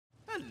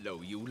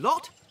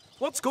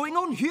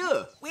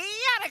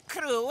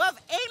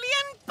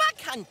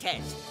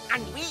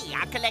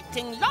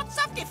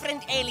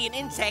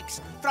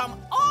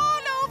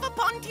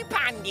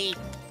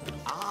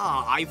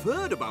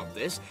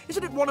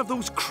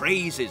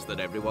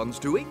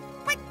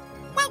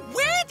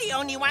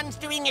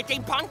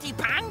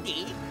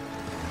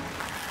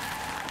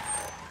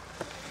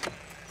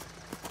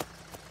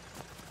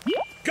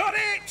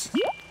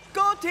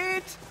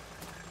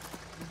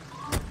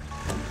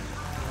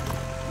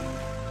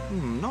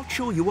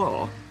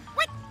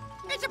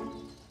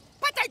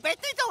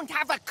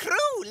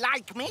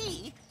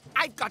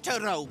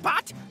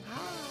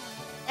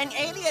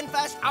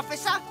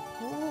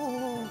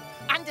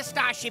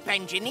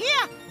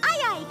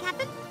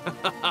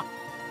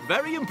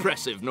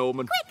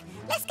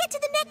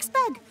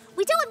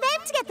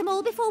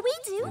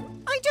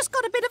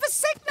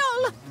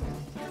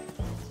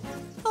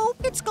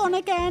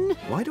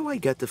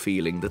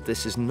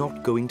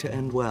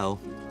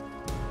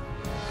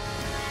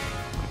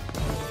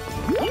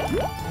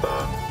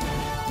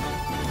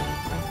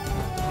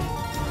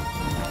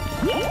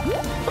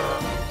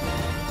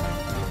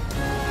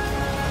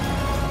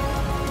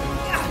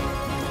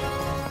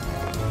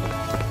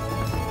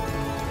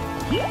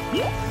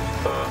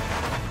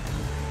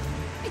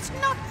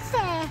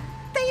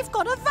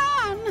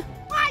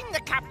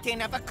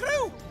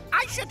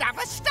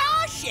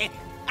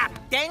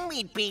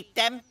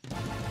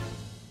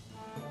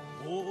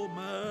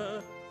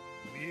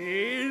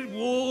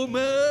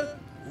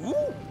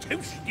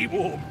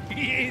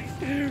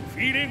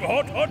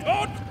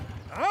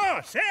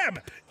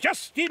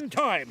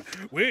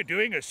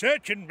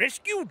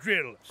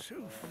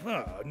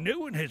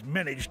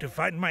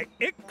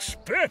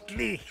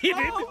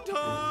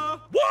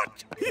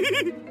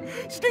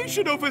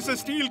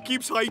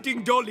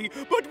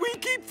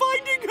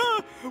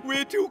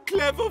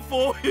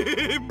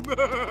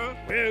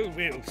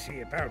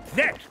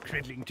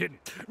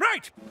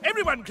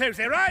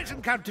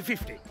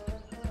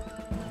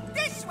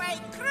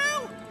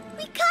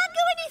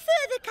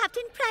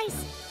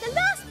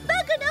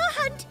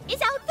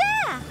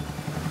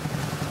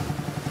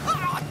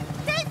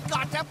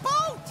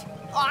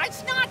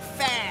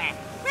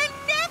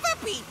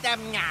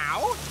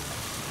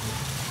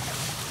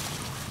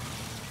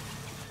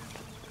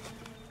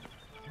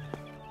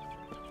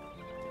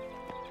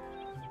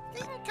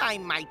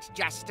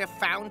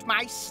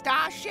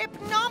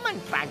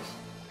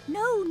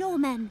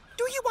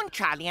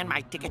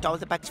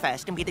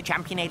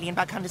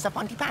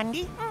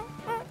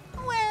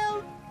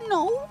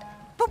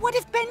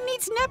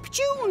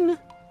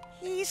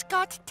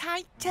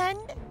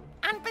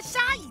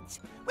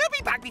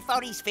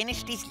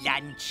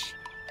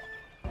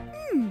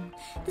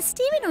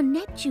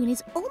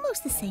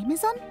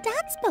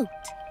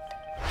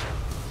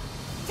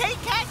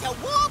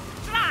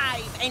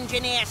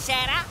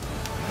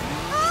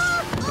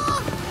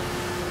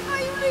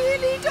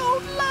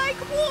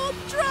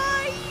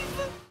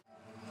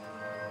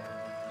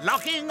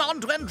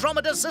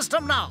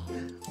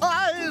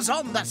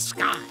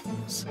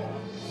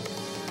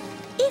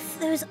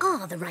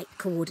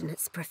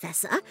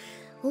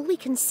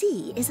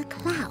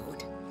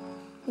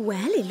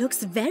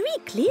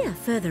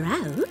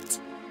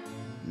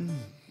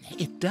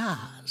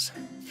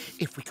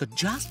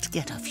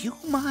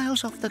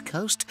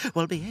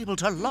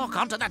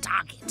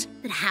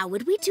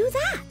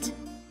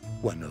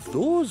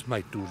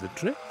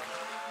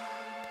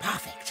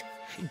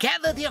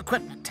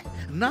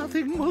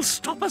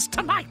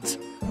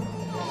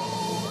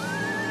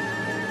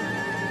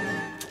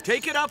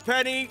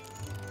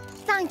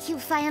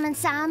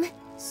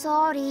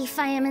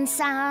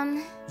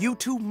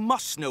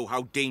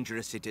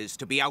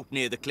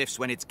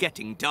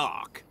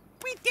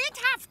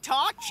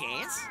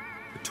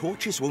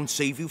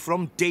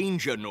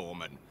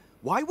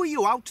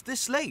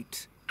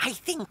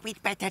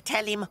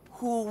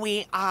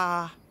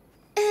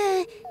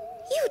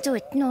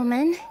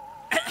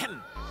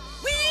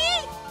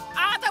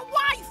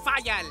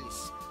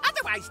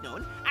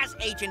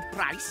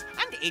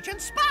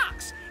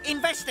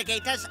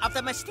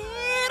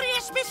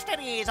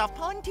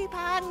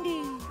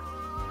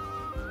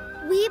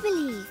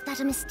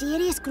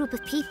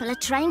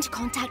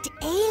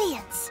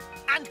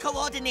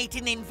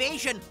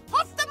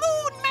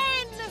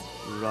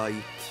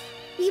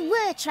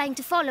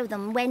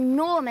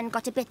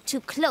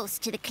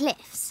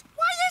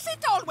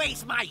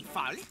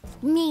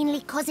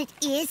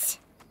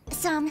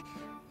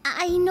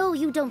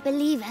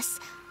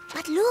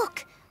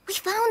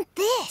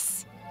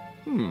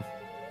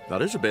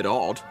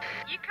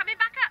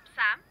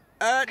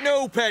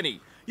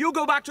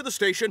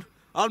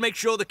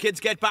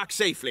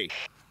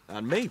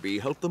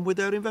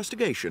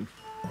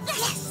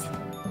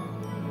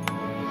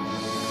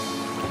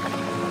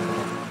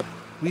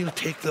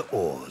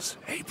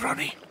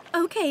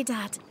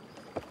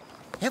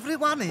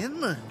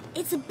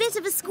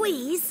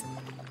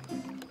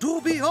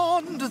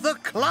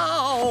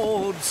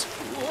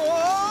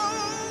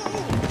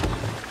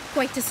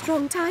Quite a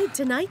strong tide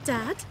tonight,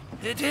 Dad.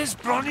 It is,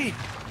 Bronny.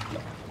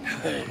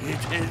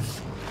 It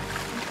is.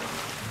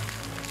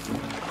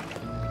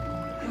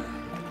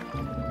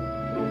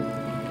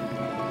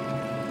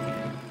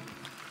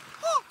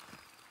 Oh,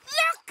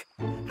 look!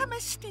 A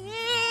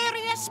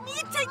mysterious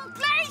meeting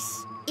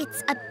place!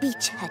 It's a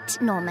beach hut,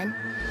 Norman.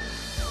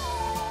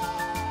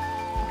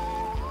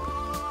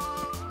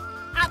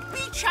 A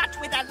beach hut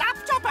with a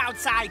laptop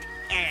outside,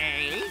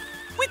 eh?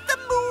 With the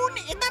moon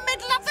in the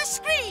middle of the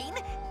screen,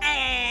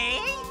 eh?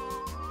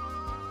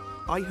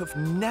 I have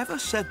never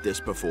said this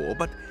before,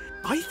 but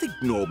I think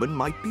Norman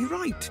might be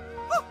right.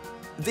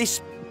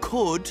 This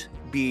could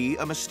be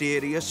a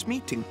mysterious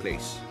meeting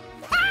place.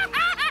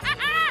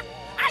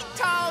 I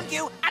told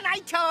you, and I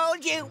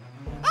told you.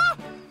 Oh,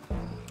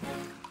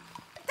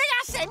 they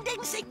are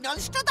sending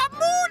signals to the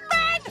moon,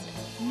 men!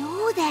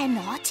 No, they're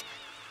not.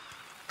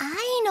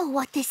 I know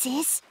what this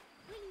is.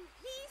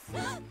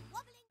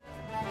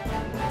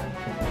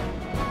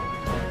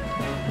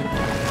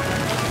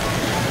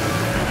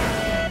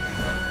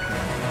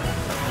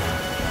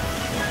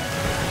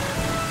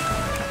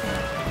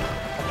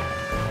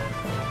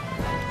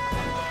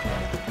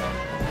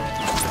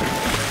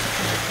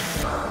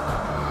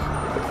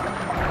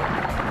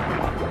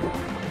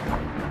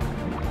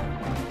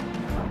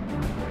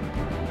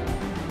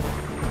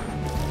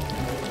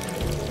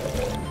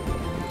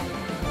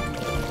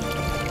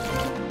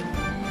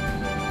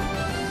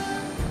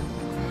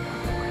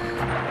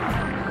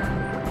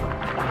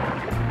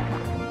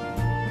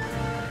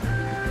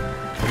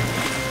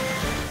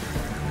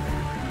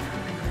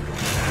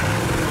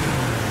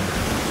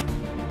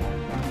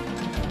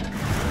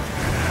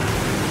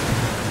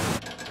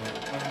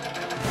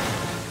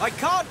 I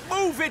can't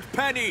move it,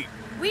 Penny!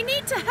 We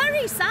need to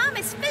hurry, Sam.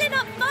 It's filling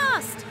up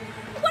fast.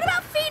 What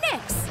about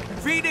Phoenix?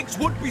 Phoenix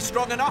would be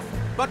strong enough,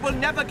 but we'll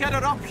never get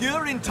her up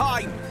here in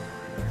time.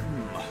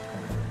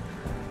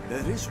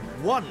 There is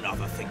one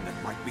other thing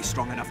that might be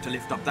strong enough to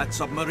lift up that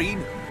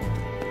submarine.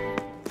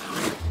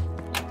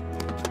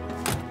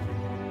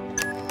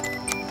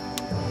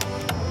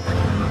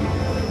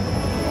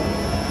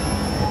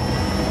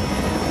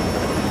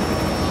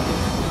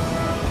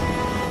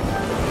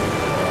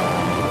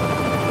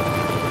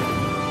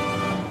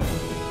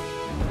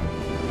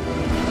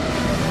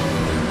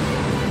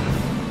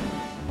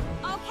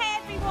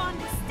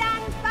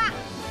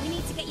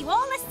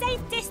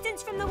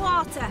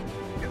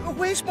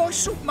 Where's my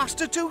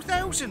Soupmaster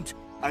 2000?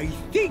 I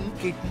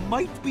think it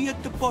might be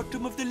at the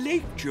bottom of the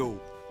lake, Joe.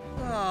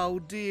 Oh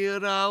dear,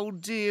 oh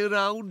dear,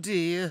 oh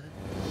dear.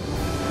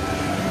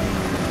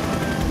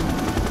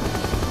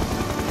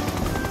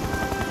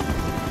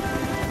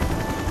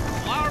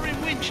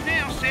 Lowering winch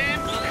now, Sam.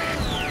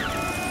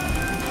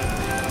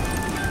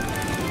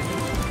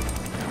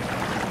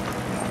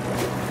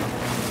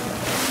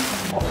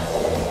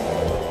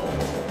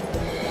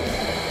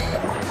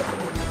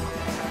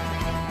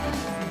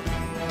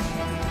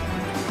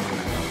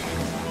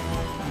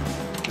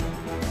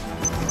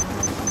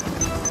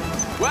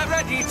 We're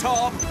ready,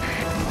 Tom.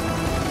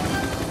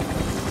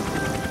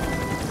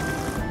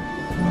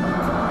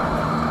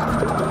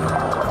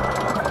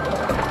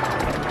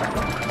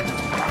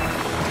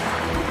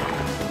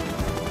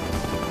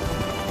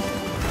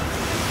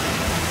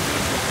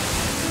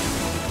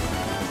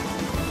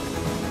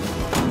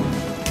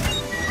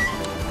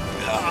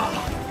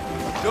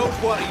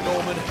 Don't worry,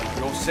 Norman.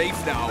 You're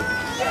safe now.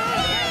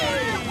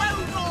 Yay!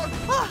 Well done!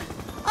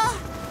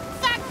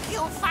 Thank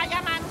you,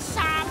 Fireman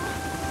Sam.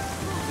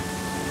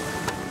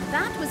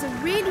 That was a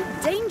really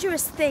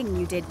dangerous thing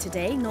you did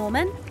today,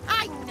 Norman.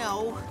 I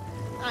know.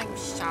 I'm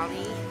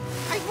sorry.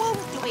 I won't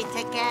do it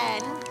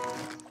again.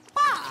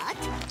 But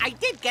I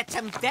did get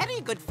some very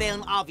good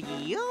film of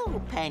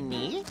you,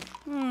 Penny.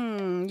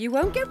 You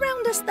won't get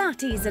round us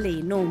that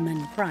easily,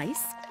 Norman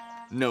Price.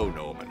 No,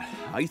 Norman.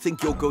 I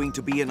think you're going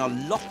to be in a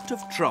lot of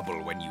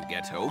trouble when you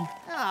get home.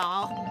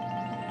 Oh.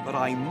 But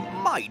I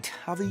might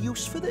have a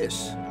use for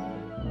this.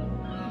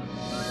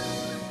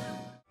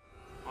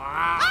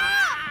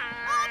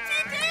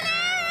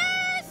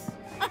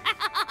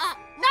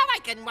 Now I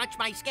can watch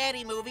my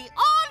scary movie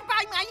all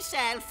by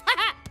myself.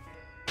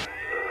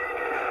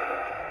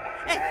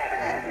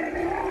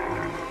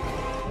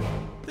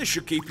 This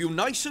should keep you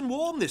nice and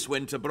warm this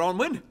winter,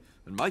 Bronwyn,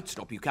 and might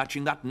stop you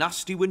catching that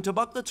nasty winter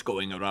bug that's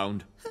going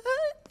around.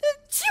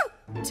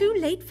 Too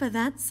late for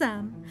that,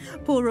 Sam.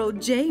 Poor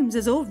old James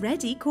has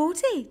already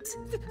caught it.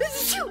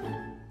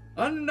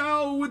 And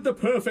now, with the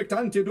perfect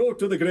antidote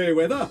to the grey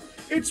weather,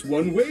 it's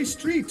One-Way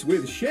Street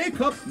with Shake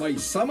Up My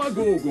Summer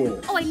Go-Go.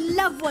 Oh, I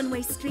love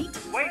One-Way Street.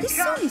 This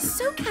song is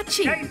so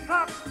catchy.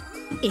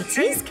 It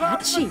is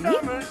catchy.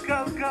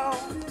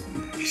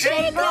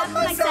 Shake up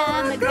my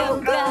summer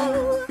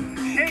go-go.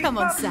 Come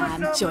on,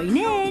 Sam, join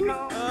in.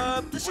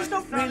 This is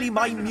not really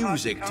my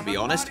music, to be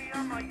honest.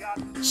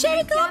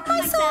 Shake up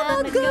my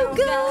summer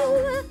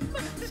go-go.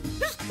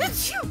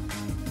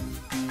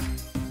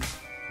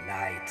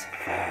 Night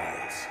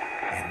falls,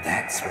 and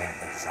that's when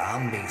the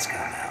zombies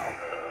come out.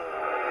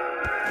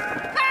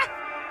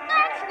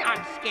 That's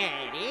not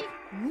scary.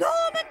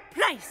 Norman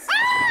Price!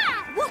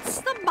 Ah! What's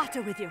the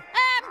matter with you?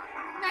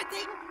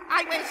 Nothing.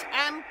 I was,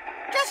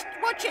 just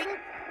watching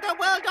the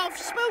World of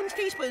Spoons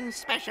Teaspoons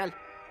special.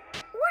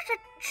 What a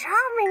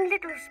charming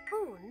little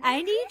spoon.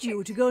 I need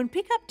you to go and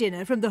pick up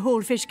dinner from the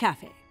Whole Fish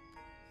Cafe.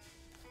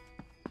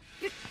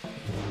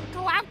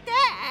 Go out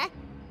there?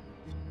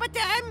 But,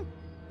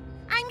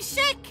 I'm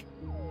sick.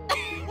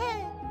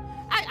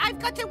 I've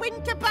got a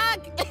winter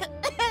bug.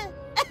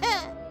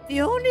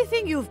 The only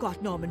thing you've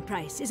got, Norman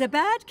Price, is a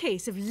bad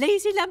case of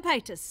lazy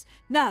lampitis.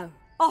 Now,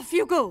 off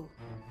you go.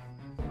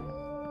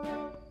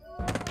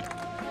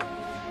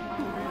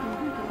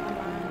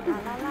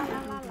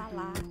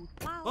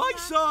 Hi,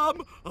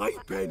 Sam. Hi,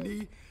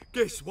 Penny.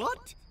 Guess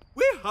what?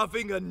 We're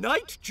having a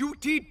night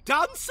duty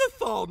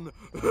dance-a-thon.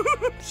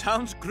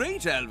 Sounds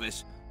great,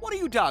 Elvis. What are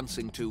you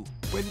dancing to?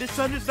 When the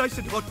sun is nice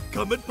and hot,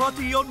 come and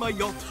party on my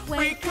yacht.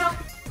 Wake up,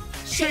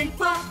 shake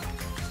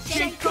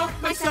up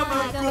my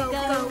summer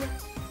go-go.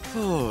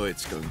 Oh,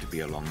 it's going to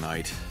be a long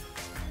night.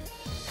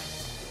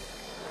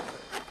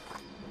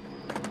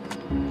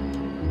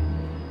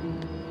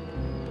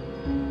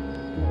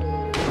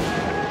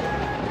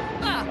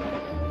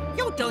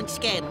 You don't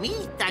scare me,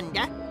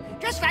 Thunder.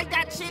 Just like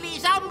that silly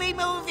zombie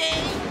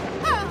movie.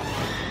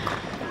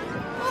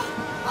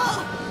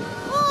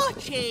 Oh,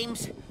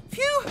 James.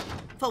 Phew.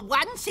 For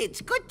once, it's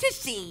good to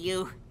see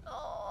you.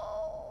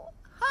 Oh,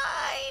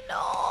 hi,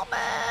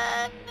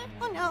 Norman.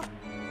 Oh, no.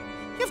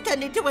 You've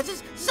turned into a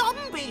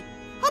zombie.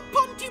 A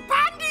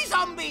Ponty-Pandy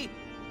zombie.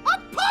 A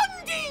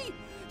Pondy!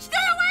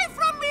 Stay away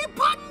from me,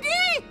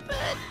 Pondy!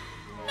 But,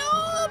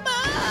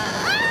 Norman!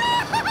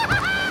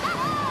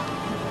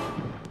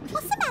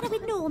 What's the matter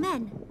with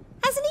Norman?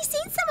 Hasn't he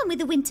seen someone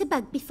with a winter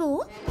bug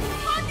before? The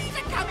Pondys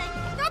are coming!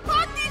 The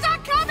Pondys are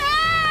coming!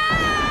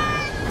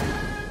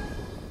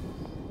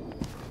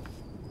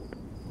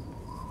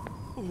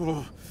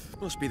 Oh,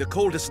 must be the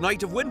coldest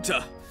night of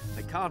winter.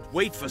 I can't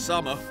wait for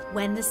summer.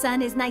 When the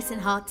sun is nice and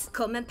hot,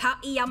 come and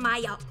party on my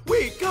yacht.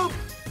 Wake up!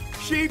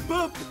 Shape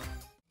up!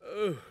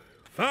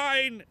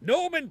 Fine.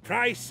 Norman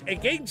Price,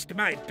 against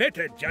my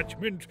better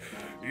judgment,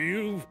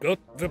 you've got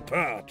the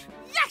part.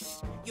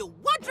 Yes! You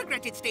won't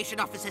regret it, Station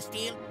Officer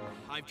Steele.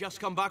 I've just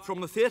come back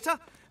from the theatre,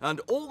 and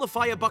all the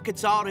fire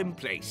buckets are in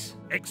place.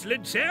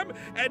 Excellent, Sam.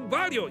 And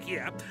while you're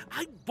here,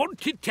 I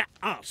wanted to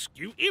ask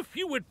you if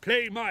you would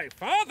play my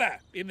father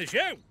in the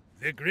show,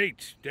 the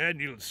great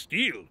Daniel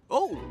Steele.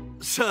 Oh,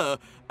 sir,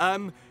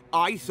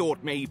 I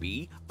thought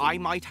maybe I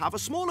might have a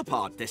smaller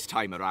part this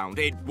time around.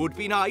 It would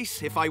be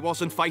nice if I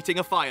wasn't fighting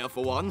a fire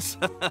for once.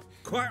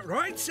 Quite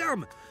right,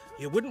 Sam.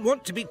 You wouldn't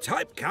want to be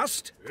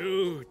typecast.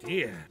 Oh,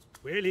 dear.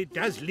 Well, it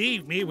does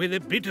leave me with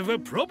a bit of a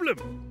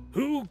problem.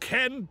 Who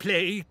can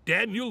play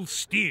Daniel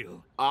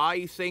Steele?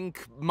 I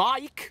think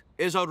Mike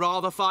is a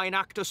rather fine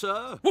actor,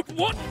 sir.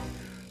 What?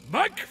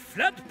 Mike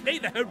Flood play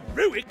the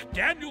heroic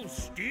Daniel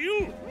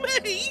Steele?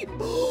 Me?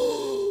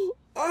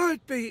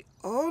 I'd be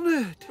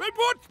honoured. But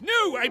what?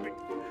 No,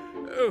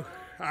 Oh,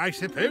 I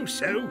suppose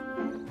so.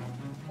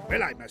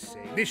 Well, I must say,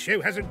 this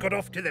show hasn't got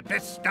off to the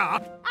best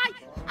start.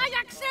 I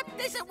accept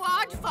this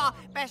award for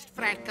best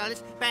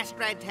freckles, best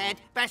redhead,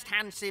 best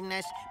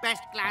handsomeness,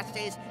 best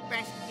glasses,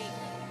 best teeth.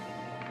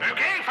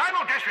 OK,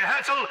 final dress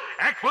rehearsal.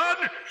 Act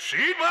 1,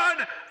 Scene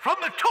 1, from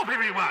the top,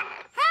 everyone.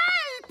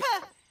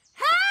 Help!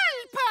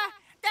 Help!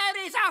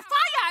 There is a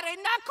fire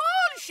in the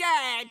coal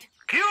shed!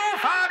 Cue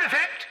fire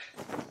effect.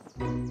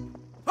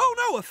 Oh,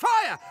 no, a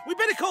fire! We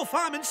better call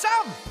Fireman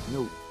Sam.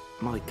 No,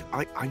 Mike,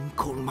 I'm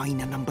coal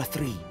miner number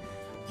 3.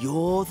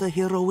 You're the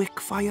heroic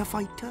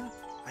firefighter?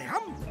 I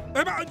am?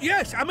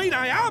 Yes,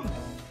 I am.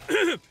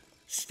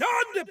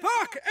 Stand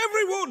back,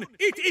 everyone!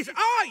 It is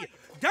I,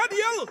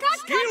 Daniel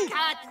Steele.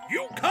 Cut.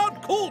 You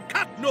can't call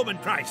cut, Norman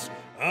Price.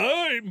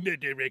 I'm the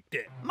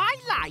director. My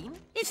line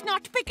is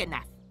not big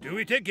enough. Do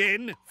it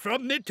again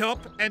from the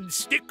top and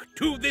stick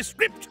to the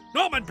script,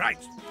 Norman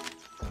Price.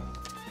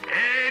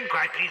 And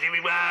quiet, please,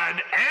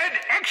 everyone. And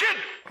action!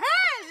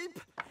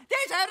 Help!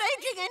 There's a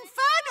raging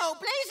inferno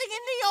blazing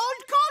in the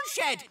old coal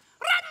shed.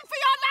 Run for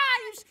your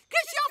lives!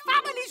 Kiss your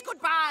families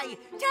goodbye!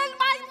 Tell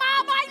my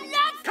mom I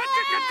love her!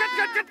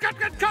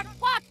 Cut!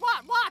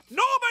 What?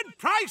 Norman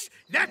Price,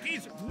 that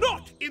is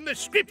not in the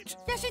script.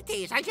 Yes, it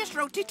is. I just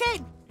wrote it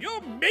in.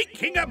 You're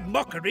making a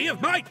mockery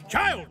of my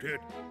childhood.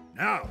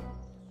 Now,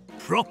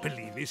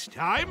 properly this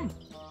time.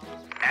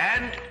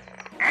 And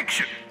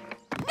action.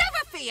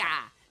 Never fear!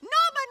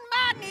 Norman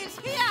Man is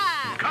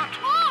here! Cut!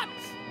 What?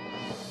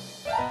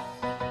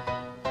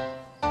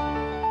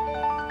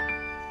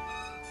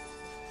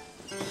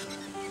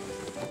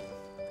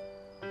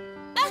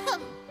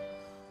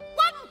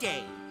 One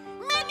day,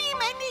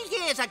 many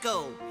years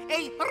ago,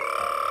 a really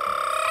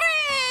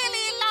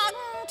long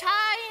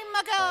time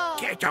ago.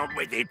 Get on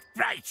with it,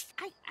 Price.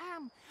 I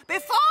am.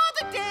 Before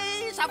the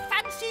days of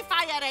fancy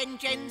fire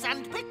engines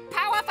and big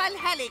powerful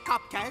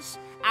helicopters,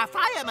 a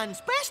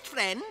fireman's best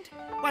friend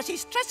was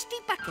his trusty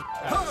bucket.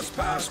 Pass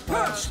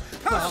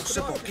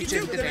the bucket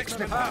to the next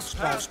man.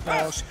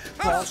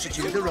 Pass it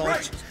to the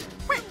right.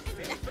 Well,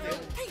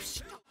 hey,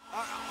 stop.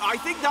 I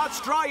think that's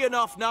dry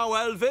enough now,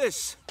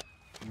 Elvis.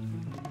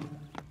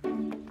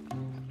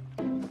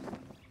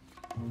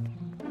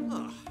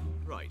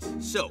 Right,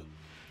 so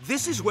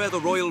this is where the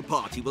royal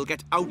party will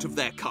get out of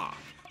their car.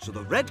 So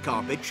the red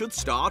carpet should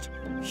start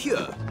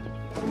here.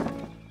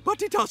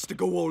 But it has to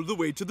go all the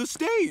way to the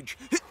stage.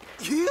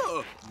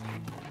 Here.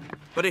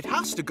 But it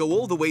has to go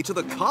all the way to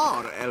the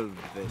car,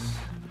 Elvis.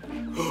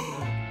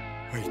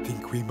 I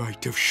think we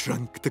might have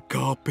shrunk the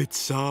carpet,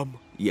 Sam.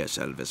 Yes,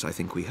 Elvis, I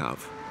think we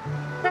have.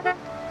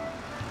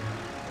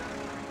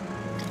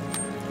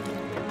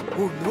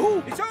 Oh,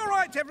 no! It's all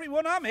right,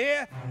 everyone, I'm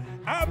here.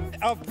 And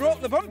I've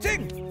brought the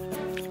bunting.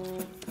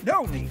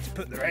 No need to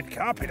put the red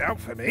carpet out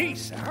for me,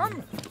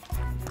 Sam.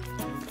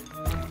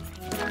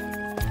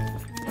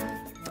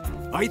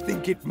 I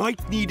think it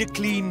might need a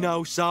clean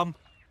now, Sam.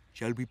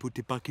 Shall we put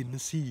it back in the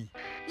sea?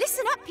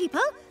 Listen up,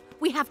 people.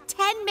 We have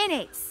 10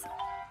 minutes.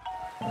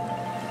 Oh,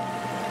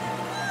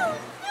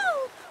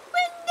 no!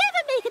 We'll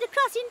never make it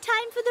across in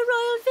time for the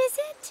royal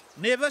visit.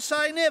 Never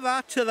say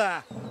never to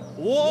the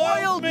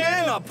Wild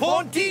men of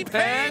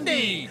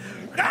Pontypandy!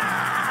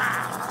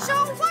 So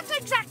what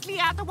exactly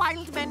are the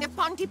wild men of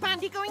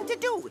Pontypandy going to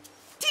do?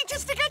 Teach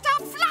us to get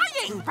our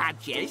flying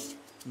badges?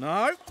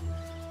 No.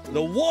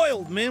 The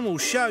wild men will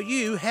show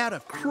you how to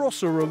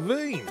cross a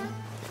ravine.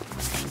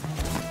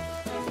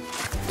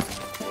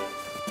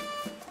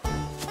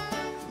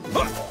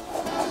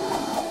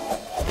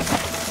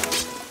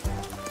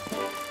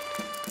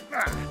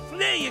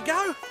 There you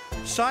go.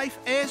 Safe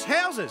as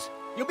houses.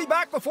 You'll be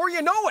back before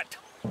you know it.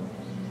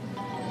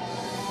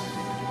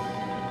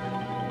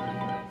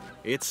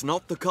 It's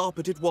not the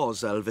carpet it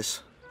was,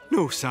 Elvis.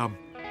 No, Sam,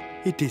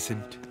 it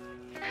isn't.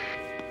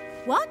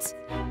 What?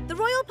 The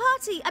royal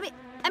party?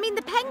 I mean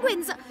the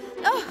penguins,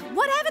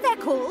 whatever they're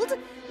called.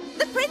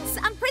 The prince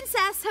and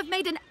princess have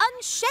made an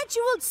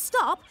unscheduled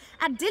stop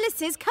at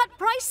Dillis's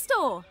cut-price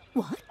store.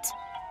 What?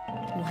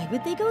 Why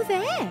would they go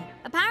there?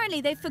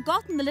 Apparently they've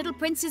forgotten the little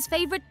prince's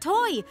favourite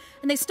toy,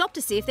 and they stopped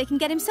to see if they can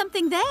get him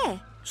something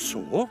there.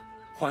 So,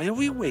 why are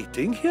we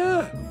waiting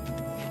here?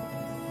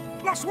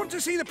 Last one to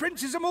see the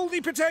prince is a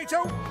mouldy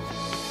potato.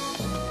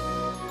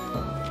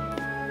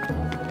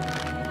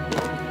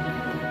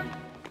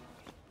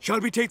 Shall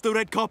we take the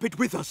red carpet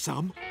with us,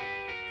 Sam?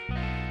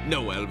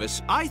 No,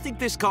 Elvis. I think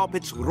this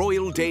carpet's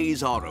royal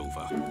days are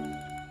over. Come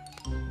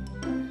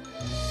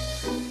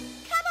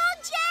on,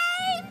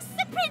 James!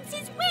 The prince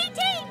is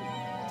waiting!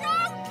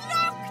 Don't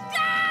look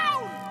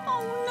down!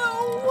 Oh,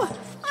 no!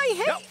 I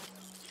hate... Yep.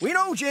 We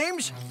know,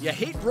 James. You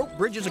hate rope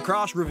bridges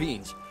across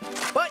ravines.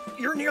 But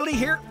you're nearly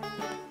here.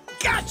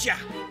 Gotcha!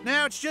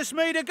 Now it's just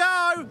me to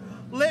go.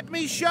 Let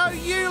me show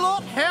you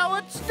lot how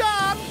it's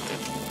done.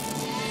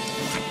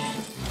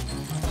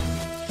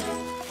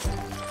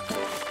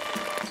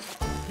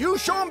 You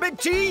show 'em, Big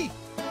T.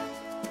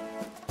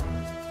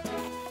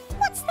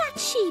 What's that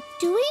sheep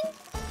doing?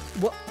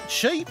 What,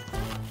 sheep?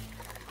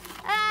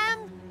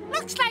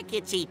 Looks like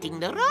it's eating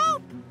the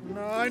rope.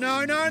 No,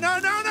 no, no, no,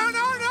 no, no,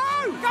 no,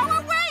 no! Go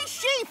away,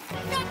 sheep!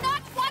 You're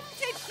not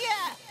wanted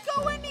here!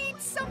 Go and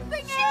eat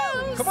something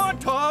else! Come on,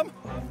 Tom.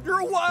 You're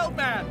a wild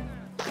man.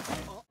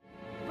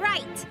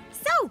 Right,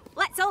 so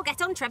let's all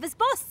get on Trevor's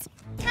bus.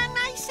 Can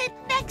I sit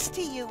next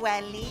to you,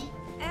 Ellie?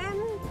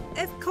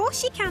 Of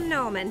course you can,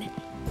 Norman.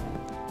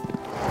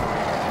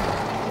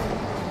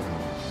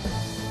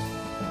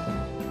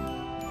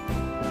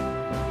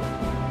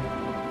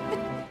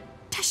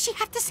 Does she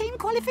have the same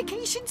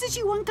qualifications as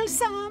you, Uncle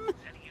Sam?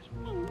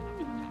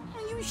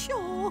 Are you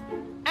sure?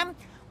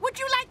 Would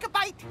you like a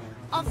bite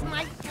of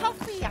my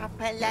coffee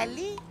apple,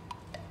 Ellie?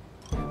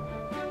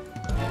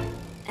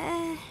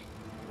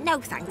 No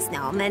thanks,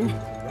 Norman.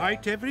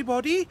 Right,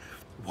 everybody.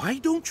 Why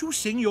don't you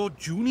sing your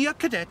junior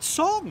cadet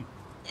song?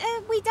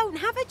 We don't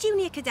have a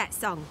junior cadet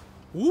song.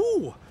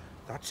 Ooh,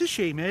 that's a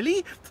shame,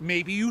 Ellie.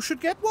 Maybe you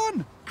should get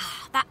one.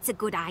 That's a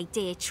good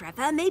idea,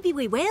 Trevor. Maybe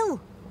we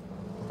will.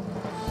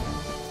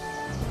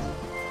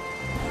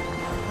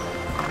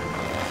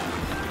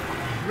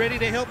 Ready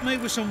to help me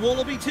with some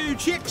Wallaby 2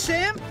 chicks,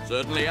 Sam?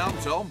 Certainly am,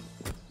 Tom.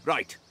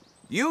 Right.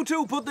 You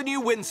two put the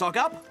new windsock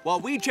up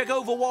while we check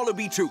over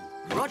Wallaby 2.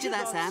 Roger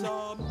that, Sam.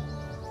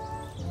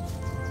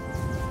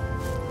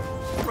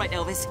 Right,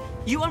 Elvis,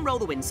 you unroll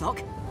the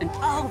windsock and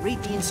I'll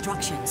read the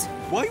instructions.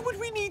 Why would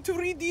we need to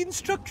read the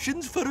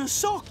instructions for a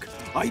sock?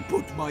 I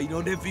put mine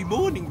on every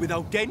morning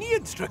without any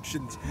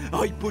instructions.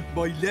 I put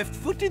my left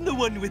foot in the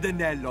one with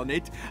an L on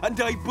it, and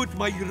I put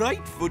my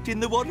right foot in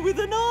the one with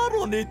an R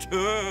on it.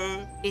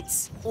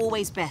 It's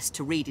always best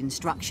to read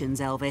instructions,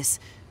 Elvis.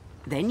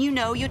 Then you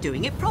know you're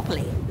doing it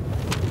properly.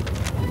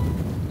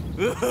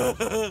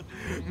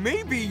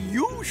 Maybe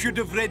you should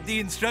have read the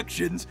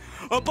instructions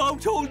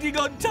about holding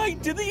on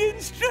tight to the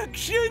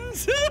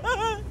instructions.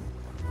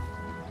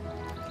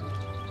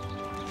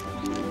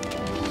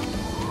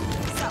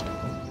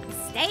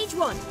 Stage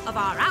 1 of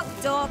our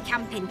outdoor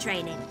camping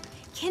training.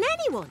 Can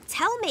anyone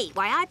tell me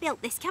why I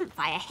built this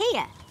campfire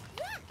here?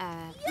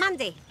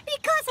 Mandy?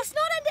 Because it's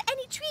not under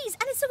any trees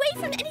and it's away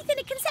from anything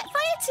it can set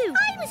fire to.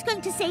 I was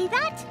going to say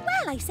that.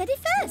 Well, I said it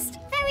first.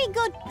 Very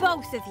good,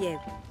 both of you.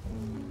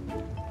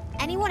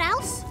 Anyone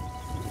else?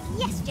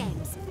 Yes,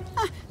 James.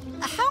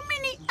 How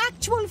many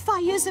actual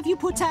fires have you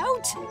put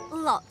out?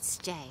 Lots,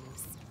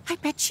 James. I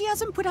bet she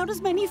hasn't put out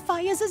as many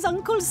fires as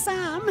Uncle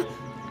Sam.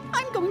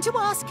 I'm going to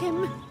ask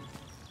him.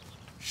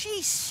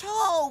 She's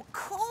so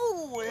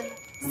cool.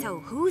 So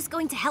who's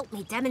going to help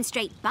me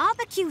demonstrate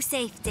barbecue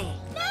safety?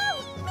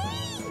 No,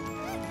 me!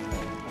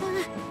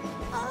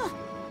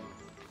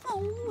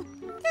 Oh,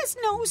 there's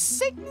no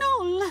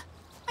signal.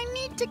 I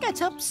need to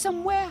get up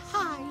somewhere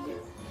high.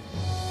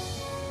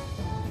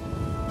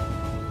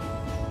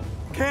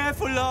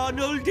 Careful,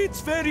 Arnold.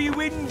 It's very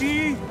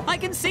windy. I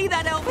can see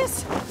that,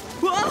 Elvis.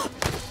 Whoa!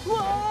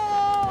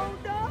 Whoa!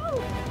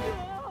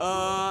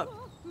 No!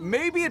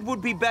 Maybe it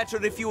would be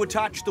better if you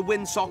attached the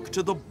windsock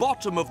to the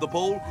bottom of the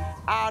pole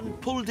and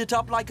pulled it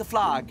up like a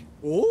flag.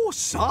 Oh,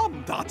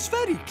 Sam, that's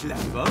very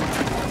clever.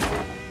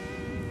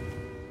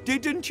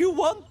 Didn't you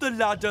want the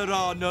ladder,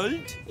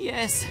 Arnold?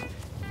 Yes,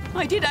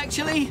 I did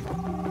actually.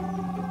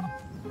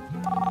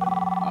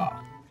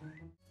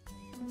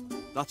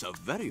 That's a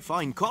very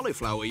fine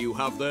cauliflower you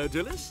have there,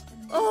 Dilys.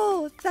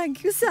 Oh,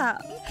 thank you,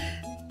 Sam.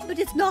 But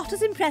it's not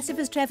as impressive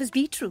as Trevor's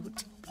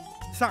beetroot.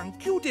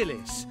 Thank you,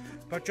 Dilys.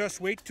 But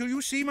just wait till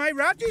you see my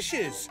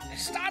radishes.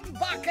 Stand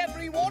back,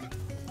 everyone.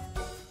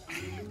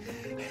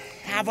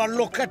 Have a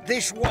look at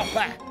this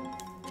whopper.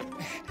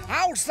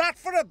 How's that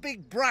for a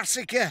big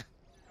brassica?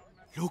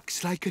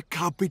 Looks like a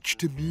cabbage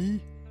to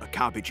me. A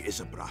cabbage is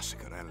a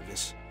brassica,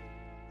 Elvis.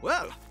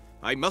 Well,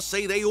 I must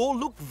say they all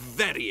look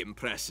very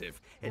impressive.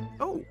 And,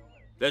 oh,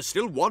 there's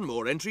still one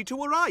more entry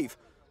to arrive.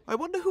 I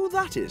wonder who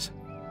that is.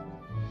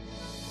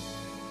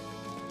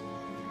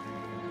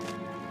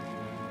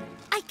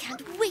 I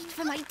can't wait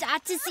for my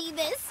dad to see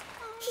this.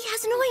 He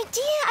has no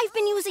idea I've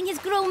been using his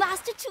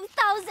Growmaster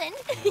 2000.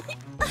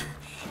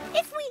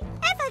 If we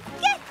ever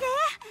get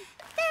there,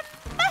 there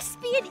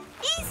must be an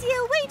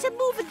easier way to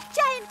move a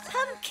giant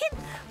pumpkin.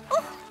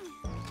 Oh.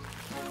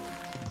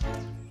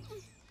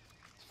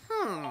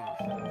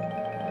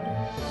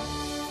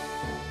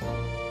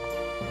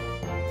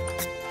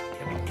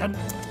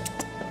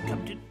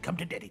 Come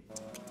to Daddy.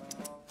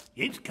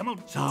 Yes, come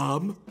on.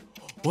 Sam,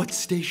 what's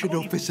Station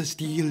Officer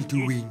Steele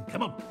doing? Yes,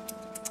 come on.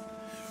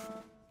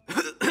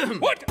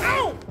 What?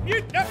 Ow!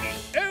 You,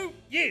 oh,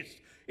 yes.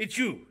 It's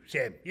you,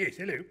 Sam. Yes,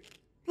 hello.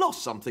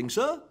 Lost something,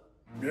 sir?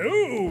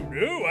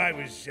 No, I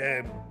was,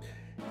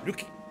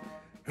 looking.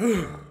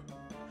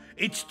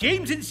 It's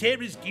James and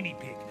Sarah's guinea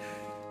pig.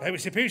 I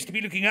was supposed to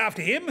be looking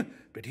after him,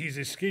 but he's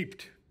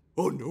escaped.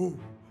 Oh, no.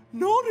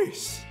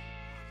 Norris!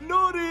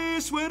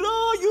 Norris, where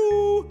are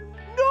you?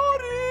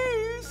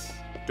 Norris!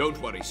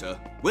 Don't worry, sir.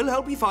 We'll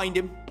help you find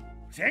him.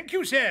 Thank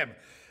you, Sam.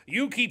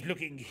 You keep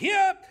looking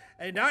here,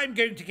 and I'm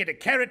going to get a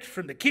carrot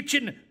from the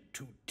kitchen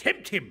to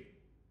tempt him.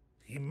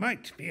 He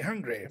might be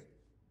hungry.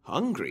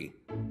 Hungry?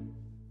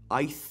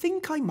 I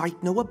think I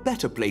might know a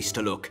better place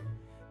to look.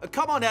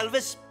 Come on,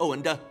 Elvis. Oh,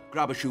 and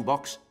grab a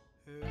shoebox.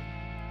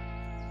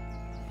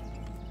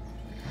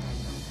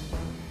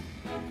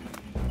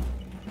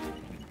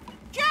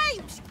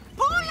 James,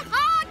 pull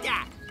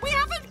harder. We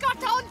haven't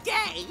got all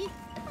day.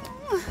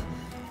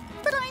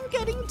 But I'm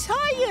getting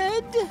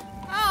tired.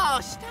 Oh,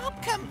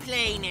 stop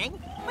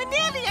complaining. We're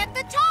nearly at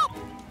the top.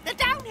 The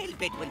downhill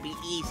bit will be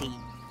easy.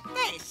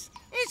 This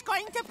is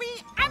going to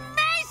be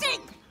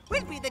amazing.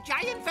 We'll be the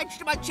giant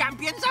vegetable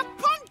champions of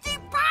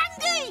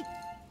Pontypandy.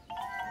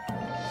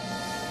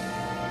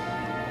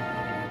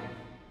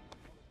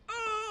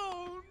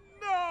 Oh,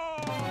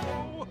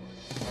 no!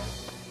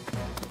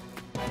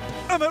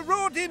 A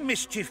marauding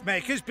mischief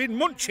maker's been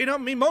munching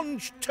on me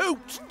munch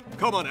toot.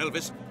 Come on,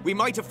 Elvis. We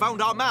might have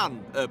found our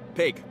man.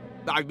 Pig.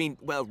 I mean,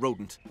 well,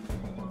 rodent.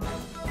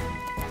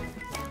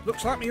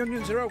 Looks like me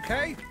onions are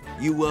okay.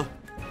 You,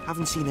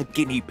 haven't seen a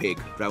guinea pig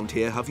round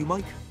here, have you,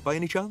 Mike, by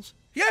any chance?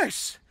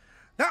 Yes!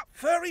 That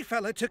furry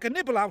fella took a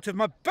nibble out of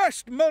my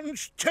best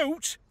munch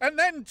toot and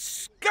then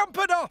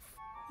scampered off.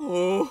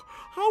 Oh,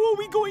 how are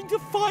we going to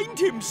find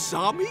him,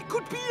 Sam? He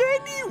could be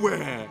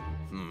anywhere.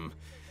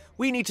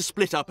 We need to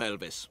split up,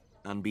 Elvis,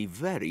 and be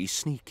very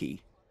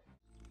sneaky.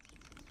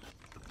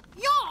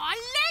 You're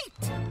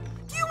late!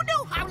 Do you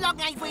know how long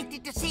I've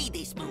waited to see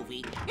this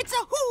movie? It's a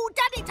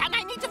whodunit, and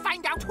I need to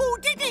find out who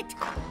did it!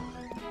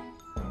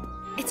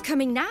 It's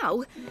coming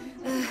now.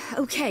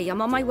 OK,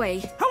 I'm on my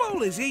way. Hello,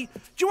 Lizzie.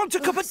 Do you want a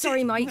cup of tea?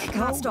 Sorry, Mike, I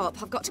can't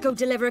stop. I've got to go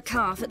deliver a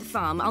calf at the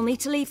farm. I'll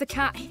need to leave the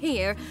cat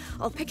here.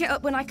 I'll pick it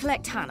up when I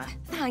collect Hannah.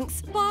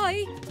 Thanks,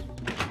 bye.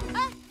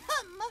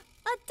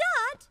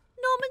 Dad?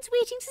 Norman's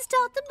waiting to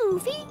start the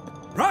movie?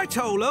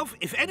 Right-o, love.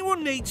 If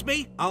anyone needs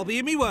me, I'll be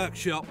in my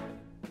workshop.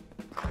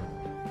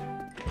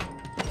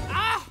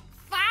 Ah,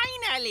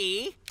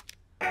 finally!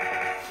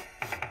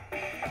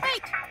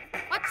 Wait,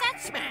 what's that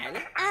smell?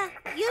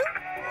 You?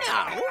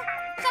 No,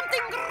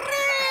 something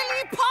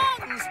really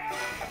pongs!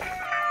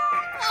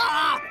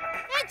 Ah,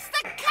 it's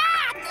the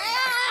cat!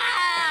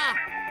 Ah!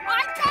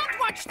 I can't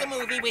watch the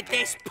movie with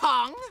this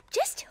pong.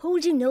 Just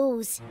hold your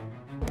nose.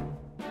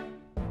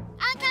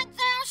 I can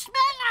still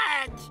smell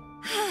it!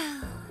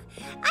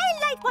 I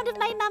light one of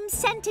my mum's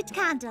scented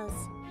candles.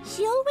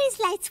 She always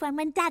lights one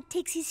when Dad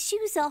takes his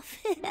shoes off.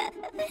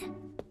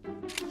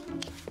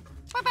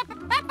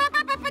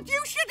 But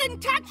you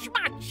shouldn't touch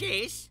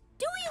matches.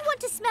 Do you want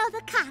to smell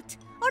the cat?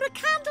 Or a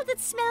candle that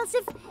smells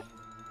of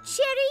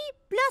cherry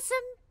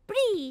blossom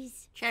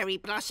breeze? Cherry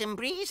blossom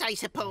breeze, I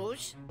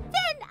suppose.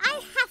 Then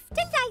I have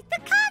to light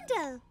the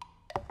candle.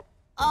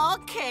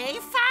 Okay,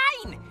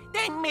 fine.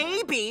 Then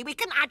maybe we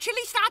can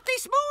actually start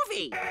this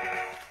movie.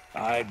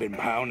 I'd been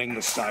pounding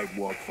the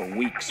sidewalk for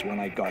weeks when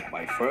I got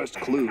my first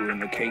clue in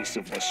the case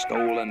of the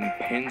stolen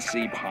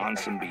Pensy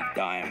Ponsonby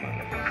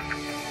diamond.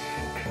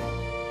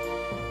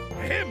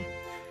 Ahem.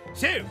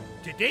 So,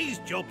 today's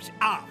jobs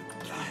are...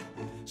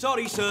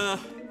 Sorry, sir.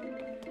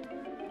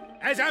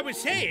 As I was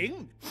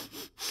saying...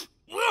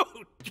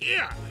 Oh,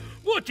 dear!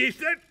 What is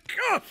that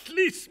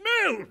ghastly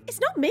smell? It's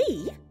not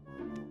me.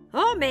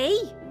 Or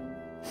me.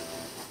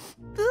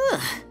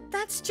 Ugh,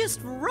 that's just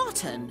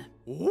rotten.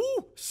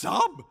 Oh,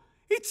 Sam,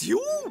 it's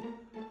you.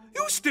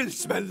 You still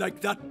smell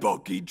like that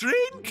boggy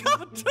drain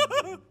cat.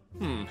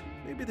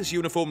 Maybe this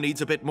uniform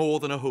needs a bit more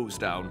than a hose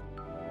down.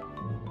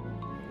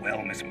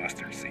 Well, Miss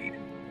Mustard Seed,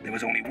 there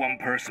was only one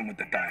person with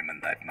the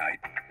diamond that night,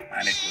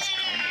 and it was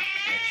Colonel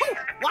Kitchen.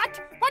 What?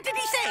 What did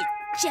he say?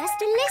 Just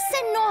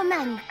listen,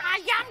 Norman.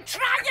 I am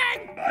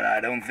trying. But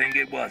I don't think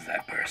it was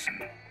that person.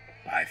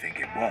 I think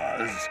it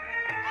was...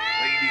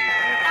 Lady...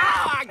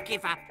 Oh, I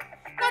give up.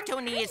 Not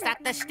only is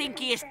that the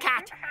stinkiest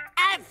cat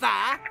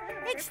ever,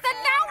 it's the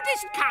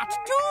loudest cat,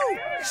 too.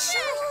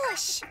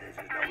 Shush. This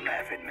is no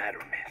laughing matter,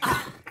 miss.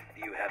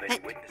 Do you have any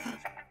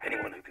witnesses?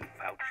 Anyone who can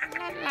vouch for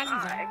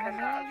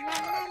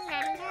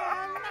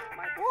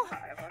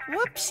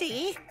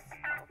Whoopsie.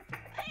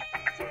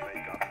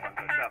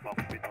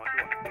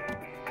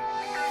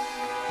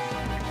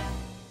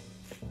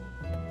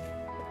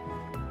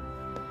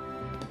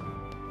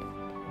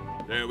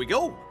 There we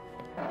go.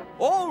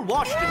 All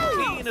washed and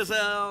clean as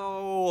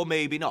or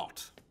maybe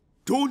not.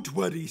 Don't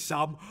worry,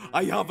 Sam.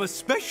 I have a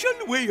special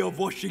way of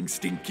washing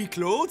stinky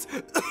clothes.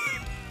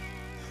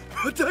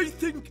 But I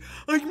think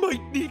I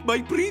might need my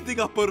breathing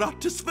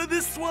apparatus for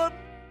this one.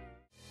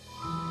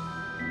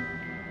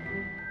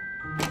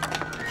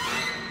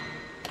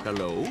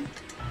 Hello?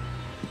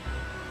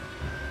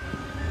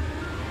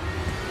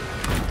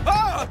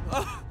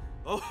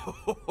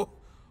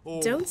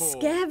 Don't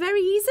scare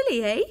very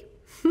easily, eh?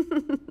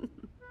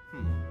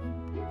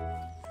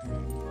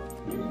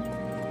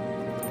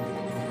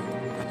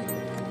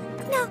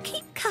 Now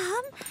keep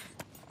calm.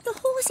 The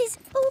horse is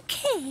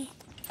okay.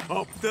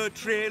 Up the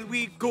trail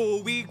we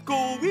go, we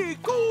go, we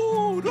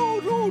go. No,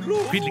 no, no.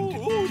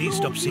 Fiddlington, please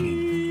stop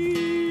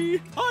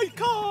singing. I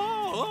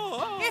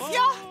can't. If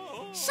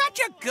you're such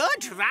a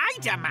good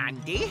rider,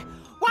 Mandy,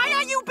 why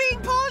are you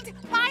being pulled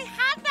by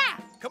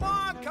Hannah? Come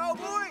on,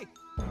 cowboy.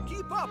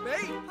 Keep up,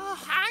 eh? Oh,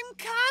 I'm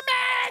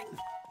coming.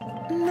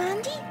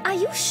 Mandy, are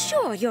you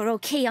sure you're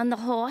okay on the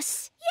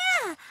horse?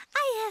 Yeah,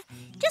 I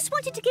just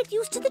wanted to get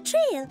used to the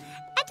trail.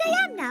 And I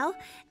am now.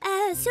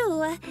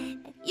 So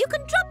you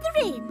can drop the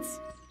reins.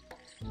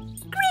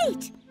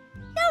 Great!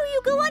 Now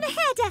you go on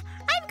ahead.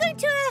 I'm going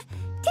to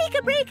take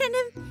a break and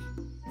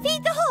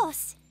feed the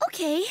horse.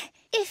 Okay,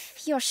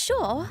 if you're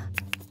sure.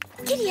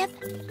 Giddy up.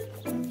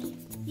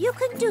 You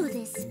can do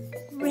this.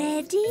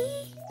 Ready?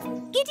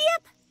 Giddy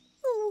up.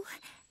 Oh,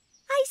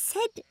 I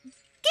said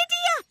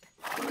giddy up.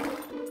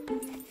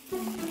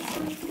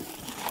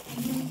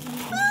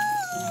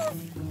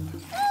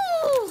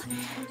 Oh,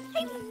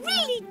 I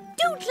really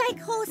don't like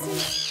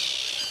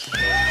horses.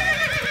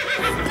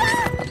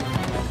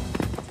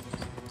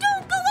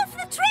 Don't go off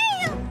the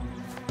trail.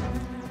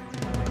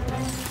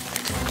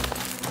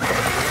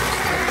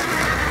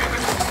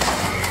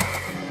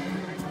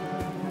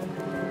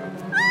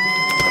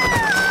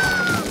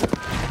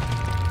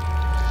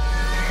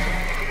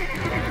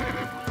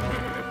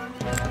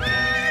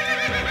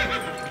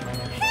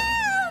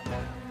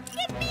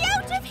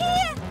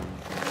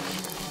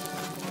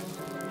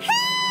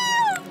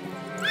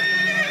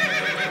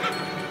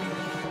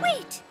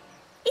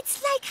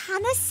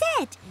 Hannah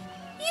said.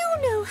 You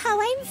know how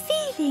I'm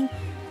feeling.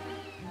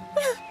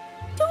 Well,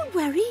 don't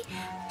worry.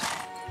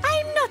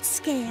 I'm not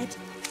scared.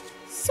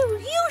 So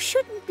you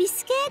shouldn't be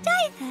scared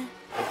either.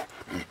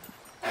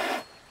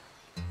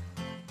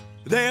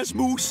 There's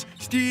Moose,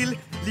 Steel,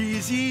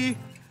 Lizzie,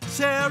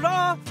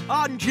 Sarah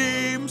and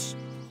James.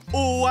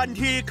 Oh, and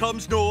here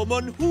comes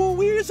Norman,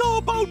 who is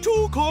about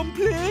to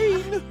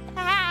complain.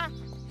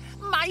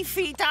 My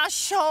feet are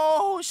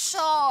so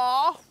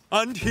sore.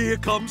 And here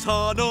comes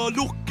Hannah,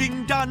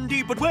 looking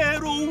dandy, but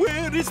where, oh,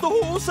 where is the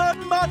horse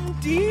and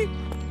Mandy?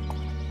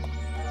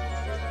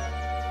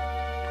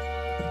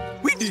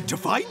 We need to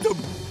find them.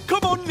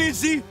 Come on,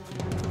 Lizzie.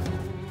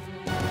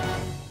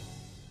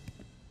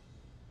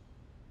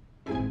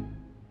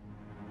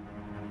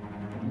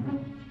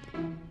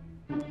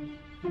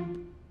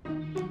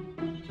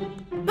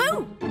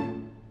 Boo!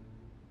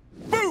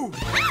 Boo!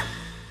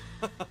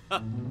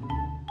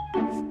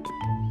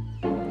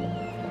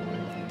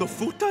 The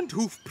foot and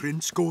hoof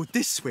prints go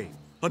this way.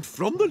 And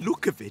from the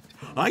look of it,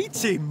 I'd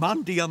say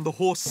Mandy and the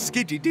horse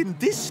skidded in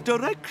this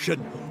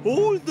direction,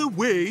 all the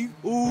way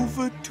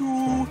over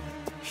to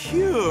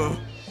here.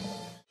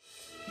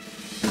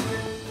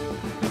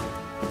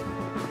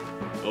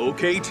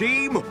 OK,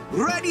 team,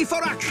 ready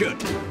for action!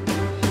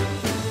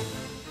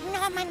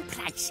 Norman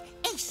Price,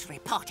 ace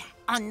reporter,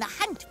 on the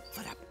hunt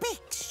for a big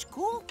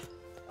scoop.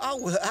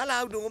 Oh,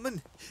 hello,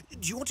 Norman.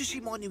 Do you want to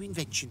see my new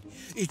invention?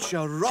 It's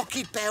a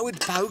rocket-powered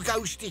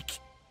pogo stick.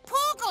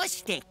 Pogo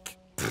stick?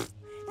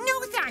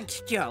 No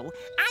thanks, Joe.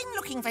 I'm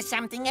looking for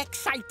something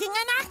exciting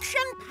and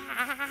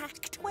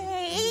action-packed.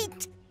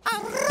 Wait, a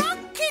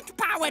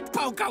rocket-powered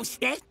pogo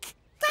stick?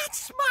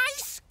 That's my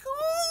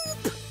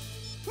scoop!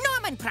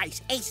 Norman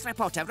Price, ace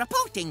reporter,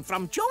 reporting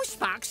from Joe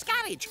Sparks'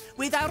 garage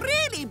with a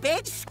really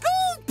big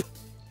scoop!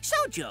 So,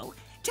 Joe,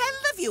 tell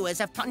the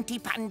viewers of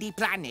Pontypandy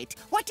Planet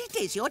what it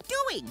is you're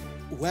doing.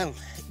 Well,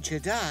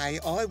 today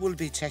I will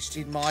be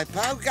testing my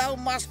Pogo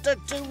Master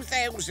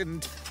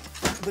 2000.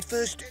 But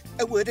first,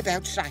 a word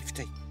about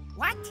safety.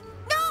 What?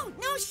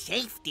 No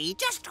safety,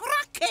 just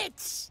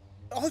rockets!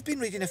 I've been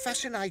reading a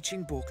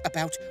fascinating book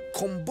about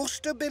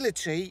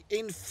combustibility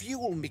in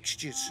fuel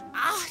mixtures.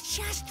 Oh,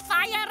 just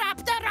fire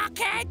up the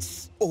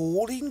rockets!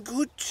 All in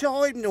good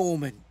time,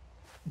 Norman.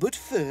 But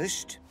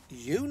first,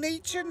 you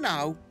need to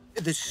know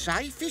the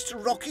safest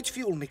rocket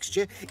fuel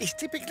mixture is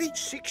typically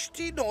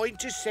 69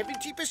 to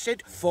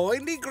 70%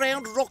 finely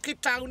ground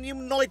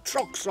rocketonium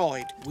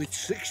nitroxide with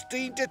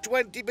 16 to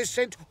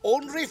 20%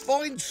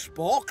 unrefined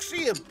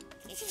sparksium.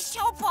 This is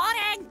so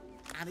boring.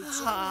 And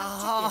it's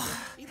I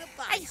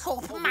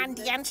hope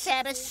Mandy and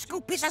Sarah's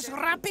scoop is as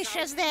rubbish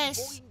as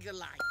this.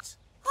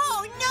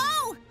 Oh,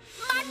 no!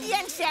 Mandy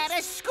and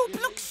Sarah's scoop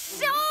looks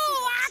so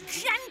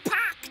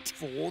action-packed.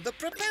 For the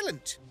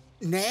propellant.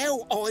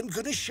 Now I'm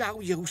going to show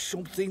you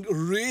something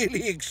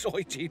really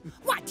exciting.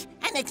 What?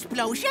 An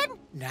explosion?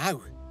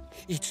 No.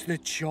 It's the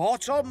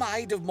chart I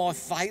made of my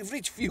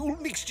favourite fuel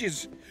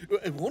mixtures.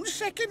 1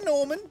 second,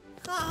 Norman.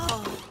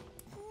 Oh,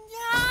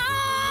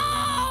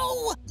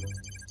 no!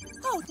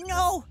 Oh,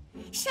 no.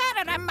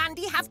 Sarah and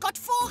Mandy have got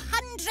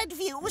 400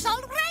 views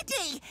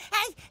already.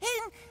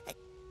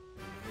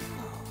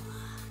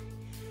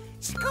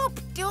 Scoop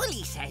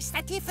Dooley says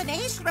that if an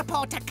ace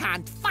reporter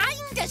can't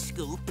find a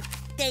scoop,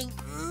 they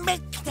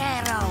make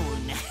their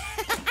own.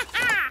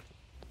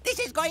 This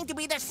is going to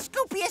be the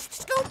scoopiest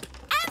scoop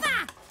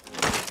ever.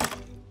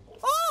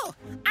 Oh,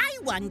 I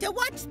wonder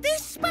what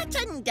this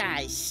button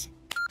does.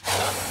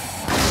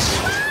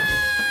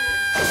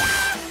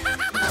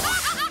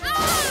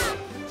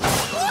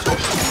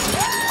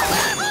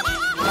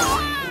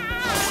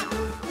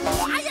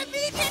 I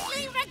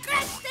immediately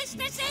regret this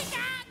decision.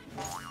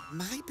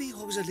 Maybe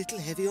I was a little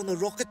heavy on the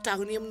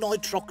rocketonium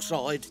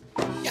nitroxide.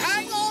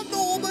 Hang on,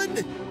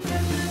 Norman!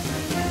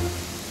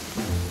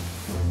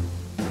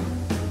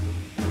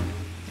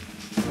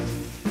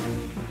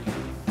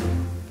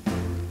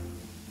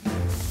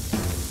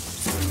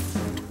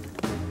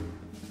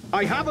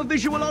 I have a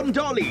visual on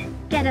Dolly.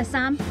 Get her,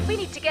 Sam. We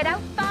need to get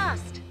out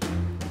fast.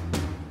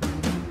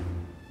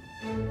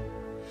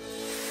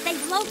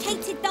 They've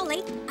located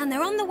Dolly, and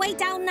they're on the way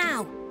down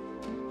now.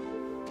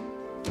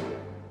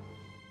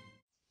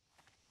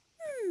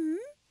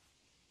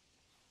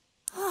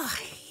 Oh,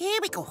 here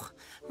we go.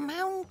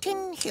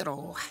 Mountain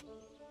Hero.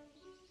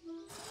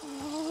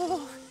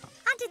 Oh.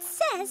 And it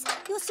says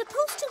you're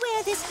supposed to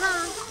wear this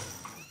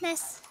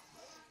harness.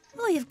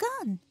 Oh, you've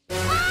gone.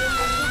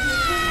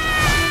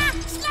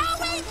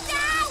 Slowing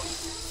down!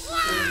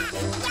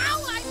 Now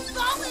I'm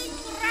going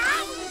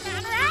round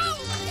and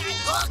round and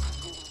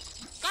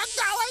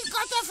now I've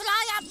got to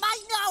fly up my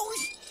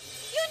nose.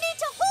 You need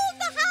to hold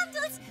the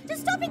handles to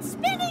stop it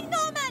spinning,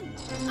 Norman.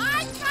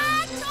 I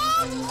can't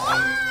hold.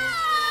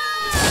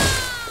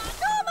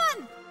 Norman,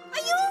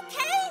 are you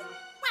okay?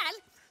 Well,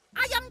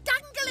 I am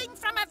dangling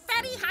from a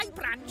very high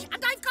branch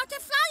and I've got to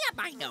fly up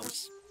my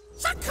nose.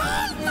 So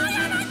call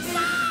fire and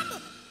Sam!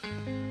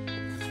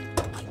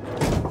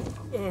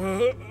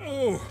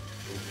 Oh,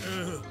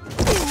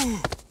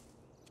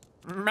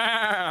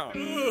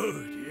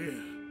 dear.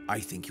 I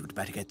think you'd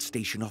better get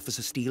Station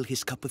Officer Steele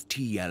his cup of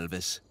tea,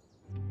 Elvis.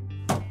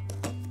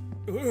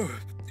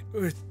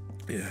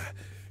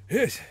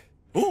 Yes.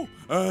 Oh,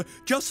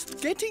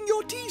 just getting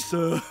your tea,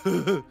 sir.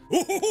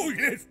 Oh,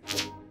 yes.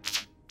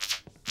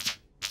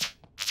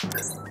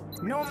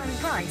 Norman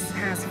Price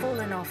has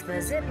fallen off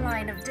the zip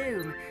line of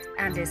doom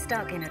and is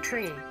stuck in a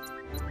tree.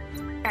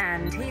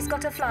 And he's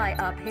got to fly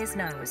up his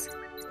nose.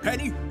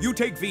 Penny, you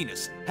take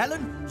Venus.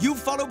 Helen, you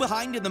follow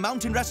behind in the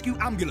mountain rescue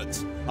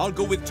ambulance. I'll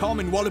go with Tom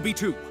and Wallaby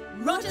too.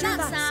 Roger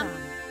that, Sam.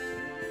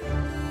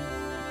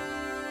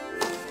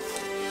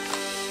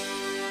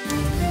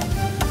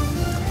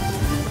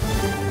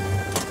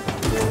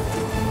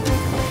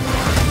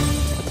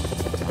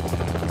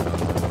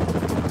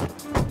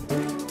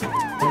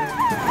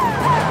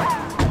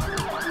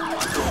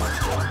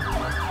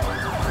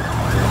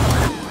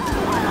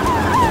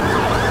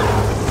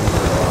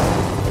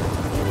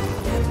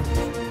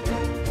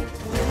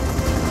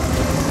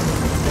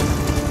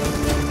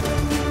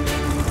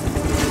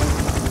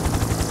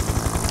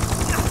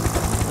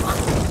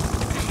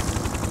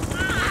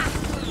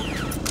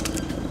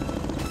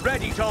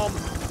 Steady, Tom.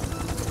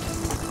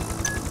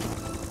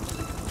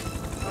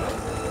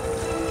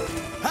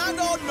 Hang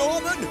on,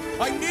 Norman.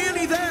 I'm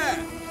nearly there.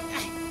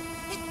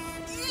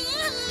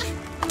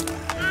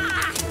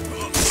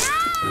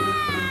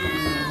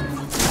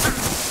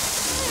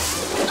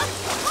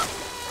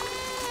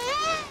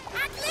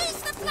 At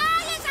least the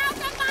fly is out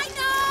of my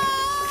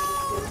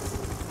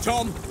nose!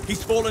 Tom,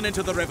 he's fallen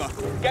into the river.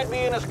 Get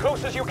me in as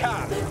close as you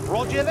can.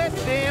 Roger that,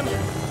 Sam.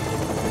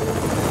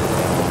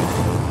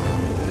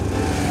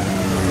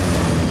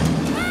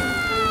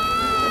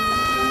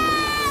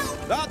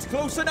 That's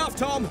close enough,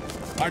 Tom.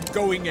 I'm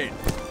going in.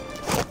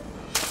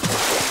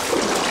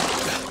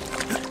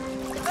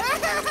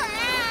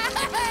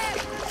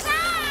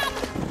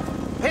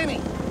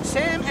 Penny,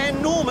 Sam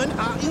and Norman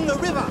are in the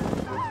river.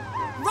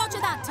 Roger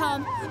that,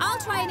 Tom. I'll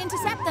try and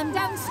intercept them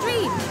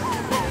downstream.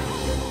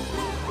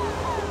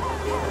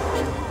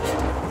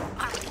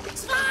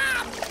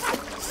 Sam!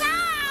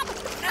 Sam!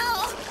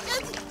 No!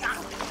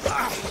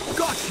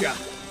 Gotcha!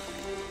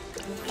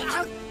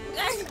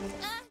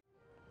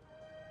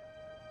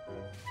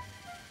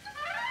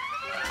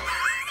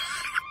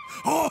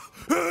 Hot!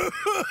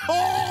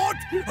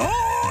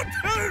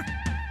 Hot!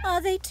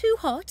 Are they too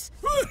hot?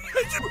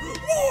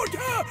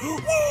 Water!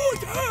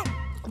 Water!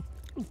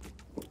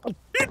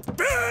 It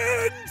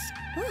burns!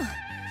 Oh,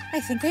 I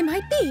think they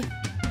might be.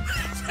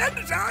 Stand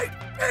aside!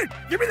 Hey,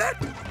 give me that!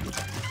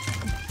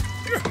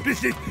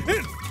 This is...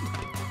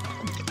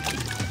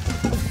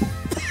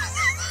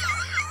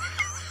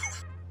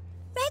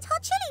 Red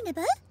hot chili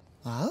nibble?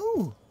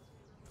 Oh.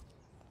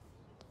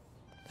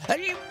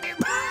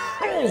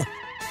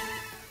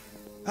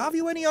 Have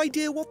you any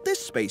idea what this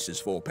space is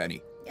for,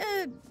 Penny?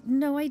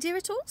 No idea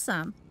at all,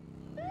 Sam.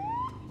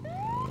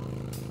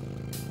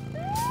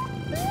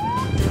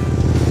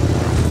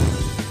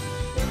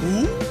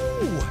 Ooh,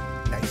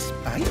 nice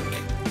bike.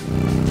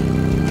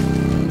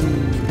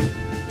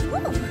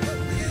 Oh,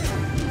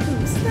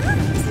 who's that?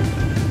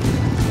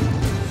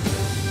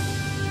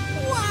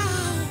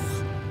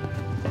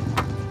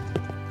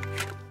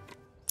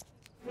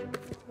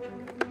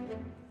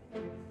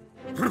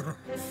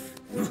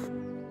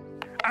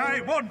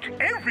 I want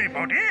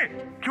everybody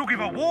to give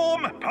a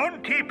warm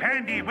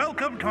Pontypandy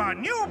welcome to our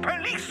new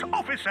police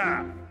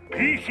officer,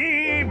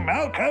 PC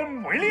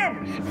Malcolm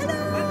Williams.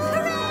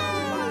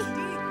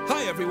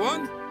 Hi,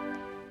 everyone.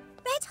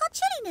 Red hot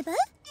chili nibble?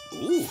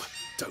 Ooh,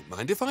 don't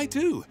mind if I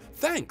do.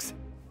 Thanks.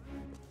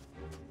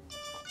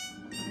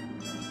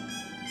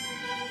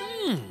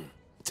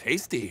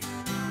 Tasty.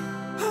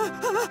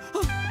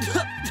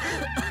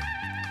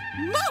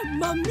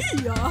 Mamma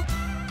mia!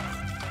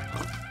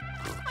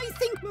 I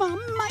think Mum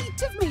might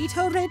have made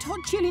her red hot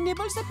chili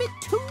nibbles a bit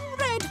too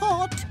red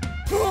hot.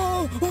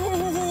 Oh,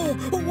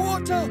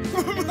 water!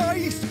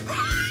 Ice!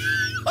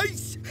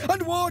 Ice!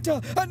 And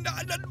water! And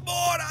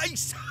more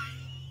ice!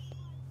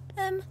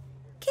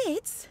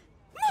 Kids?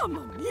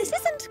 This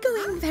isn't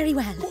going very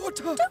well.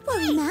 Water! Don't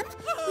worry, Mum.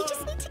 We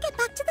just need to get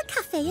back to the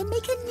cafe and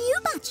make a new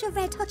batch of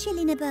red hot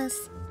chili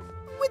nibbles.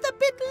 With a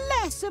bit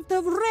less of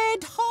the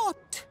red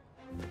hot.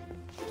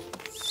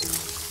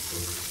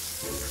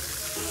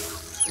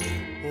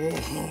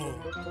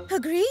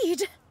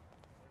 Agreed.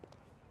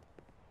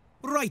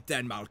 Right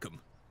then,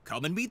 Malcolm.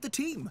 Come and meet the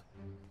team.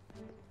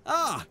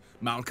 Ah,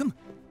 Malcolm,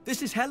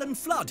 this is Helen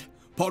Flood,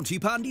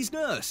 Pontypandy's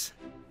nurse.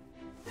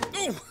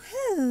 Oh.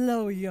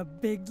 Hello, you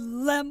big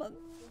lemon.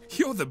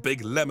 You're the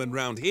big lemon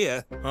round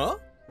here. Huh?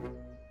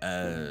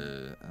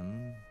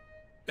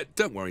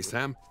 Don't worry,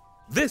 Sam.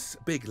 This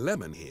big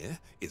lemon here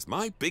is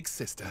my big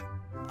sister.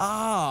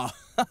 Ah,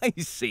 I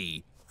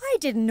see. I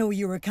didn't know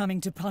you were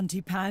coming to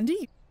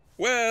Pontypandy.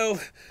 Well,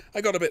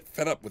 I got a bit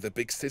fed up with the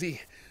big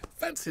city.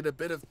 Fancied a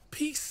bit of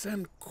peace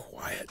and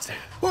quiet.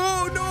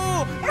 Oh,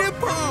 no!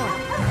 Nipper!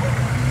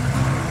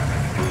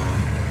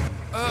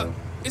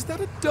 Is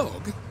that a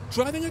dog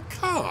driving a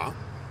car?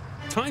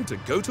 Time to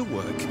go to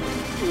work.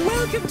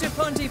 Welcome to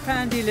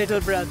Pontypandy,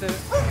 little brother.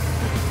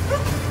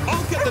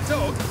 I'll get the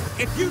dog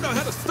if you know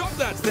how to stop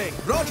that thing.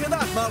 Roger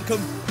that,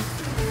 Malcolm.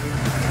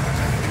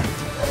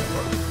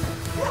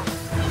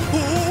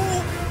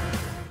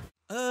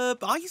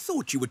 I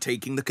thought you were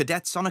taking the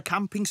cadets on a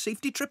camping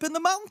safety trip in the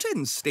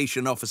mountains,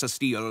 Station Officer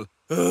Steele.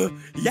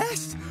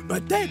 Yes,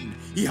 but then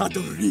he had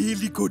a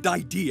really good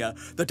idea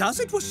that as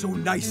it was so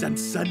nice and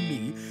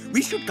sunny,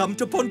 we should come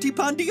to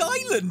Pontypandy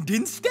Island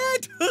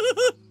instead.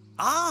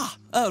 Ah,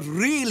 a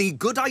really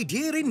good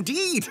idea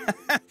indeed.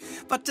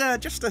 But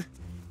just a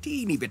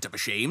teeny bit of a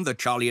shame that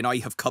Charlie and I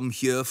have come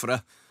here for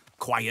a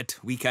quiet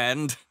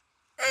weekend.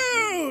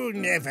 Oh,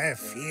 never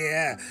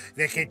fear.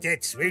 The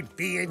cadets won't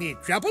be any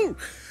trouble.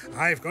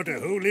 I've got a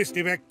whole list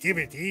of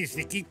activities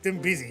to keep them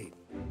busy.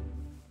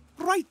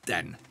 Right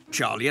then.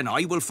 Charlie and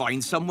I will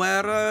find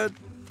somewhere,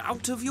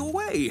 out of your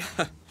way.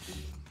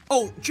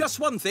 Oh, just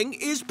one thing.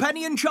 Is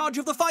Penny in charge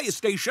of the fire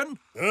station?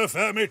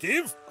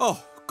 Affirmative.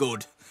 Oh,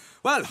 good.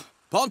 Well,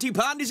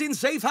 Pontypandy's in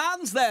safe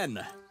hands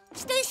then.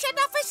 Station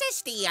Officer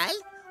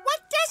Steele,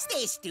 what does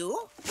this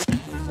do?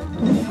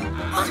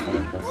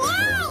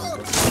 Whoa!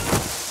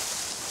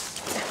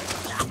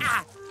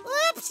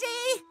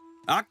 Oopsie!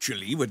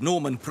 Actually, with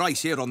Norman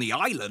Price here on the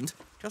island,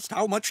 just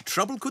how much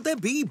trouble could there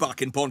be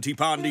back in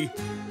Pontypandy?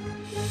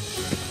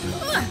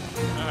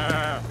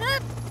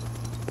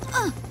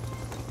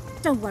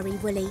 Don't worry,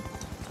 Willy.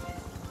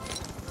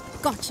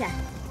 Gotcha.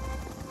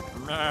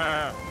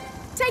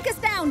 Take us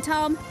down,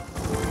 Tom.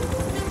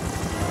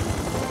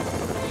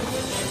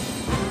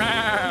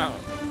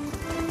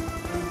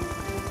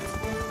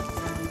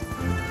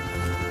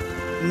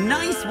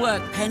 Nice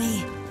work,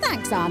 Penny.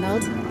 Thanks,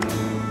 Arnold.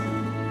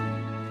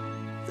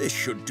 This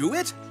should do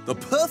it. The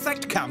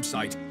perfect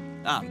campsite.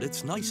 And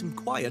it's nice and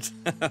quiet.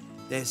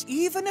 There's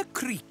even a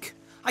creek.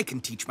 I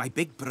can teach my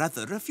big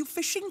brother a few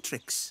fishing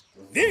tricks.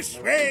 This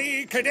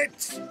way,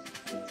 cadets.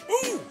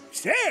 Oh,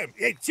 Sam,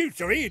 so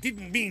sorry, I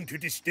didn't mean to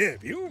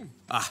disturb you.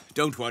 Ah,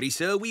 don't worry,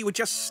 sir. We were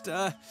just,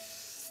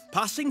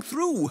 passing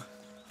through.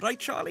 Right,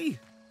 Charlie?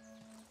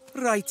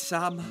 Right,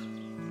 Sam.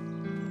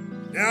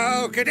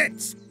 Now,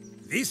 cadets,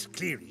 this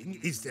clearing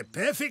is the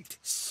perfect,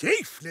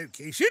 safe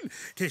location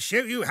to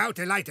show you how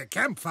to light a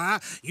campfire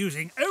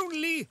using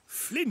only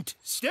flint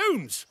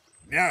stones.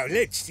 Now,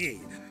 let's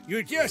see.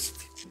 You just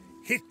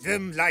hit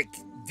them like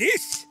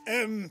this,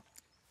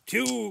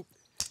 to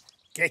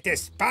get a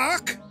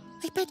spark.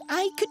 I bet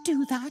I could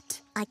do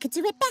that. I could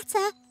do it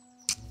better.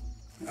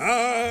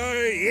 Ah,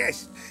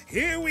 yes.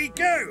 Here we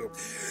go.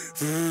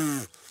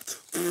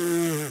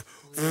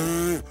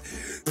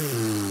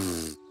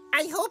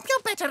 I hope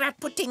you're better at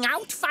putting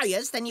out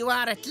fires than you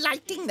are at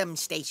lighting them,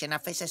 Station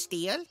Officer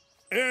Steele.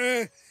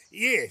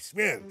 Yes,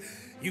 well,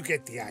 you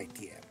get the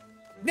idea.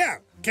 Now,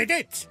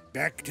 cadets,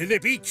 back to the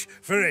beach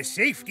for a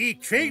safety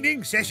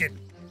training session.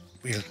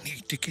 We'll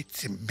need to get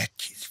some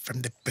matches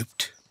from the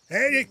boat.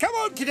 Come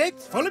on,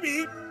 cadets, follow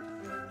me.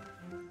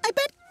 I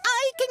bet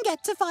I can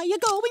get a fire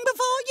going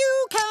before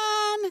you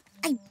can.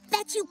 I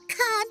bet you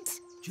can't.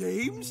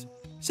 James?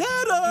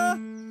 Sarah!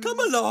 Come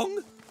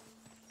along.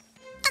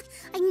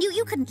 I knew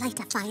you couldn't light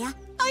a fire.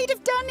 I'd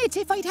have done it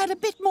if I'd had a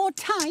bit more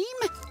time.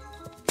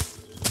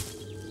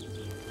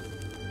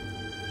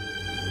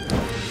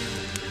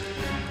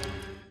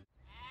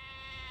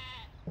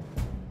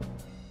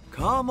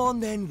 Come on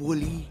then,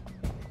 Wooly.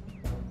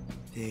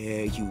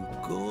 There you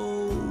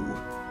go.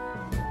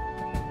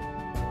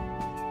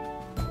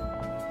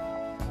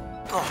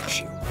 Got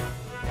you.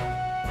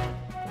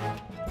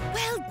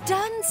 Well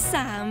done,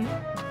 Sam.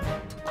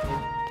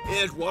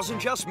 It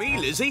wasn't just me,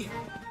 Lizzie.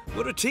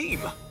 We're a team.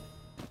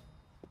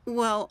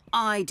 Well,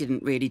 I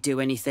didn't really do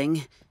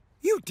anything.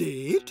 You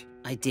did?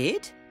 I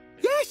did?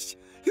 Yes,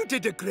 you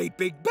did a great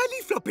big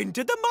belly flop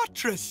into the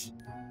mattress.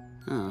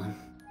 Oh.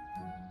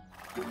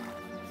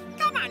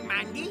 Come on,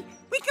 Mandy.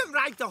 We can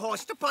ride the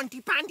horse to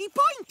Pontypandy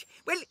Point.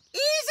 We'll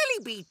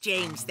easily beat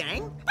James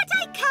then. But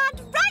I can't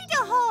ride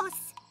a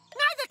horse.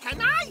 Neither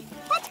can I.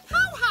 But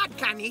how hard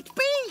can it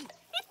be?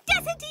 It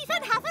doesn't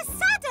even have a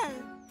saddle.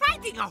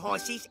 Riding a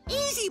horse is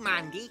easy,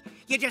 Mandy.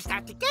 You just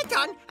have to get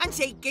on and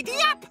say giddy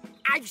up.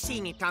 I've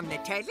seen it on the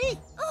telly.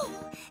 Oh,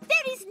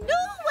 there is no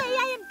way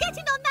I am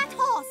getting on that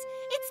horse.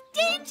 It's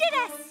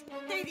dangerous.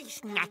 There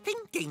is nothing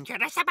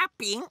dangerous about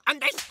being on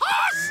this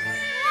horse.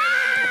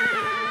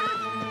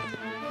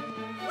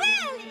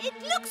 Well, it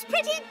looks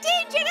pretty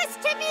dangerous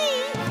to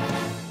me.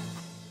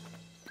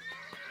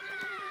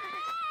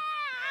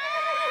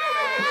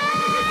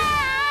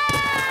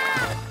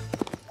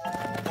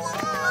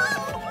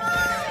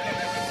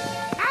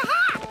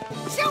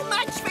 So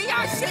much for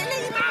your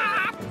silly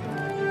map!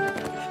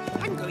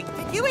 I'm going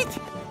to do it!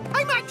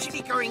 I'm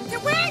actually going to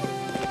win!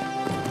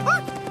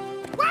 Oh,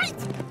 wait!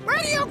 Where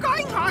are you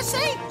going,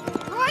 Horsey?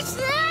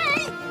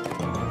 Horsey!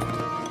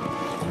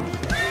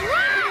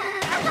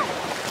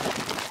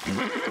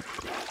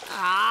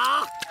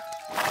 Ah!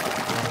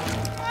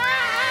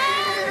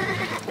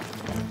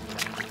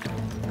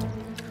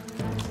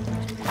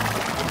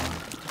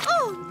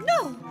 Oh,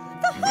 no!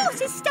 The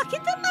horse is stuck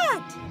in the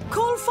mud!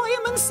 Call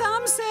Fireman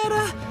Sam,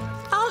 Sarah.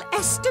 I'll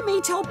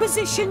estimate our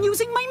position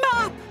using my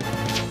map.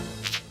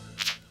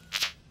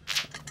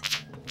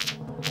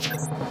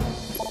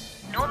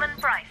 Norman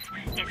Price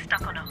is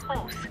stuck on a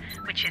horse,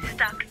 which is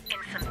stuck in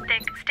some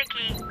thick,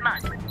 sticky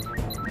mud.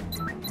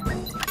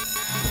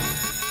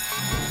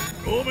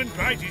 Norman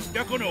Price is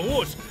stuck on a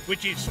horse,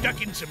 which is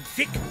stuck in some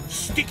thick,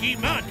 sticky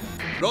mud.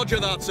 Roger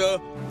that, sir.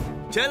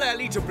 Tell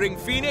Ellie to bring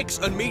Phoenix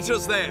and meet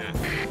us there.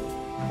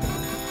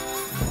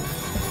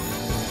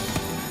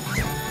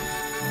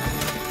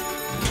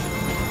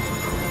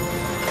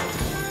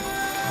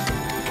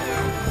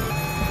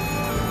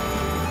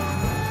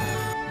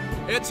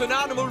 It's an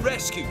animal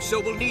rescue, so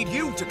we'll need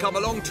you to come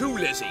along too,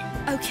 Lizzie.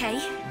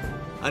 Okay.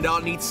 And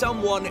I'll need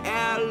someone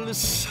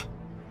else.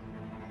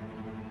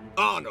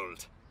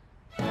 Arnold.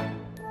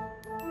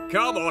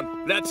 Come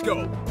on, let's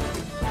go.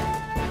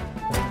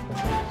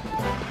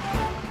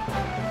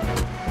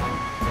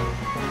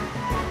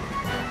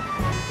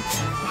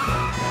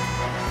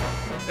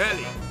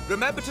 Ellie,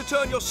 remember to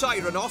turn your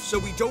siren off so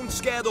we don't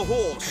scare the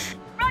horse.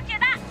 Roger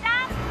that,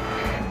 Sam.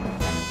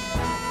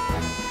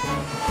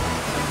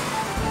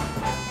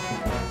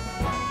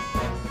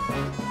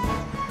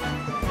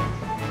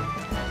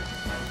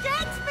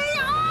 Get me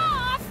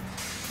off!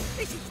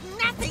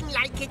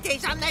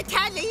 is on the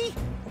telly.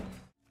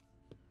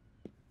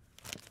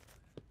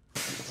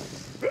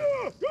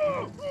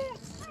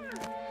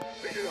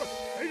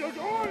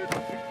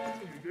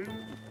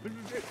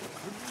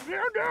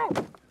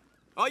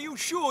 Are you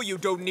sure you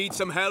don't need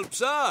some help,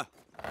 sir?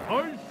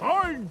 I'm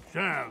fine,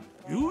 Sam.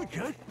 You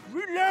just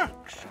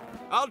relax.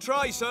 I'll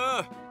try,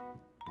 sir.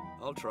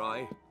 I'll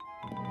try.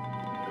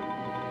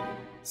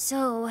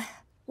 So,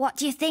 what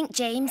do you think,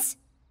 James?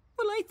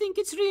 Well, I think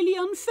it's really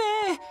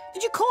unfair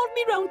that you called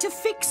me round to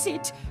fix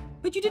it,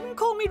 but you didn't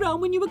call me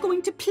round when you were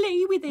going to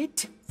play with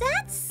it.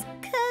 That's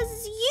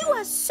 'cause you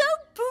are so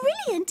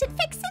brilliant at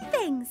fixing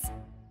things.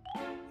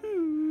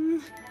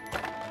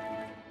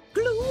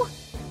 Glue.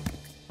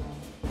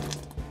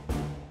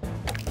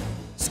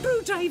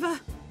 Screwdriver.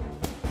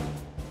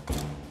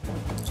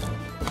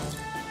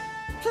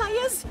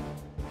 Pliers.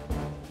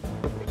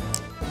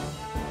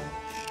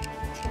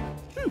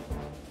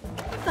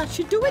 That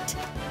should do it.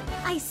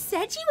 I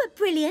said you were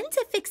brilliant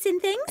at fixing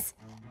things.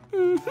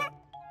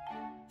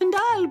 And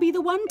I'll be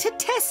the one to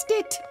test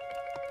it.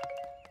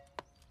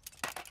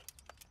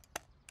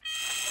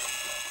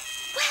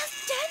 Well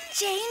done,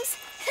 James.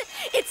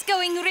 It's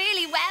going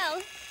really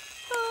well.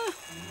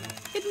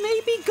 It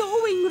may be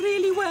going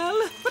really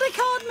well, but I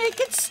can't make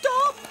it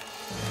stop.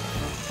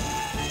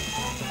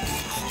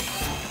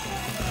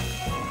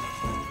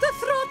 The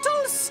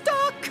throttle's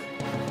stuck.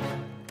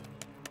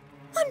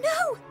 Oh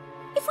no!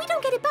 If we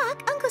don't get it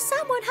back, Uncle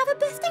Sam won't have a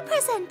birthday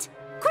present.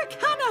 Quick,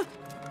 Hannah!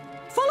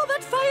 Follow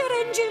that fire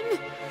engine.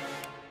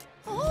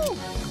 Oh!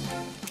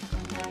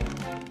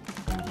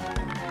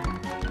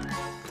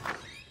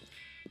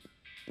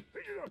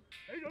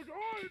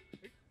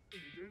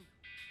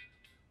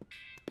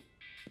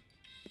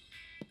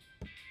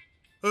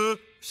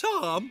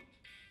 Sam?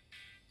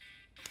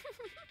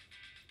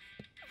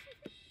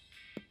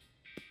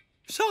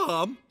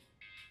 Sam?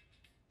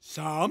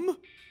 Sam?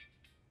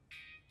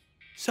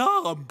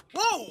 Sam?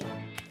 Whoa!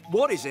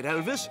 What is it,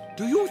 Elvis?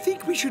 Do you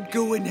think we should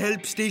go and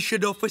help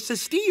Station Officer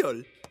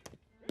Steele?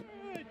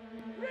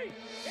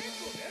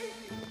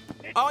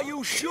 Are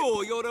you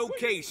sure you're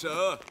okay,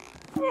 sir?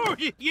 Oh,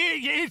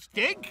 yes,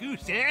 thank you,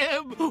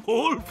 Sam.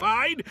 All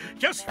fine.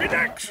 Just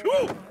relax.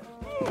 Oh.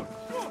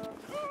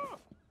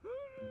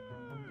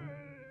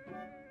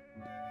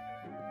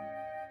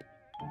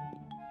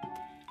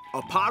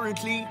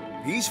 Apparently,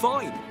 he's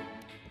fine.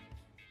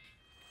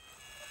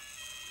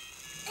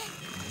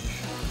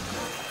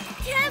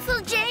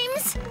 Careful,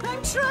 James.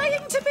 I'm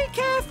trying to be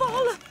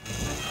careful.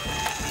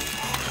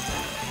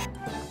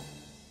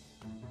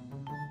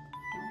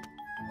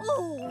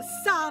 Oh,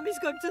 Sam is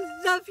going to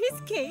love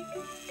his cake.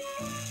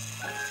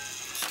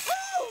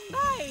 Oh,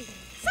 my!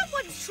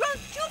 Someone shrunk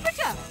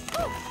Jupiter.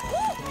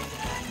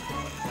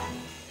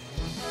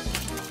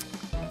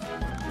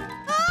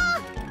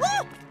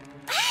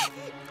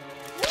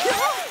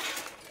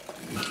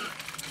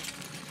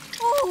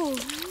 Oh,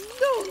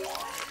 no!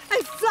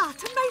 I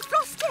flattened my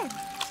frosting.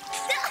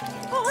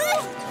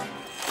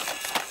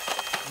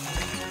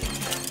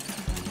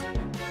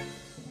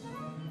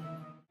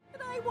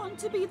 But I want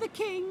to be the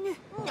king.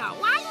 No,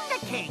 I'm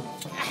the king.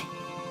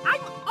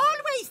 I'm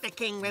always the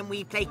king when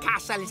we play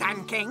castles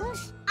and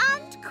kings.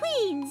 And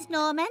queens,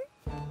 Norman.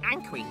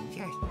 And queens,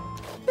 yes.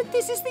 But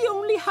this is the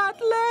only hat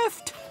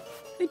left.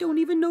 I don't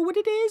even know what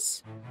it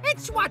is.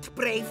 It's what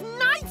brave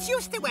knights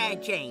used to wear,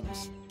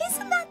 James.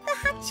 Isn't that the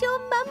hat your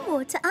mum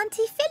wore to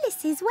Auntie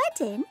Phyllis's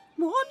wedding?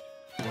 What?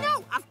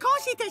 No, of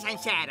course it isn't,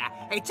 Sarah.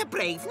 It's a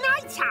brave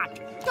knight's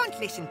hat. Don't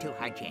listen to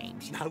her,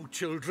 James. Now,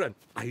 children,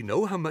 I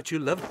know how much you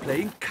love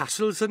playing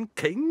castles and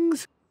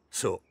kings.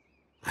 So,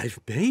 I've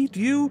made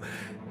you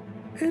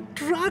a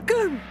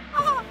dragon.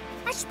 Oh,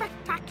 a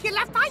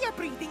spectacular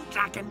fire-breathing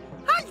dragon.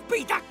 I'll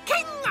be the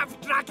king of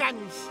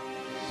dragons.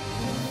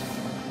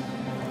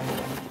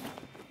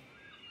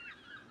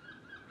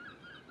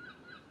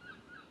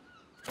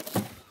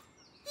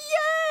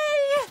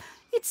 Yay!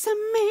 It's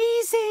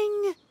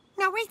amazing.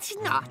 No, it's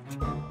not.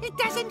 It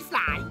doesn't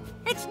fly.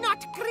 It's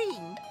not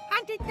green.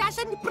 And it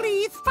doesn't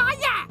breathe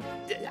fire.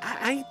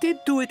 I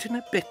did do it in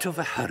a bit of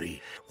a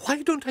hurry.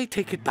 Why don't I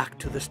take it back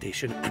to the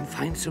station and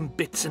find some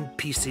bits and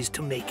pieces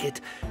to make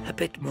it a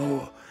bit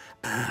more,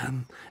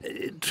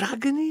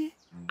 dragony?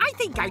 I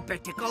think I'd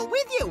better go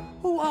with you.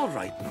 Oh, all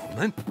right,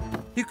 Norman.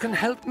 You can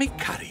help me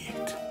carry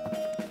it.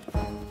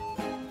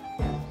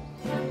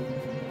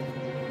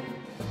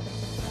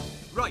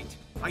 Right.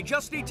 I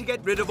just need to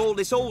get rid of all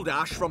this old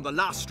ash from the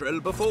last drill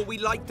before we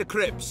light the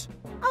cribs.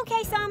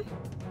 Okay, Sam.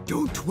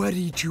 Don't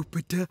worry,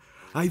 Jupiter.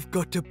 I've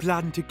got a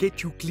plan to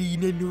get you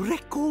clean in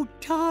record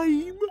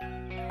time.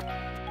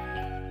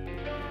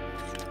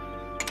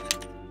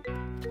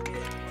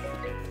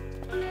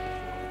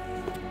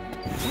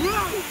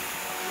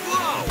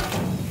 Whoa!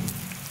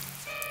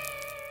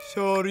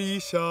 Sorry,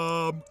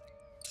 Sam.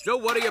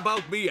 Don't worry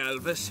about me,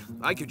 Elvis.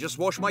 I could just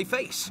wash my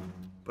face.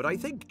 But I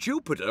think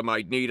Jupiter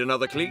might need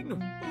another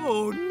clean.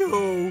 Oh,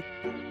 no.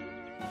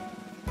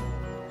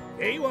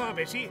 There you are,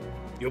 Bessie.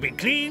 You'll be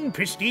clean,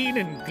 pristine,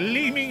 and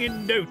gleaming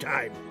in no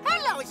time.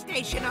 Hello,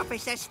 Station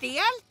Officer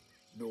Steele.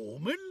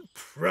 Norman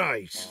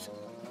Price.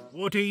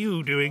 What are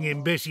you doing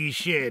in Bessie's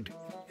shed?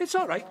 It's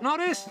all right,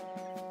 Norris.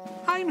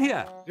 I'm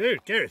here. Oh,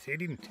 Gareth, I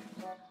didn't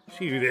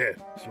see you there,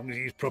 as long as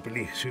he's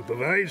properly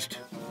supervised.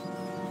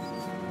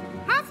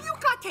 Have you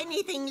got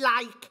anything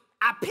like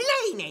a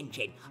plane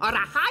engine or a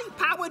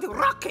high-powered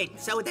rocket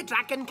so the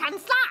dragon can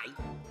fly?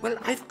 Well,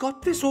 I've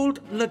got this old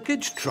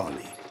luggage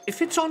trolley.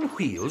 If it's on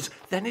wheels,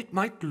 then it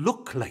might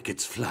look like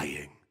it's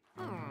flying.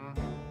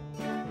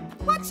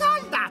 What's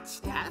all that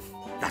stuff?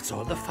 That's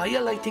all the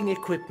fire lighting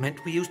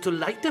equipment we use to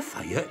light a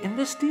fire in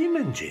the steam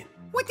engine.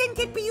 Wouldn't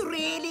it be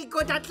really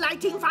good at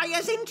lighting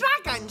fires in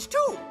dragons,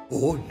 too?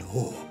 Oh,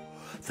 no.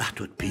 That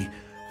would be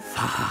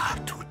far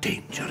too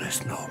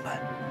dangerous, Norman.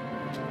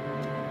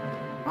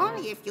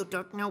 Only if you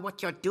don't know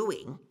what you're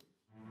doing.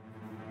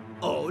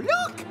 Oh,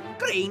 look!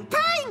 Green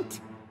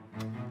paint!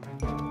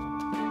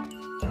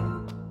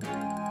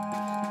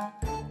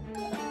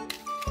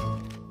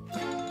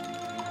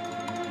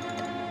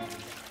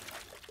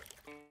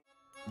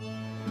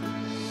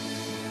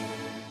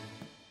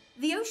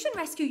 The ocean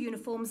rescue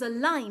uniforms are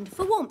lined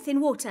for warmth in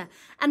water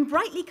and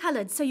brightly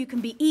coloured so you can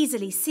be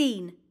easily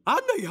seen.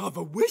 And they have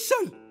a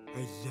whistle.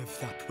 I love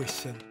that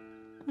whistle.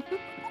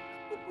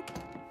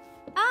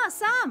 Ah,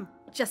 Sam,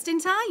 just in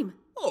time.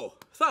 Oh,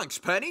 thanks,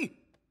 Penny.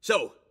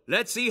 So,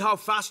 let's see how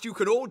fast you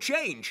can all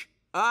change.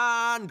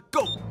 And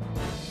go!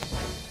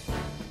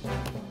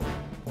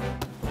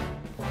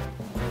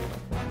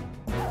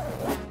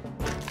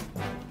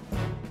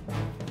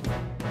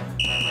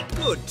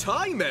 Good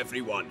time,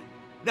 everyone.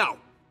 Now,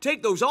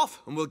 take those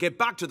off and we'll get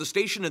back to the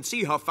station and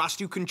see how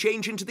fast you can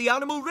change into the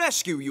animal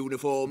rescue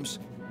uniforms.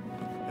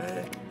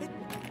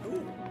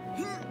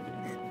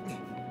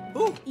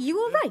 You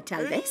all right,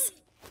 Elvis?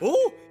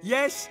 Oh,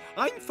 yes,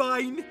 I'm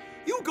fine.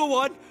 You go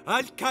on,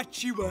 I'll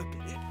catch you up.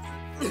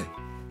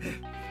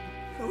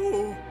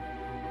 Oh.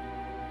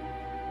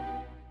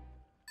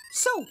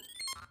 So,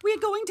 we're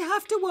going to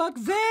have to work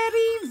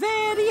very,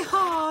 very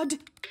hard.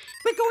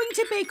 We're going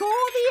to bake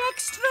all the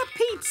extra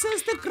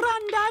pizzas that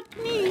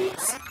Grandad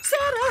needs.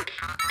 Sarah!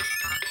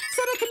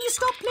 Sarah, can you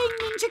stop playing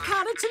Ninja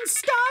Carrots and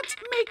start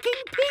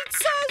making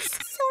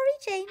pizzas? Sorry,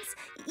 James.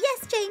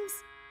 Yes, James.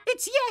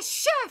 It's yes,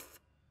 chef.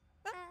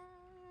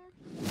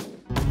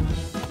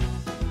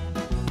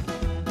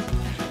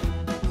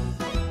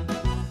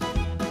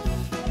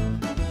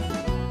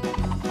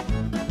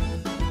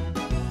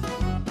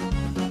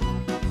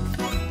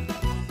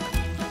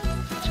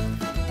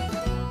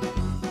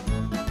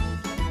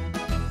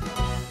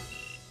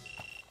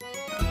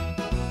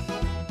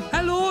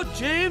 Hello,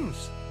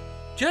 James.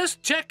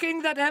 Just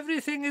checking that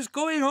everything is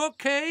going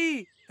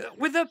okay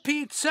with the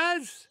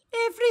pizzas.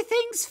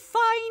 Everything's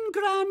fine,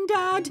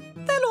 Grandad.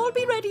 They'll all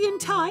be ready in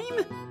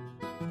time.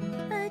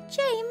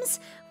 James,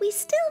 we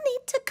still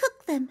need to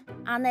cook them.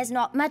 And there's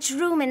not much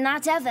room in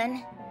that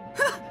oven.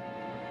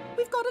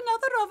 We've got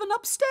another oven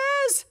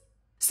upstairs.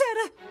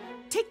 Sarah,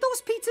 take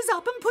those pizzas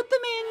up and put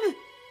them in.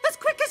 As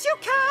quick as you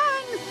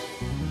can.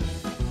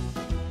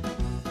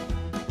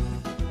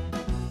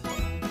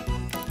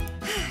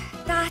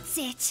 That's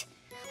it.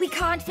 We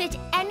can't fit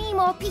any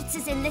more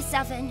pizzas in this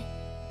oven.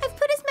 I've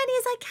put as many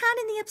as I can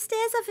in the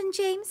upstairs oven,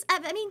 James.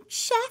 I mean,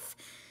 Chef.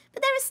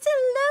 But there are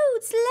still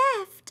loads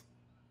left.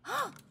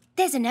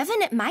 There's an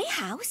oven at my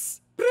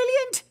house.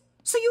 Brilliant.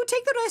 So you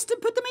take the rest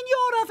and put them in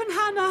your oven,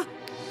 Hannah.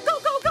 Go,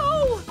 go,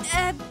 go!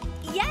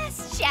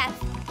 Yes, Chef.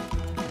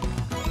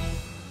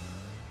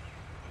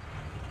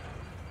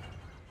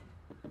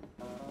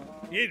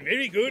 Yes,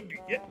 very good.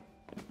 Yeah.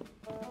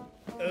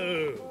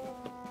 Oh,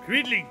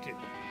 Cridlington,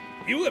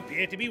 you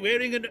appear to be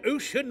wearing an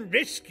ocean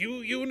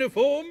rescue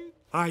uniform.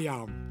 I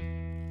am.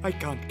 I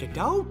can't get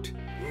out.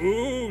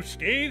 Oh,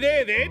 stay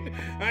there then.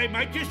 I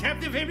might just have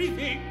the very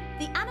thing.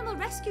 The animal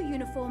rescue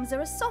uniforms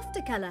are a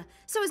softer colour,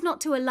 so as not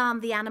to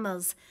alarm the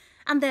animals.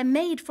 And they're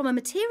made from a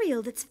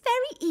material that's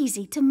very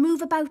easy to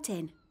move about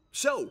in.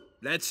 So,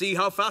 let's see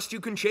how fast you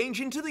can change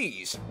into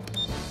these.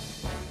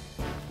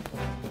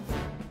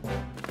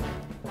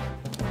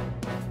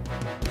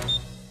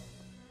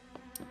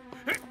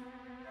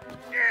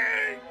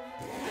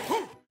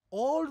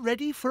 All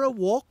ready for a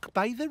walk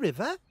by the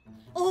river?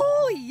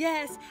 Oh,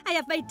 yes. I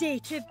have my day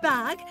trip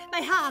bag, my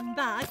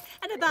handbag,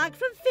 and a bag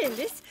from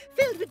Phyllis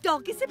filled with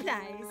doggy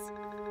supplies.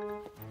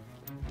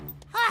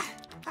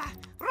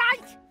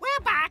 Right,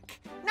 we're back.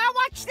 Now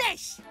watch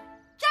this.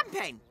 Jump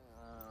in.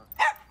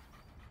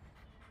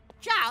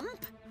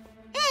 Jump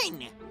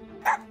in.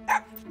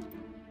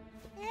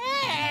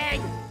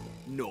 In.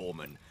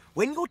 Norman,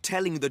 when you're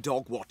telling the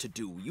dog what to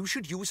do, you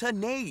should use her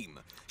name.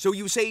 So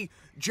you say,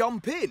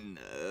 jump in.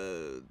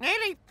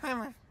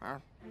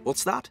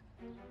 What's that?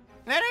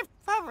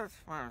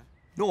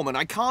 Norman,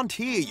 I can't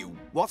hear you.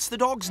 What's the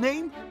dog's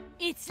name?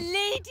 It's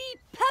Lady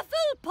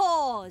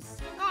Pufflepaws.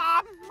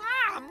 Oh,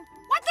 Mum,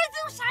 what did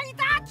you say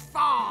that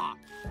for?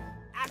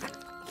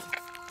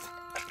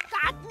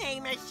 That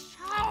name is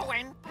so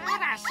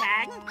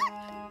embarrassing.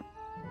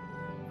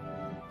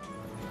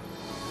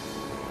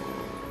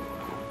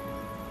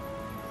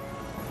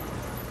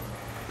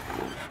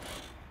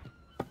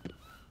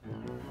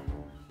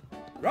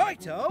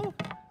 Righto.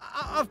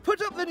 I've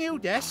put up the new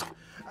desk.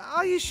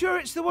 Are you sure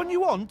it's the one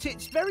you want?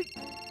 It's very...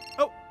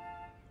 Oh.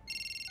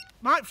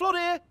 Mike Flood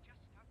here.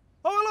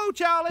 Oh, hello,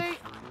 Charlie.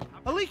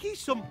 A leaky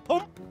sump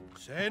pump.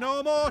 Say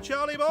no more,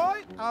 Charlie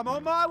boy. I'm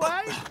on my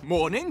way.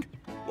 Morning.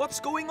 What's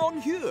going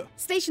on here?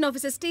 Station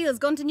Officer Steele's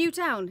gone to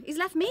Newtown. He's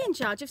left me in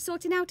charge of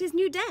sorting out his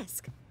new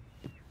desk.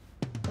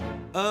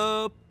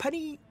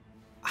 Penny,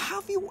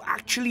 have you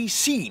actually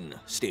seen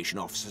Station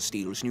Officer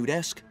Steele's new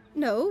desk?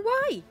 No,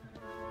 why?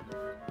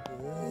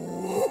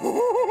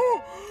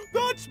 Oh,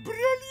 that's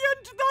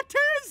brilliant, that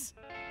is!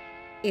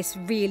 It's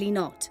really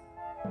not.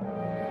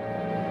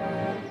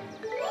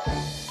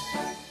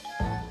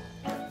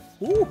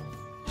 Ooh,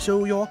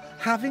 so you're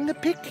having a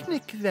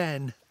picnic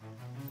then?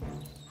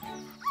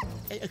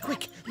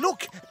 Quick,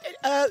 look!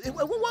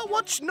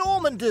 What's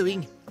Norman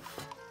doing?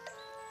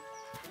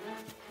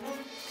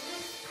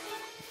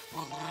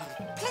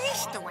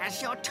 Please do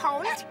as you're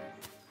told.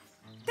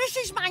 This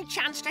is my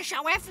chance to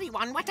show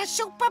everyone what a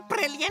super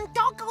brilliant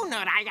dog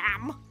owner I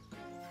am.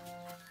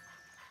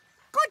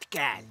 Good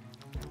girl.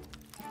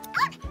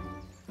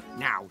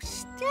 Now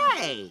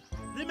stay.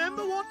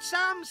 Remember what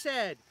Sam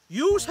said.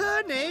 Use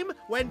her name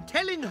when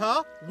telling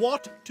her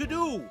what to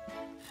do.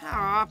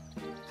 Oh,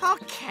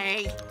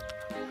 okay.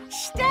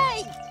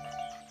 Stay.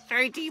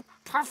 Lady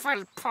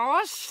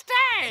Pufflepaw,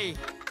 stay.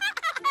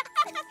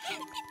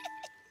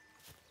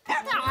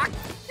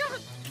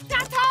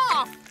 Get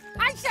off!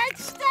 I said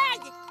stay!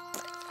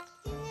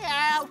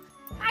 Ew,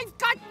 I've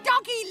got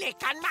doggy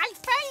lick on my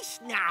face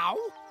now.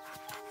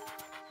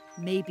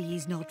 Maybe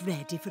he's not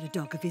ready for a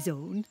dog of his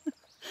own.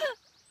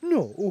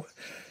 No,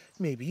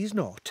 maybe he's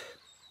not.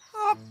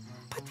 Oh,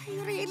 but I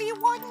really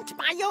want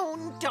my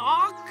own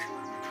dog.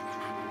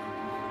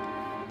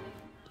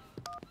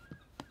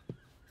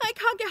 I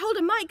can't get hold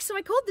of Mike, so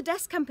I called the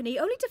desk company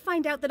only to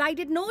find out that I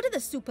didn't order the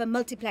super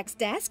multiplex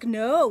desk.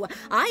 No,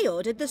 I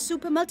ordered the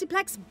super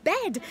multiplex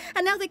bed,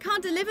 and now they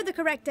can't deliver the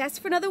correct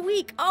desk for another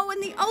week. Oh,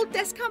 and the old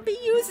desk can't be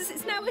used as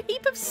it's now a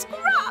heap of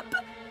scrap.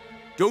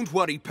 Don't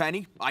worry,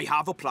 Penny. I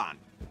have a plan.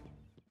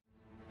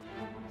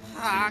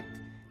 Why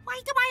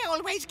do I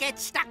always get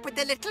stuck with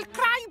the little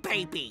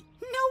crybaby?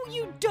 No,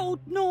 you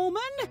don't,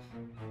 Norman.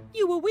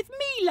 You were with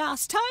me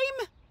last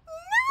time.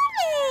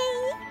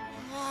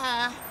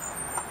 Mommy!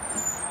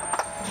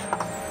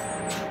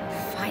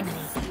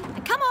 Finally.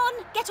 Come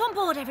on, get on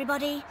board,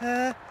 everybody.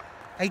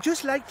 I'd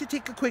just like to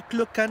take a quick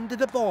look under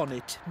the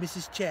bonnet,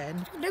 Mrs.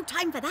 Chen. No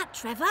time for that,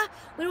 Trevor.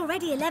 We're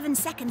already 11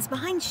 seconds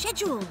behind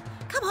schedule.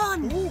 Come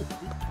on. Oh,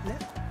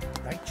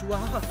 right you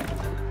are.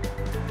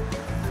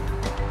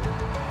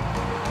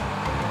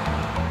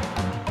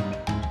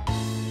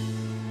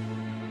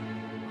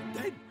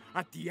 Then,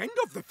 at the end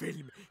of the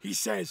film, he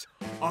says,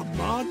 "A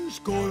man's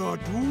gotta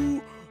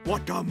do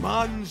what a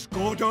man's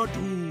gotta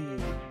do."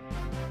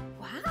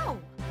 Wow.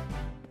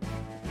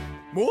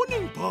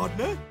 Morning,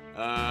 partner.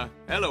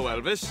 Hello,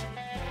 Elvis.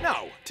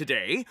 Now,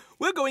 today,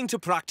 we're going to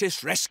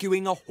practice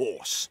rescuing a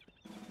horse.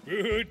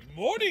 Good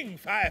morning,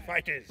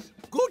 firefighters.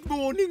 Good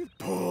morning,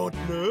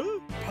 partner.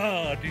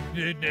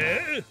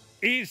 Pardon,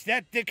 is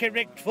that the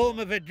correct form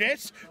of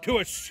address to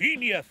a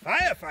senior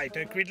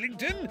firefighter,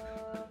 Cridlington?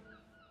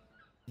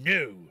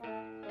 No.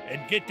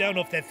 And get down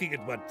off that thing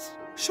at once.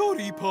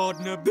 Sorry,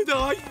 partner, but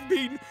I've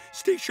been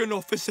Station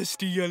Officer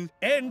Steele.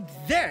 And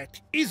that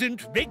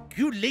isn't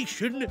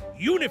regulation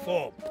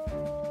uniform.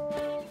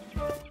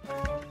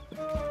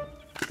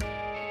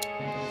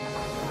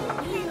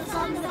 Wheels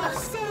on the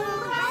bus go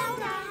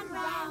round and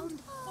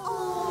round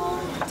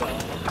all day.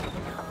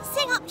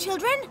 Sing up,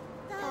 children.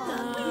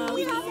 The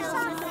wheels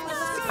on the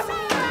bus go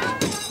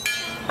round.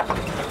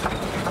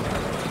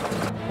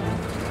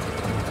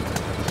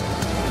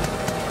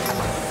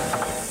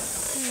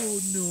 Oh,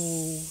 no.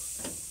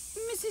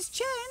 Mrs.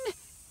 Chen,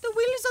 the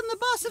wheels on the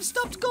bus have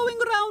stopped going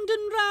round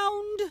and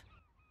round.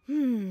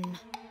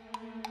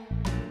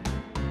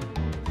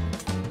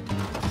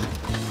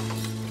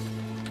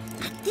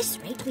 At this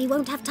rate, we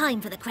won't have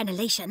time for the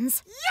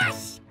crenellations.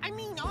 Yes! I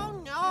mean,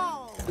 oh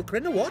no! The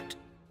crenna what?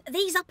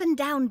 These up and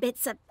down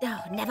bits are...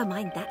 Oh, never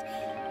mind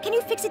that. Can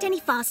you fix it any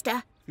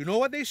faster? You know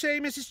what they say,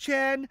 Mrs.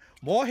 Chen?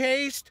 More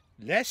haste,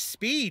 less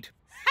speed.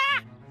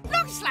 Ha!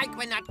 Looks like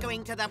we're not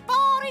going to the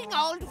boring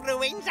old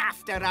ruins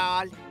after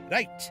all.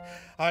 Right,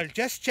 I'll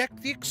just check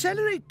the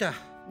accelerator.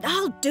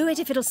 I'll do it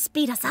if it'll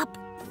speed us up.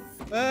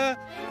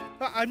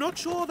 I'm not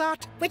sure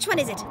that... Which one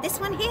is it? This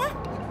one here?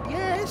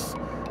 Yes,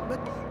 but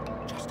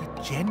just a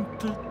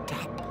gentle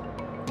tap.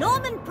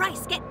 Norman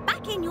Price, get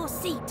back in your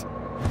seat.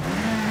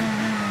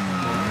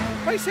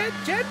 I said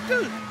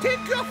gentle.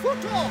 Take your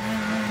foot off.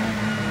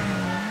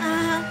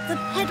 The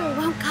pedal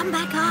won't come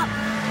back up.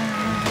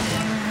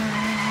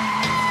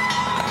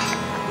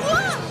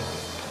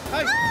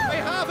 I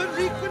haven't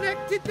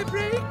reconnected the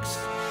brakes.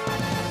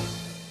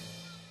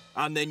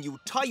 And then you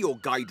tie your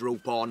guide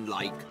rope on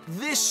like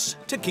this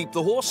to keep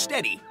the horse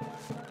steady.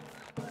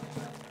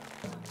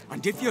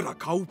 And if you're a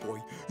cowboy,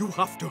 you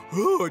have to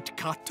herd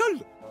cattle.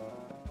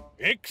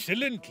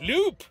 Excellent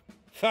loop,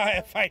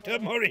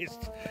 Firefighter Morris.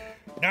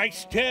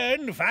 Nice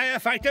turn,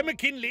 Firefighter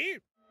McKinley.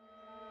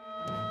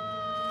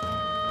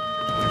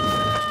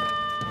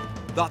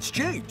 That's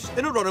James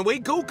in a runaway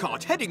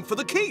go-kart heading for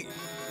the key.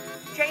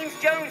 James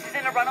Jones is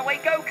in a runaway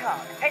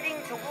go-kart, heading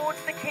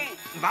towards the key.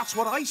 That's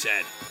what I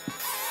said.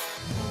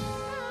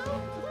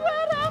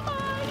 Where am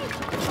I?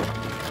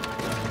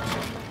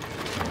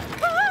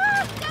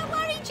 Ah, don't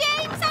worry,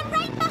 James. I'm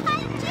right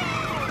behind you.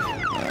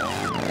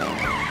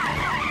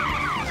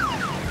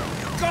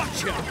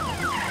 Gotcha!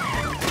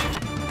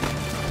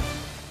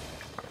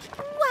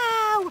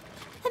 Wow!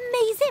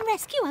 Amazing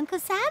rescue, Uncle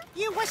Sam.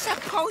 You were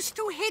supposed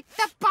to hit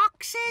the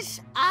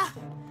boxes.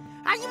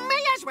 I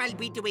may as well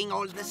be doing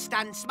all the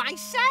stunts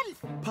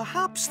myself.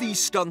 Perhaps these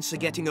stunts are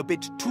getting a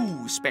bit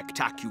too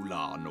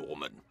spectacular,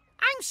 Norman.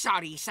 I'm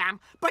sorry, Sam,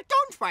 but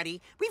don't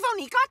worry. We've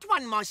only got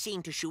one more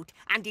scene to shoot,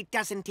 and it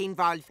doesn't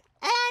involve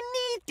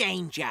any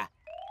danger.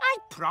 I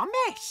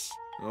promise.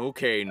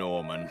 Okay,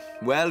 Norman.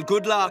 Well,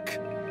 good luck.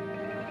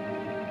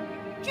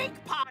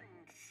 Jake Pond,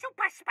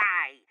 Super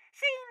Spy,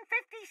 Scene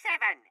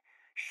 57.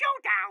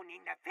 Showdown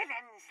in the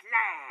villain's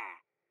lair.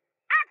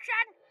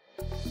 Action!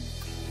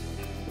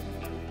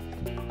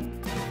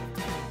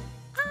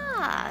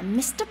 Ah,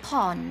 Mr.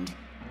 Pond.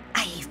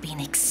 I've been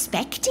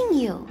expecting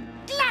you.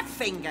 Glove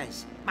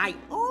fingers, my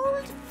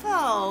old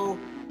foe.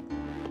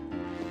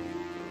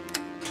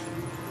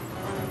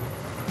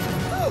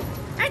 Ooh,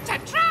 it's a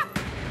trap!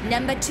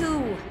 Number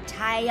 2,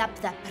 tie up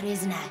the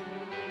prisoner.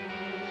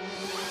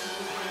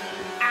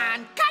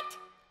 And cut!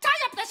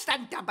 Tie up the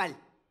stunt double.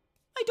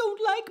 I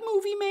don't like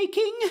movie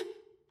making.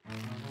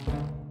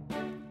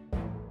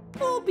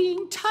 Or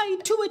being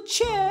tied to a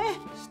chair.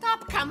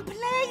 Stop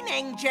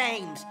complaining,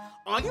 James.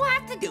 All you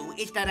have to do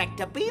is direct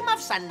a beam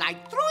of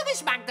sunlight through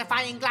this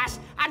magnifying glass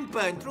and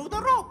burn through the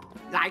rope,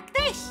 like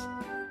this.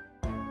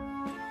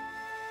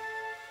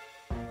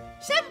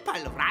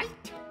 Simple,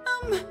 right?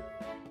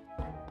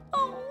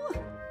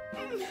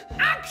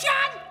 Action!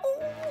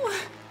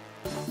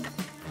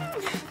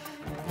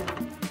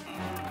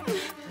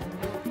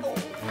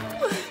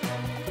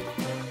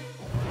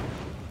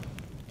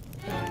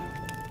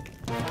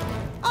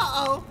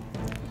 Uh-oh.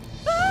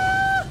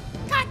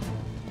 Cut!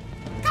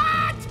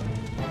 Cut!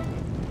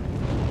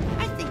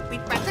 I think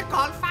we'd better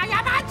call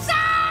Fireman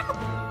Sam!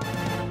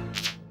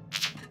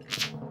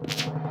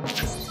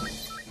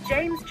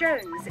 James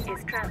Jones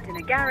is trapped in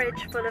a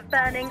garage full of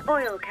burning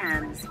oil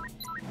cans.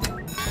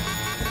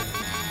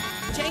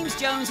 James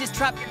Jones is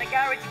trapped in a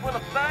garage full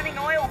of burning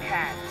oil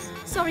cans.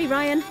 Sorry,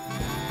 Ryan.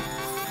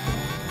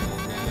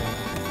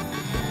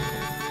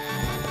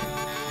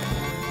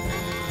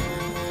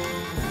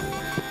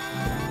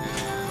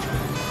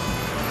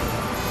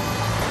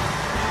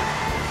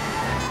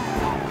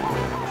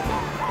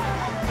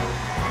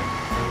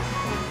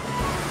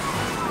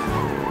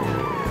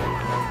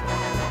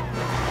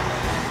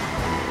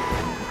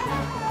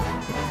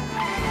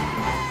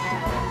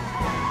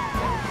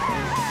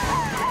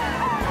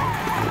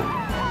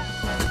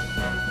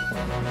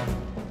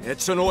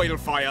 It's an oil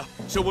fire,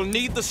 so we'll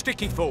need the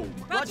sticky foam.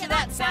 Roger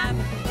that, Sam.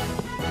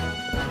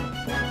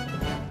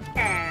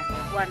 Air,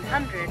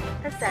 100%.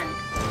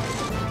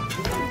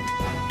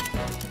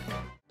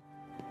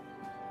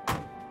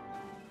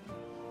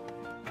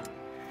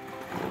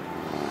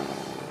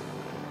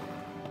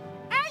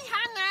 Hey,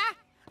 Hannah!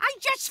 I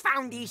just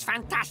found these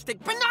fantastic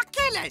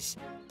binoculars.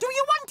 Do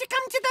you want to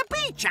come to the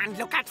beach and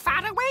look at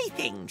faraway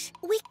things?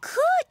 We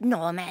could,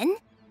 Norman.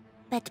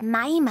 But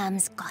my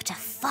mum's got a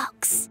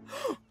fox.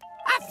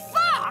 A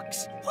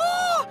fox?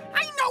 Oh,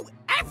 I know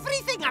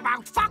everything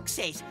about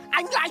foxes.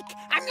 I'm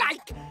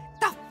like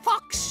the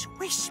fox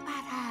whisperer.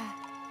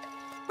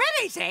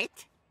 Where is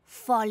it?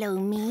 Follow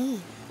me.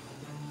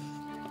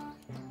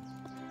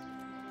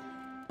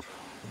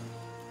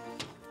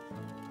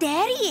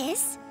 There he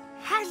is.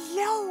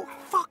 Hello,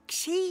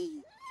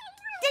 Foxy.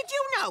 Did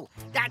you know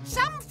that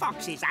some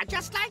foxes are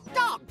just like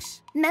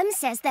dogs? Mum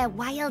says they're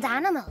wild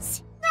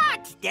animals.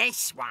 Not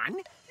this one.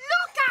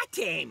 Look at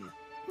him.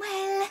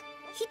 Well,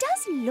 he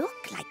does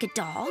look like a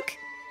dog.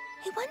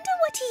 I wonder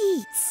what he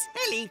eats.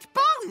 He'll eat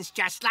bones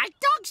just like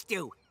dogs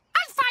do.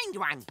 I'll find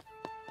one.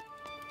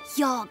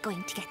 You're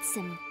going to get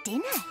some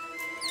dinner.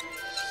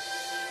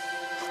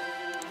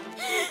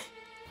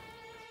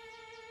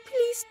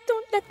 Please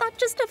don't let that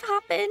just have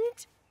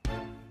happened.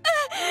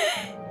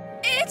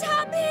 It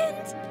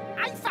happened.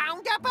 I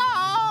found a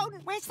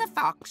bone. Where's the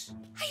fox?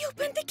 I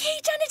opened the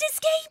cage and it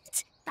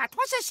escaped. That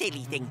was a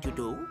silly thing to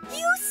do.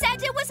 You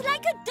said it was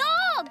like a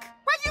dog.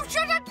 Well, you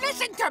shouldn't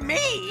listen to me.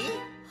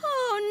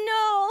 Oh,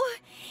 no.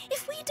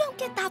 If we don't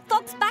get that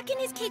fox back in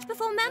his cage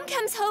before Mum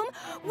comes home,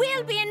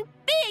 we'll be in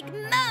big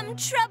Mum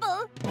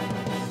trouble.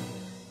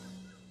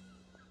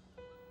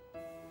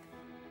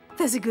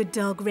 There's a good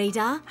dog,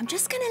 Radar. I'm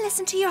just going to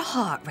listen to your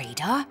heart,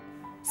 Radar.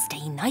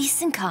 Stay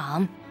nice and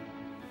calm.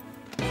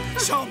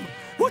 Sam,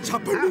 what's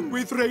happening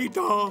with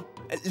Radar?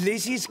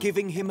 Lizzie's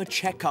giving him a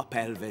checkup,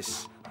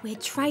 Elvis. We're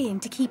trying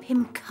to keep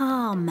him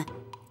calm.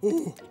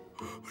 Oh,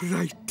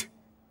 right.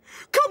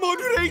 Come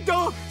on,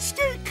 Radar!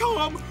 Stay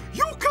calm!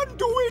 You can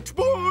do it,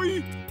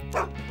 boy!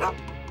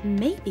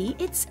 Maybe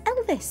it's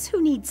Elvis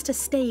who needs to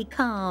stay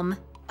calm.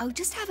 Oh,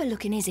 just have a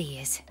look in his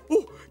ears.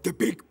 Oh, The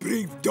big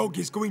brave dog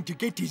is going to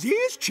get his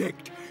ears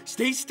checked.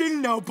 Stay still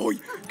now, boy.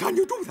 Can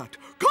you do that?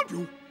 Can't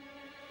you?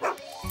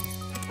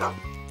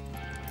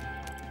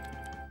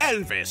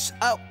 Elvis,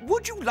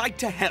 would you like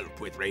to help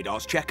with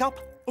Radar's checkup?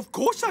 Of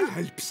course I'll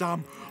help,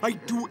 Sam.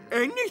 I'd do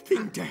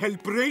anything to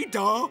help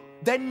Radar.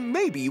 Then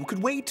maybe you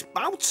could wait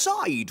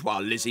outside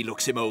while Lizzie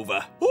looks him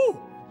over.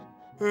 Oh,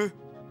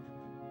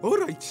 all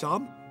right,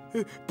 Sam.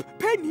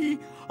 Penny,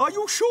 are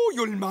you sure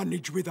you'll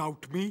manage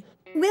without me?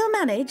 We'll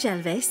manage,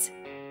 Elvis.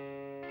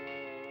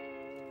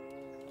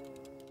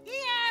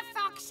 Yeah,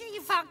 Foxy,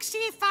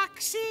 Foxy,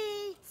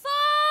 Foxy.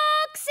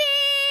 Foxy!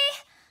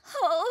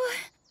 Oh,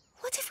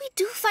 what if we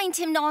do find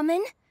him,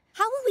 Norman?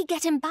 How will we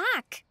get him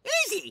back?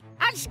 Easy.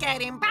 I'll scare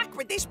him back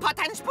with this pot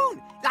and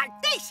spoon, like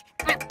this.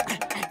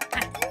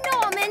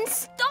 Norman,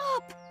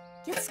 stop!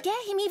 You'll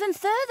scare him even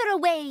further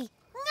away.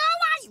 No,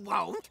 I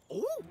won't.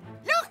 Oh,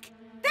 look,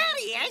 there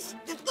he is.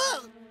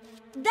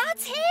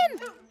 That's him!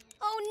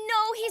 Oh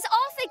no, he's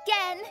off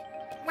again.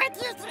 Where do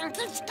you think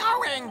he's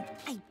going?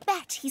 I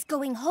bet he's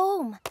going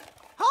home.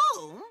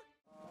 Home?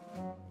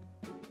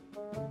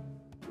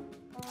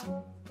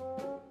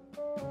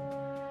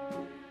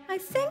 I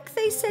think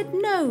they said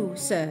no,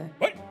 sir.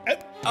 What?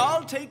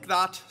 I'll take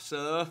that,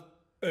 sir.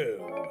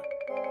 Oh.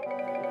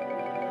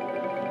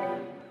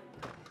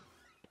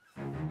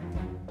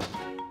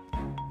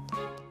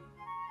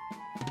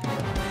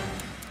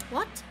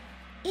 What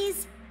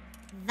is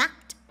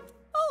that?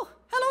 Oh,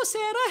 hello,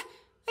 Sarah.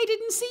 I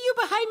didn't see you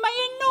behind my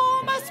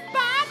enormous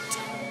bat.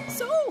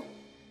 So,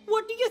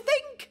 what do you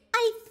think?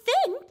 I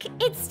think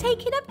it's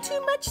taking up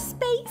too much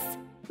space.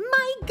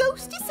 My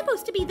ghost is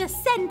supposed to be the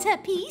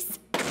centerpiece.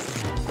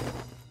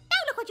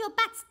 Now look what your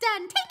bat's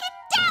done. Take it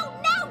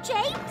down now,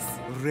 James.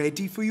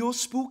 Ready for your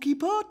spooky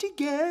party,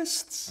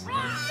 guests?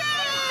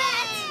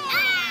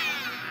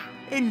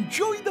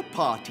 Enjoy the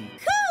party.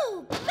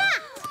 Cool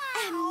bat.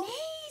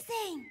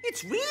 Amazing.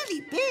 It's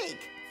really big.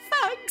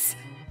 Thanks.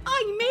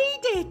 I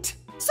made it.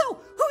 So,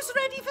 who's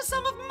ready for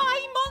some of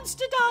my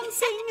monster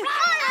dancing?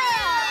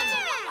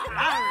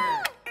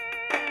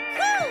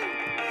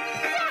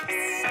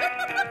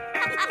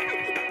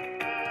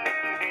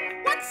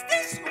 What's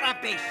this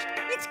rubbish?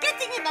 It's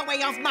getting in the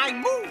way of my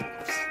moves.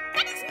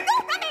 That is no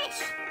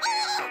rubbish.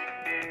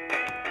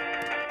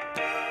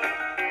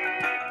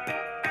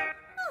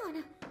 Oh,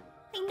 no.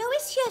 I know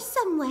it's here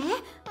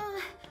somewhere.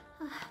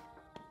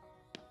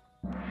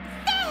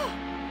 There!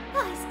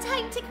 Oh, it's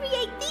time to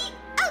create the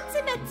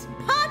ultimate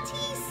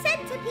party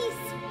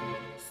centerpiece.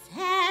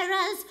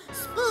 Sarah's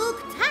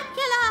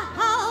spooktacular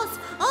house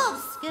of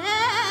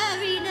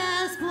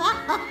scariness.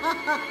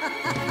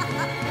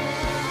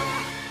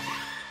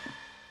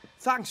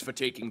 Thanks for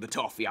taking the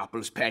toffee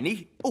apples,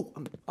 Penny. Oh,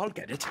 I'll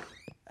get it.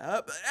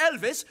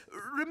 Elvis,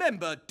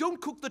 remember,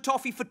 don't cook the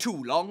toffee for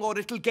too long or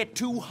it'll get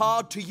too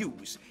hard to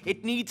use.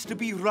 It needs to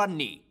be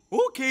runny.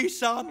 Okay,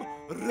 Sam.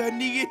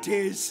 Runny it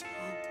is.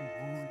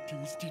 Oh,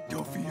 tasty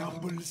toffee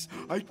apples.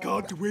 I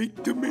can't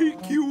wait to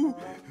make you.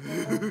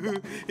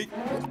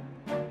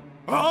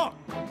 Ah!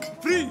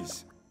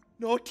 Freeze!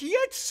 Not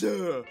yet,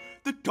 sir.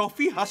 The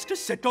toffee has to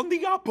set on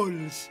the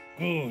apples.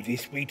 Oh,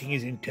 this waiting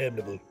is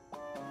interminable.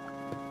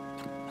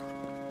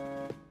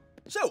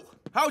 So,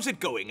 how's it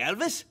going,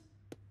 Elvis?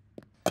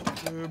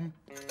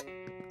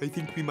 I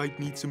think we might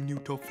need some new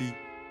toffee.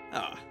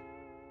 Ah,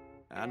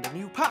 and a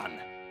new pan.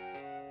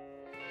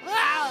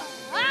 Wow,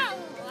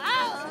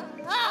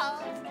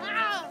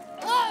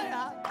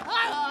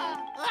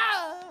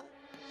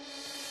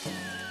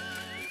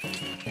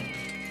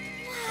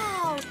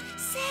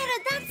 Sarah,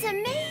 that's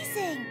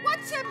amazing.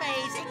 What's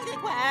amazing?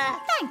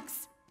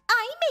 Thanks.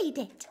 I made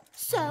it.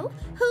 So,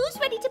 who's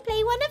ready to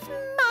play one of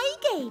my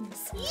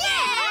games?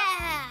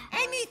 Yeah!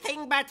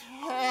 Anything but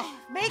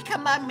make a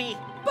mummy.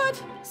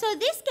 So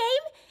this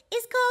game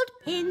is called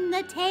Pin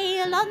the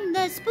Tail on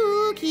the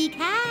Spooky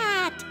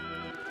Cat.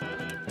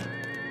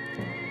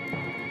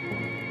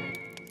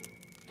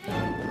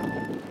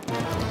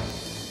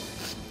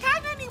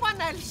 Can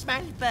anyone else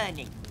smell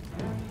burning?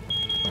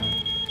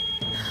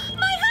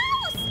 My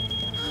house!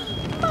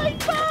 My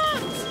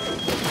bat!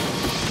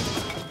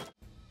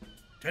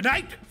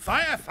 Tonight,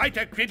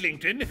 Firefighter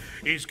Cridlington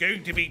is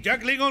going to be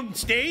juggling on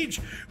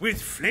stage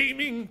with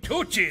flaming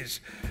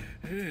torches.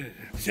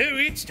 So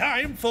it's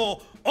time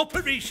for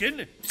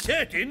Operation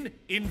Certain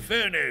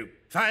Inferno.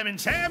 Fireman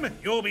Sam,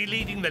 you'll be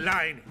leading the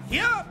line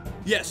here.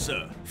 Yes,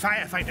 sir.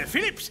 Firefighter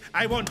Phillips,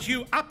 I want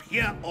you up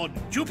here on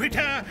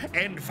Jupiter.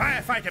 And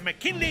Firefighter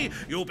McKinley,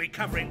 you'll be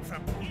covering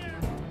from here.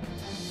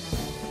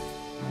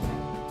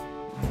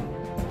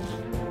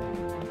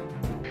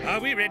 Are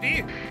we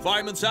ready?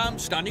 Fireman Sam,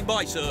 standing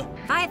by, sir.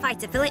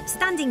 Firefighter Phillips,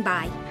 standing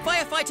by.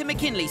 Firefighter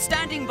McKinley,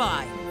 standing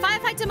by.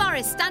 Firefighter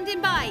Morris,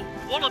 standing by.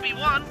 Wallaby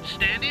 1,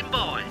 standing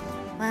by.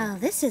 Well,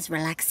 this is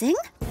relaxing.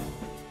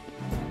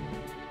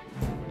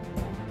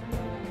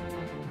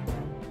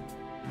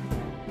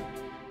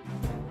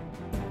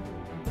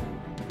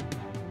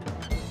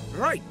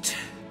 Right.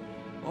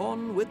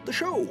 On with the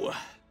show.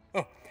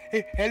 Oh,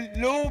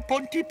 hello,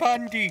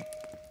 Pontypandy.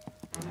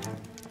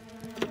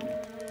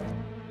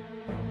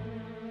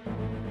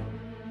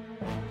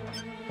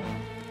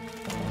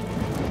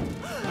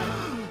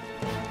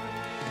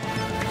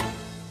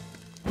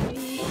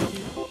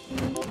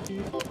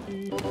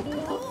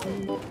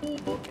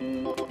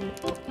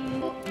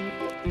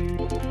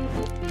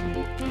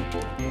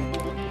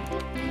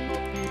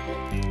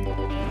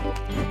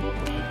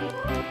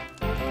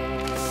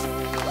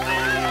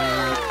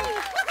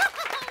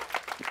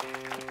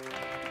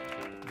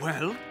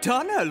 Well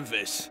done,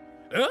 Elvis.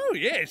 Oh,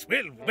 yes.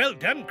 Well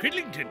done,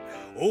 Cridlington.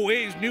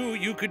 Always knew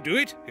you could do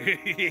it.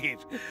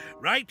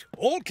 Right,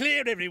 all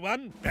clear,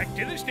 everyone. Back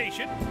to the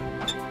station.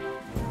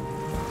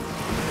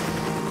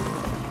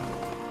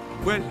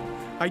 Well,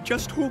 I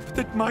just hope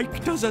that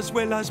Mike does as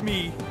well as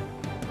me.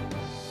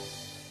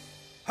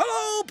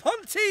 Hello,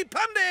 Ponty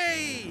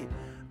Pandy!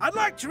 I'd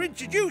like to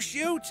introduce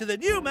you to the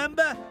new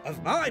member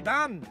of my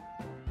band,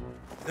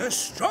 the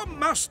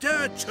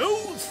Strummaster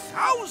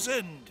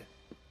 2000.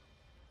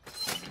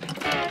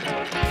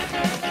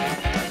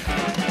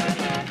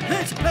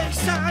 This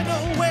place I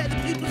know where the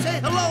people say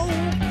hello.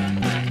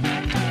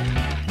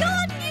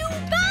 Your new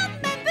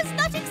band member's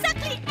not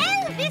exactly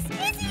Elvis,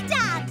 is he,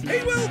 Dad?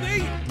 He will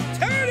be.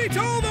 Turn it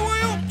all the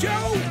way up,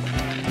 Joe.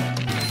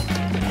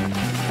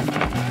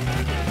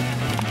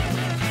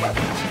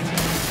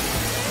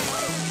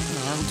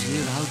 Oh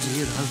dear, oh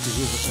dear, oh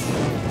dear.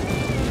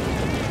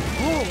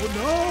 Oh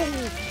no!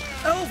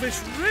 Elvis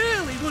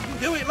really wouldn't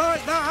do it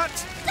like that.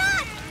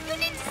 Dad, you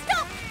need to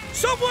stop.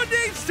 Someone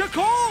needs to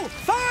call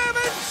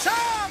Fireman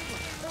Sam!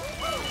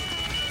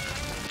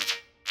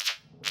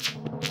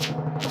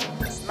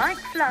 Mike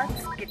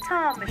Flood's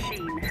guitar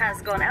machine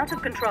has gone out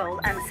of control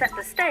and set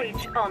the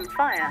stage on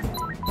fire.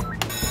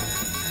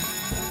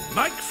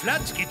 Mike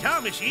Flood's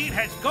guitar machine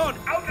has gone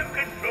out of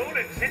control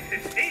and set the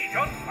stage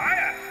on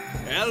fire.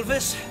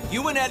 Elvis,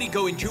 you and Ellie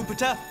go in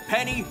Jupiter.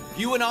 Penny,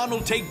 you and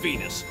Arnold take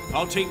Venus.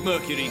 I'll take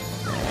Mercury.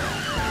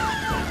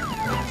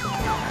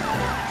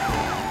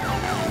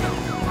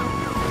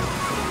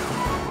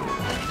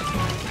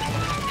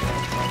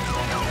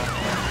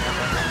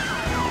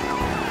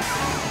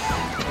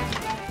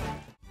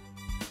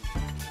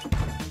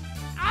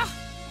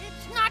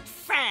 It's not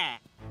fair.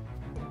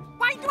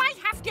 Why do I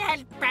have to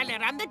help Bella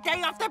on the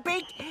day of the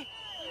big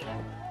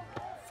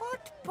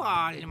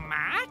football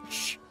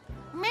match?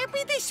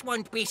 Maybe this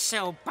won't be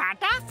so bad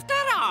after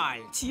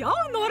all. Ciao,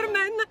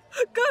 Norman.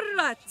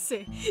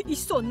 Grazie.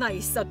 It's so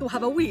nice to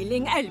have a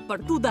willing helper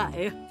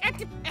today.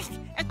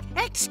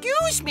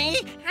 Excuse me,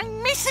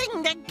 I'm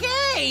missing the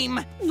game.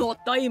 No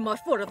time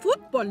for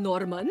football,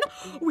 Norman.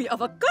 We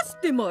have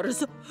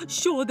customers.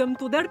 Show them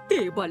to their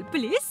table,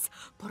 please.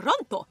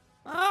 Pronto.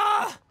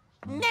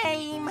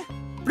 Name?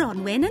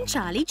 Bronwyn and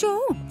Charlie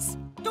Jones.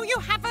 Do you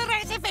have a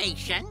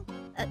reservation?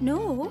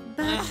 No,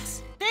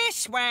 but...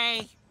 This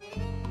way.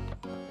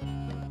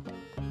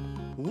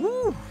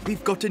 Ooh,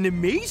 we've got an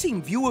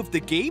amazing view of the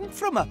game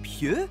from up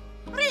here.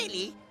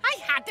 Really? I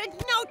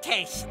hadn't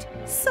noticed.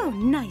 So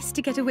nice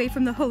to get away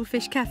from the Whole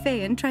Fish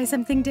Cafe and try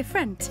something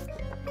different.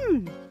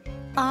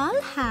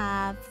 I'll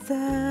have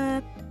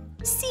the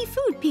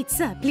seafood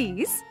pizza,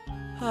 please.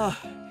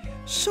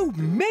 So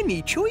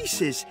many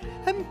choices.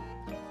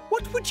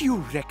 What would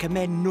you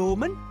recommend,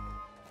 Norman?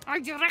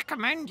 I'd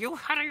recommend you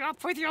hurry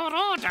up with your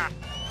order.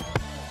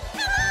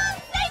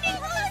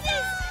 Flaming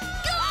Roses!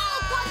 Go,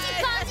 Ponty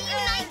Party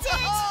United!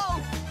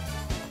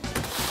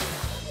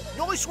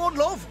 Nice one,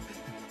 love.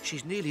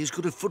 She's nearly as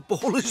good at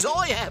football as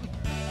I am.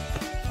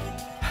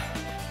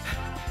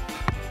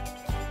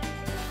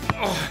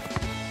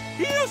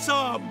 Here's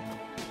some.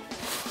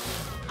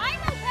 I'm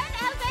open,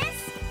 Elvis.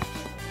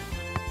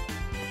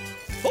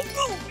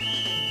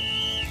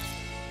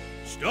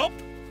 Stop.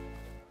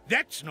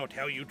 That's not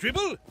how you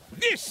dribble.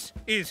 This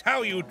is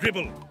how you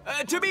dribble.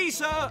 To me,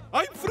 sir.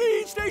 I'm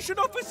free, Station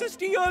Officer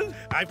Steele.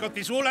 I've got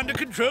this all under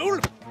control.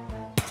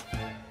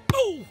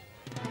 Oh!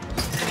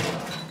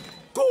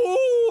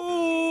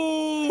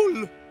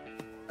 Goal!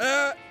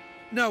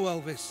 No,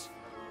 Elvis.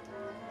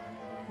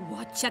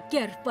 Watch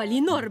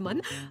carefully,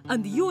 Norman,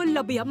 and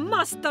you'll be a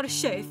master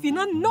chef in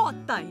no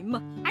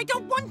time. I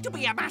don't want to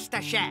be a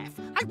master chef.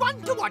 I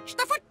want to watch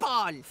the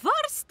football.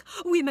 First,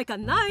 we make a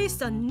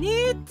nice and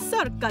neat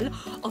circle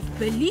of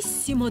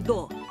bellissimo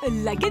dough,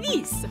 like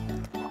this.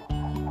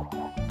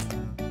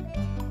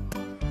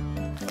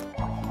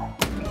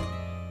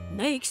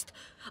 Next,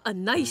 a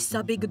nice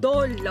big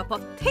dollop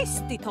of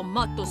tasty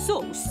tomato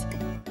sauce.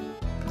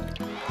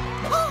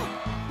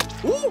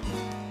 Ooh!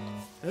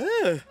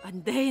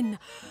 And then,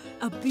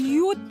 a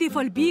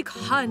beautiful big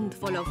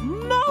handful of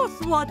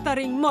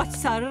mouth-watering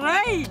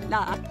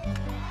mozzarella.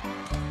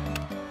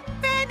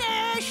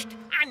 Finished!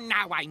 And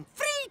now I'm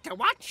free to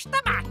watch the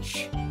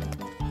match.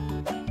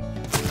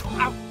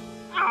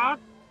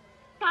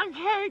 I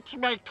hate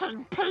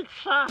making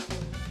pizza.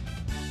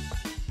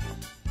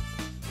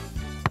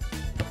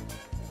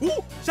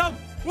 Oh, Sam,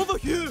 over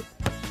here.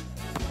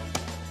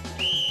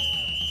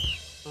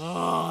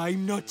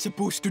 I'm not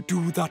supposed to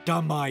do that,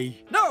 am I?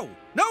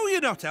 No,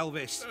 you're not,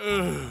 Elvis.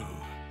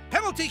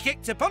 Penalty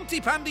kick to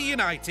Pontypandy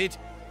United.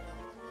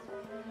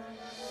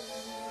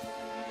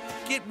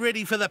 Get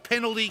ready for the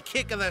penalty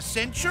kick of the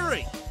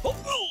century.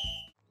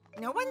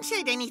 No one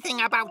said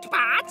anything about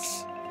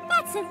bats.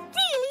 That's a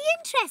really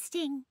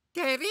interesting.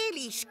 They're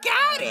really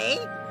scary.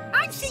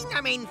 I've seen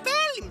them in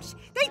films.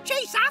 They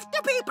chase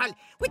after people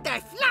with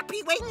their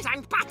flappy wings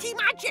and batty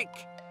magic.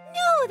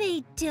 No,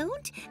 they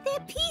don't. They're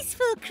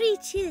peaceful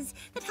creatures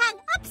that hang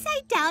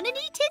upside down and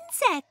eat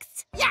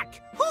insects. Yuck!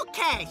 Who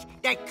cares?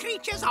 They're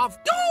creatures of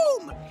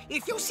doom!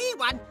 If you see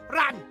one,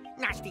 run!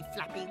 Nasty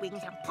flappy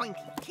wings and pointy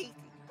teeth.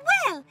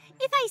 Well,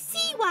 if I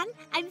see one,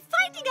 I'm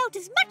finding out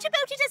as much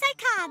about it as I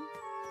can.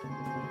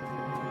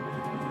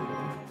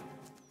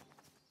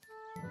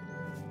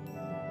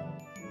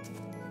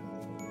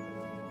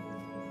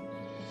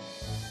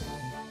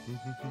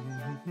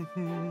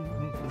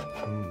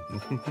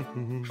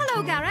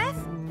 Hello,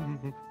 Gareth.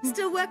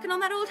 Still working on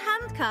that old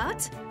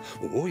handcart?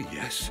 Oh,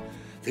 yes.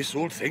 This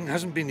old thing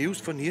hasn't been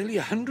used for nearly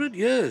 100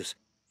 years.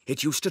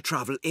 It used to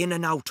travel in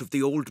and out of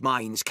the old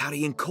mines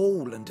carrying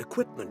coal and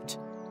equipment.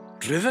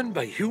 Driven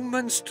by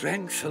human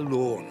strength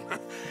alone.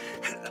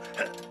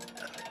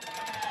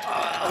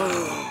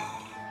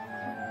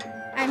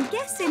 I'm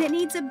guessing it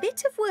needs a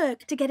bit of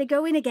work to get it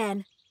going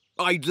again.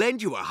 I'd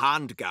lend you a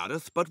hand,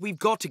 Gareth, but we've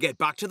got to get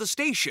back to the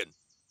station.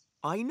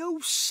 I know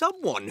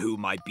someone who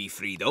might be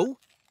free, though.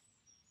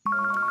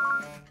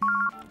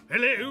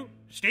 Hello,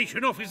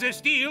 Station Officer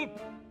Steele.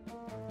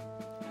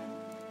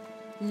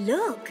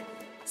 Look,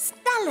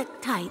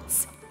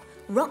 stalactites.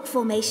 Rock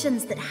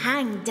formations that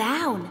hang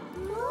down.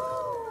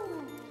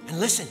 And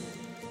listen,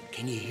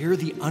 can you hear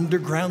the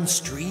underground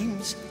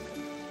streams?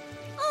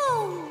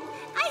 Oh,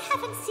 I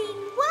haven't seen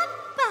one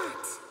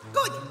bat.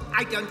 Good.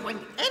 I don't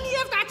want any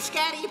of that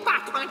scary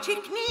bat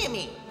magic near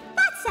me.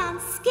 That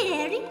sounds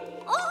scary.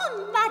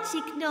 All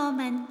magic,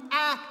 Norman.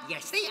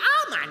 Yes they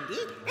are,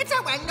 Mandy. It's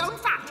a well-known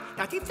fact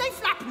that if they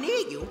flap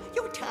near you,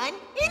 you turn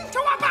into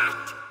a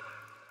bat.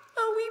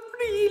 Are we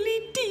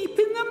really deep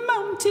in the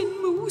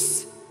mountain,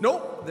 Moose?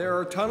 Nope, there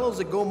are tunnels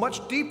that go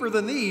much deeper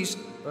than these,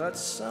 but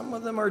some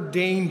of them are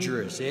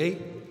dangerous, eh?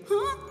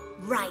 Huh?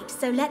 Right,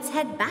 so let's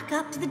head back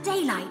up to the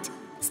daylight.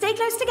 Stay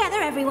close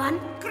together, everyone.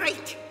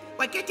 Great.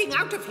 We're getting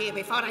out of here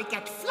before I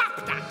get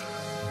flapped at.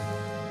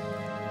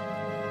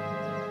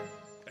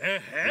 A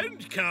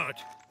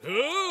handcart?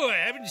 Oh, I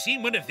haven't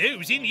seen one of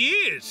those in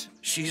years.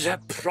 She's a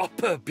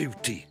proper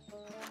beauty.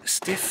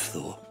 Stiff,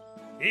 though.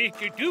 It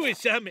could do with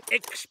some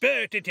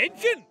expert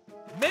attention.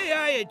 May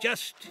I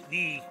adjust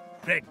the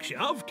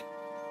crankshaft?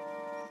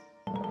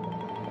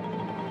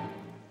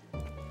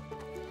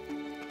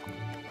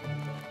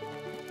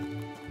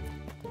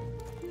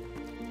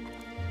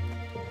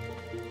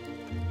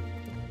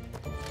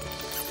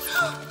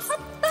 A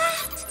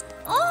bat!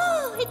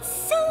 Oh, it's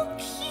so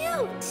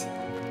cute!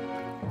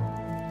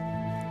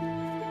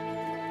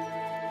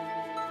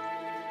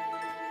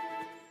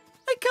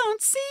 I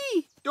can't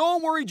see.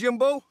 Don't worry,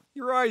 Jimbo.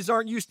 Your eyes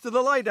aren't used to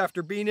the light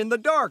after being in the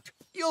dark.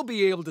 You'll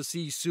be able to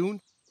see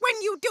soon.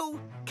 When you do,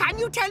 can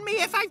you tell me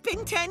if I've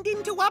been turned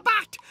into a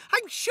bat?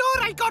 I'm sure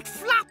I got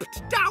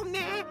flapped down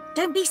there.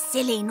 Don't be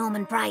silly,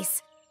 Norman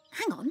Price.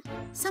 Hang on,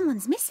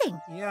 someone's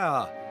missing.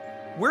 Yeah.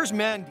 Where's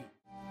Mandy?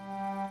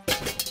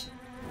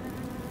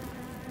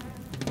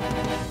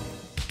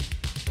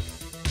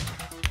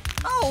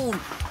 Oh,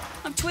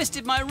 I've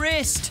twisted my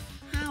wrist.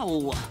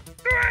 Ow.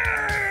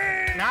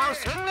 Now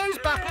swing those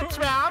buckets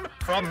round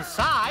from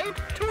side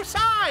to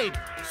side.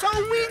 So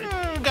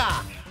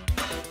winga.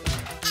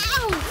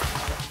 Ow!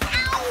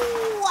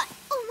 Ow!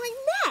 Oh, my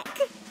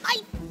neck! My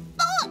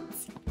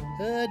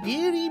foot!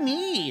 Dearie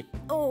me.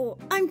 Oh,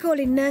 I'm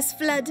calling Nurse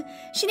Flood.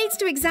 She needs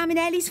to examine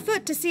Ellie's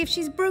foot to see if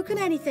she's broken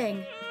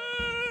anything.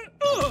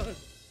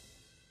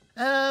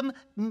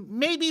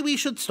 Maybe we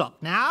should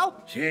stop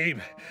now.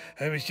 Shame.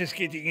 I was just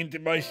getting into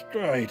my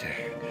stride.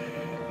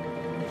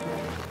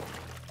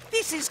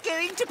 This is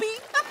going to be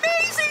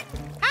amazing!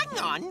 Hang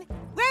on,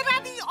 where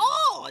are the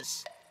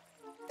oars?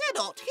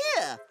 They're not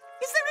here.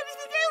 Is there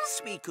anything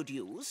else we could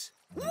use?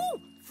 Ooh,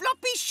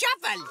 floppy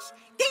shovels.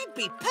 They'd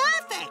be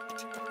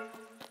perfect.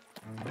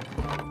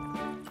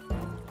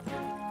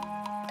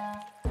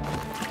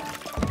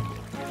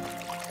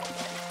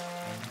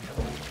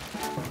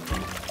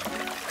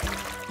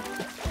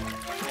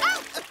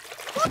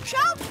 Watch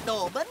out,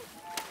 Norman.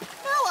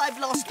 Now I've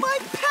lost my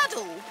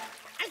paddle.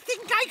 I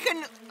think I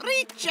can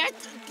reach it.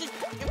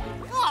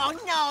 Oh,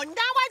 no,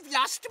 now I've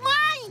lost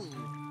mine.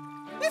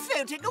 We're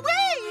floating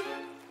away.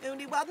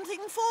 Only one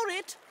thing for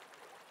it.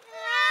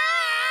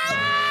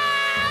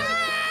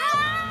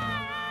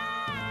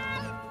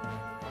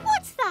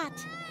 What's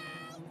that?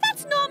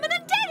 That's Norman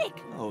and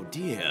Derek. Oh,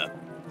 dear.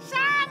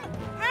 Sam,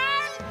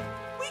 help!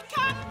 We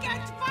can't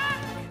get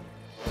back.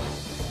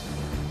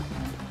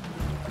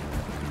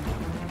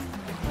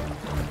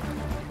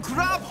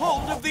 Grab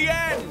hold of the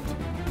end!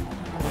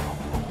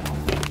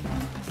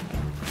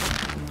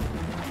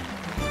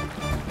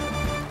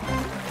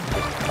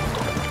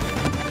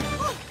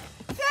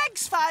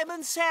 Thanks,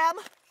 Fireman Sam.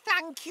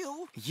 Thank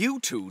you. You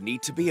two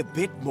need to be a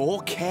bit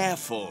more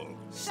careful.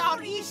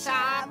 Sorry,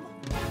 Sam.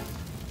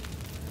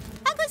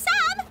 Uncle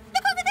Sam,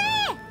 look over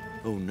there.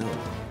 Oh, no.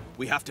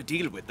 We have to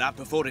deal with that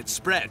before it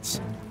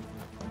spreads.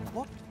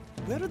 What?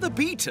 Where are the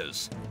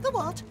beaters? The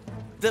what?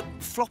 The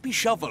floppy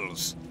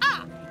shovels.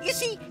 Ah, You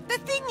see, the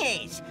thing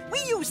is, we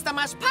used them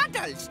as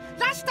paddles.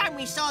 Last time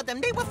we saw them,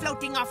 they were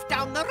floating off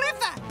down the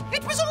river.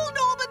 It was all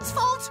Norman's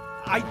fault.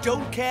 I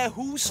don't care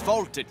whose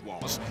fault it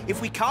was.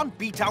 If we can't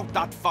beat out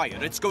that fire,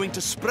 it's going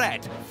to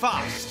spread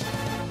fast.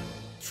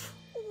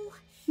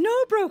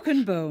 No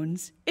broken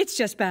bones. It's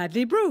just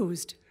badly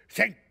bruised.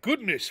 Thank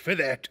goodness for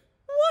that.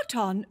 What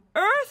on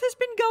earth has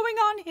been going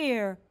on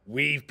here?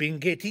 We've been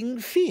getting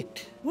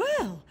fit.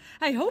 Well,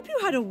 I hope you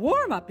had a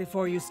warm-up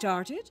before you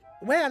started.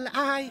 Well,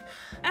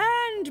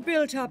 And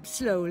built up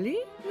slowly.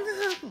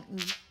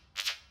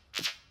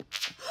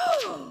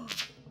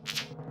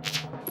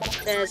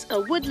 There's a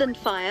woodland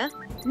fire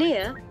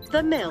near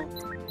the mill.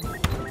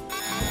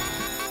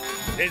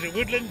 There's a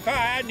woodland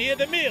fire near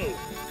the mill.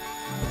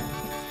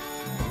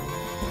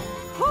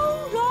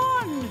 Hold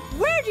on!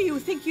 Where do you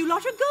think you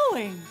lot are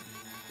going?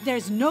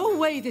 There's no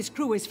way this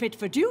crew is fit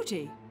for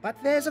duty.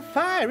 But there's a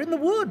fire in the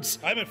woods.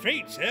 I'm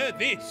afraid, sir,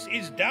 this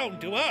is down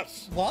to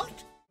us.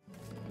 What?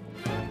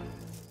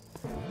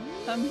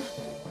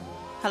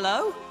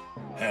 Hello?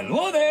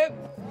 Hello there.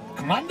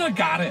 Commander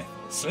Gareth,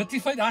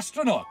 certified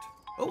astronaut.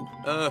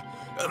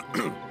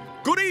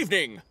 Good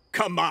evening,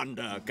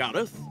 Commander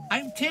Gareth.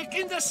 I'm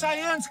taking the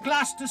science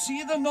class to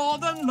see the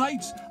Northern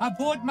Lights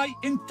aboard my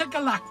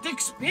intergalactic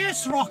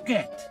space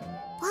rocket.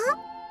 What?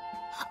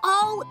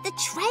 Oh, the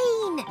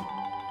train.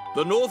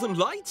 The Northern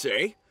Lights,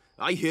 eh?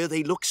 I hear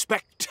they look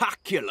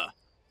spectacular.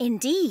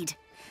 Indeed.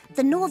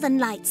 The Northern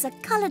Lights are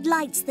coloured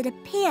lights that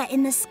appear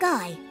in the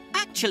sky.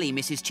 Actually,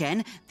 Mrs.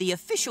 Chen, the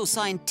official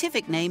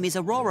scientific name is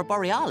Aurora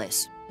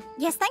Borealis.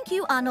 Yes, thank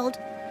you, Arnold.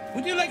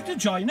 Would you like to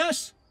join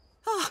us?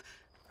 Oh,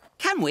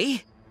 can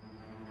we?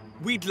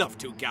 We'd love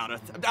to,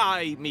 Gareth.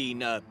 I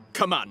mean,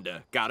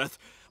 Commander Gareth.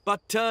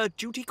 But,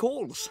 duty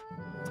calls.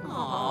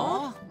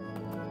 Aww.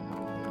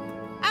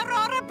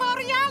 Aurora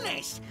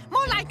Borealis.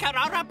 More like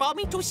Aurora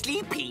Bommy to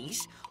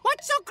Sleepies.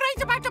 What's so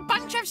great about a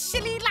bunch of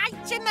silly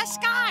lights in the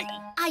sky?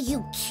 Are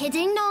you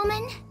kidding,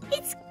 Norman?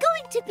 It's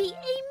going to be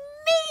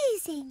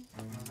amazing.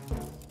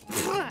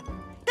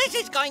 This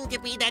is going to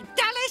be the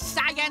dullest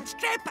science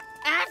trip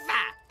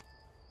ever.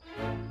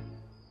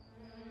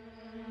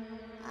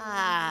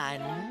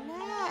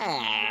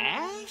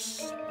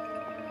 Unless...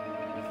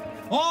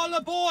 All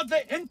aboard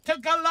the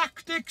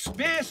intergalactic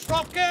space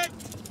rocket!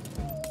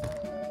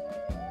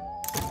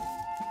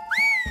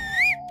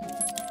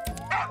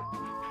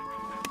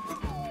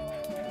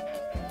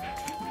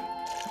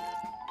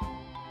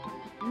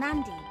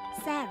 Mandy,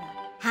 Sarah,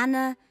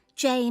 Hannah,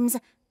 James.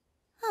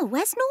 Oh,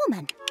 where's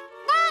Norman?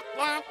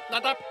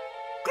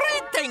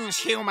 Greetings,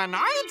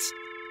 humanoids.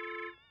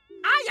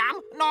 I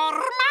am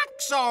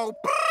Normaxo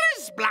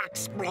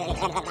Brisblax,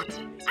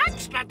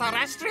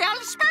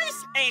 extraterrestrial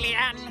space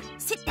alien.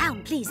 Sit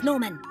down, please,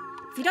 Norman.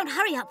 If you don't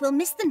hurry up, we'll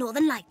miss the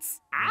Northern Lights.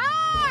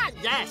 Ah,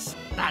 yes,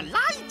 the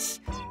lights.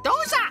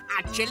 Those are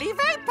actually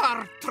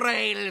vapor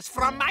trails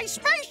from my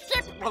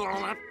spaceship.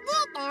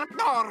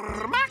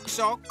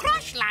 Normaxo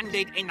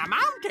crash-landed in the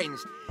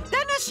mountains,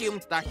 then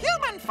assumed the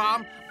human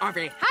form of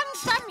a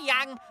handsome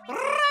young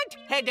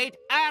red-headed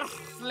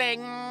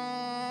earthling.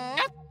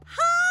 Ha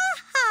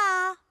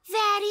ha!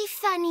 Very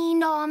funny,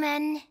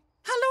 Norman.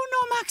 Hello,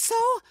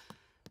 Normaxo.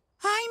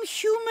 I'm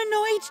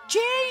humanoid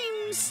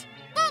James.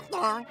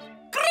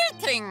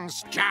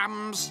 Greetings,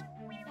 Jams.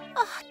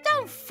 Oh,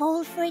 don't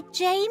fall for it,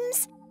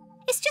 James.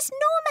 It's just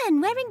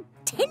Norman wearing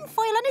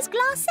tinfoil on his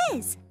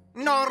glasses.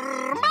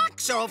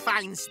 Normaxo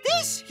finds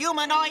this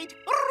humanoid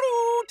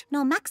rude.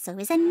 Normaxo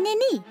is a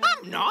ninny.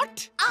 I'm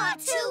not.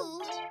 R2.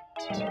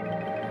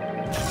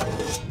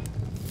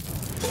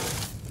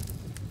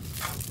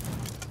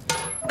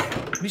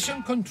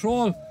 Mission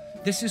Control,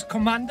 this is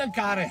Commander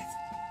Gareth.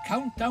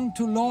 Countdown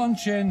to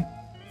launch in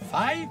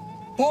 5,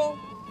 4,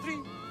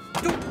 3,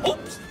 2...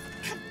 Oops!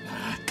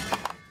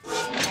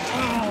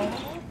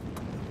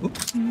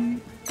 Oops.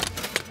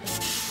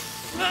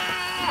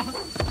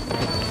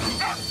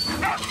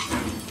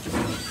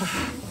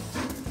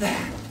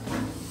 There.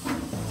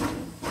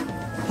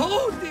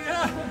 Oh,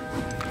 dear!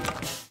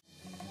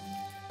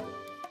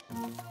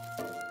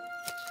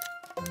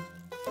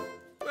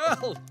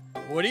 Well,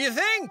 what do you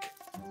think?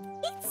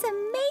 It's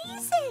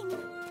amazing.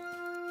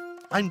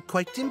 I'm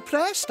quite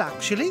impressed,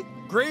 actually.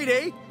 Great,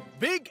 eh?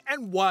 Big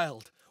and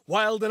wild.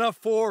 Wild enough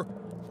for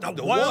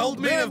the wild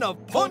men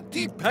of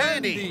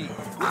Pontypandy. We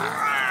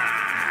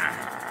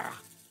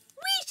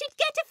should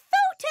get a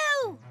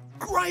photo.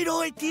 Great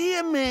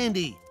idea,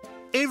 Mandy.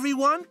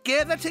 Everyone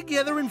gather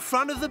together in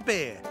front of the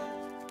bear.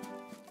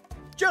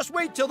 Just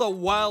wait till the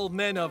wild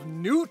men of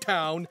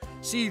Newtown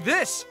see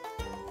this.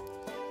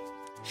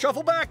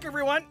 Shuffle back,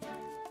 everyone.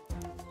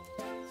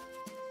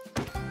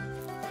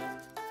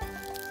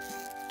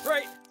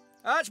 Right,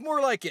 that's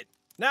more like it.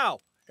 Now,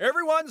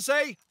 everyone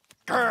say,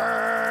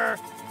 grrr.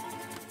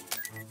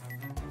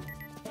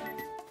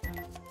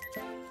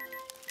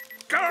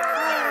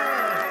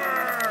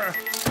 Grrr.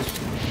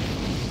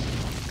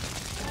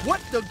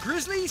 What, the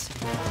grizzlies?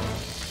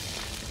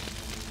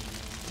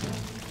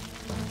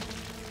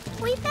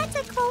 We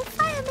better call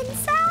Fireman,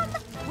 Sam.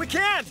 We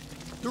can't.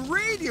 The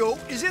radio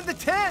is in the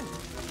tent.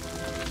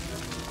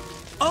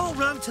 I'll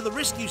run to the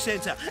rescue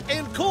centre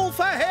and call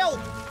for help.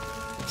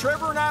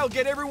 Trevor and I'll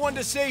get everyone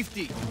to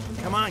safety.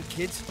 Come on,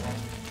 kids.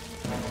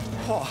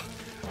 Oh,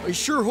 I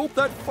sure hope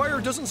that fire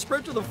doesn't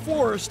spread to the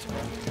forest.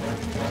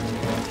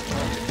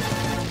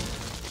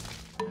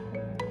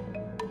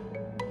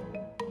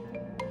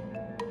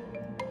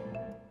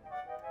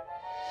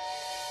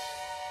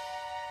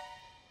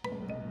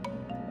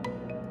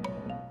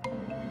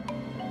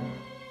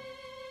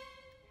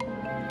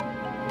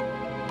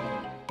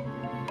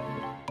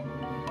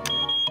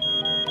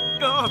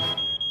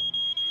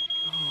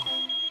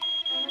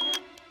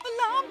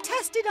 Alarm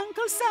tested,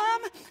 Uncle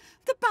Sam.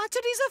 The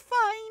batteries are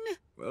fine.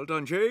 Well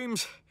done,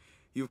 James.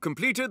 You've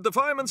completed the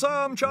Fireman's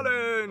Arm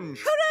Challenge.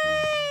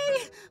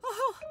 Hooray!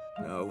 Oh.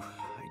 Now,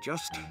 I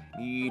just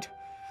need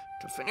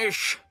to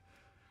finish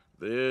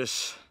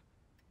this.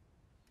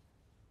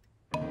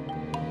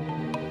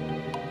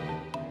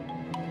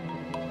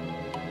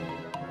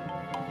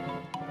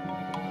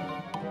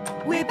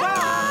 We're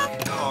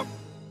back!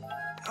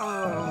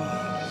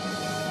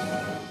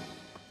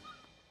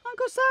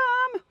 Uncle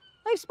Sam,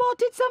 I've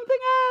spotted something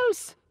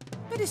else.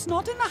 But it's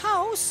not in the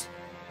house.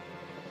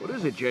 What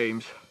is it,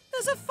 James?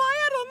 There's a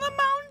fire on the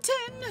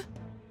mountain.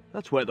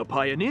 That's where the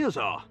pioneers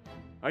are.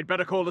 I'd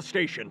better call the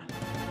station.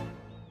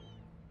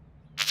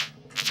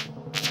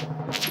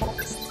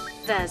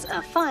 There's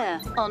a fire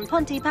on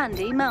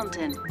Pontypandy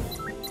Mountain.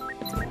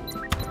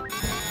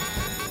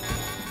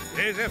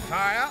 There's a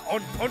fire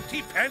on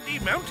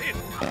Pontypandy Mountain.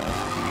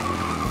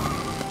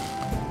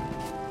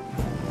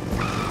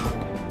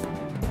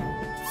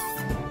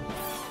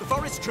 The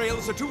forest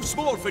trails are too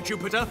small for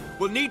Jupiter.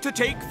 We'll need to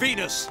take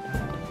Venus.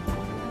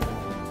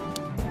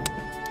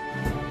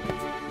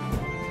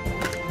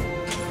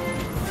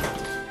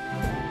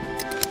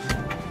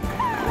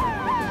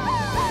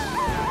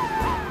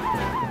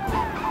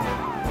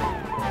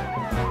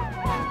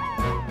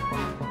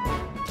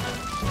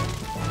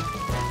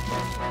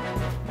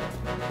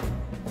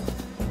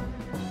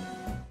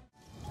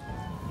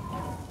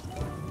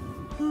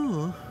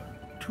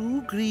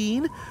 Too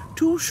green,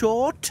 too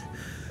short,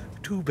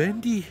 too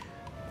bendy.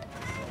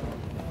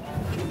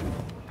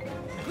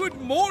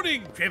 Good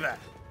morning, Trevor.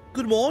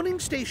 Good morning,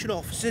 Station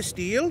Officer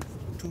Steele.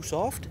 Too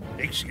soft?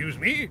 Excuse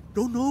me?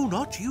 No,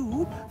 not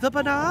you. The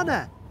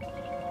banana.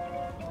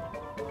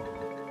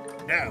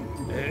 Now,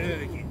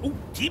 oh,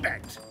 tea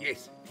bags.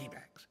 Yes, tea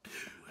bags.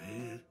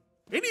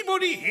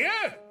 Anybody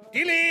here?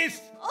 Dillies?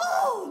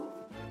 Oh,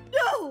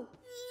 no!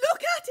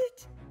 Look at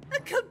it! A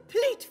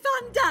complete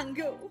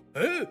fandango.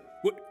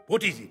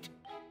 What is it?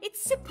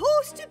 It's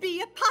supposed to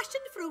be a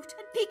passion fruit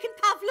and pecan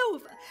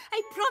pavlova.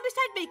 I promised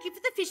I'd make it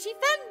for the fishy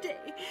fun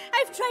day.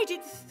 I've tried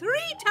it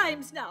 3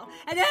 times now,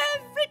 and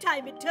every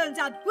time it turns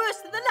out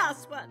worse than the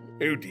last one.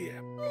 Oh,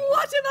 dear.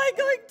 What am I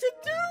going to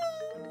do?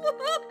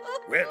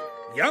 Well,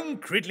 young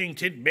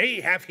Cridlington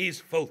may have his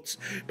faults,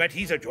 but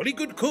he's a jolly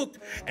good cook,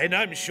 and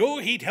I'm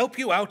sure he'd help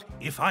you out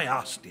if I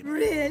asked him.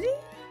 Really?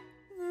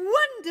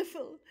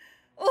 Wonderful.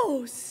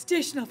 Oh,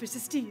 Station Officer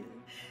Steele,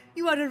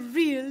 you are a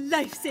real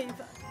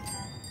lifesaver.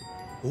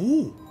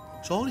 Oh,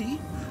 sorry.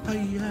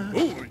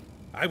 Oh,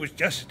 I was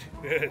just...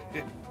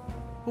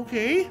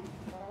 Okay.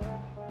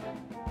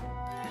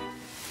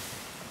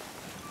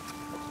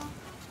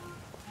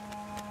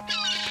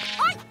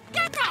 Oi,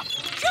 get up!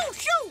 Shoo,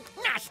 shoo,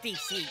 nasty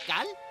seagull.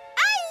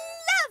 I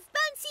love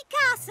bouncy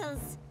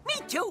castles. Me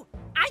too.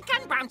 I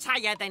can bounce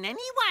higher than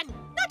anyone.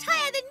 Not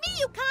higher than me,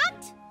 you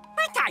can't.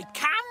 But I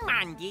can,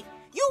 Mandy.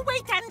 You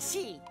wait and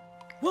see.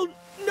 Well,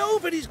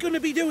 nobody's going to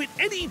be doing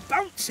any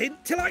bouncing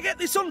till I get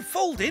this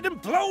unfolded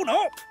and blown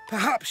up.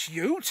 Perhaps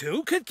you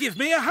two could give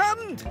me a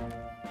hand.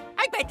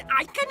 I bet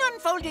I can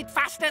unfold it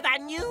faster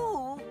than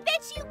you.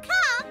 Bet you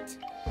can't.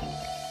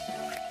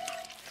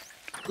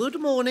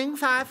 Good morning,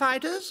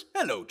 firefighters.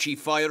 Hello,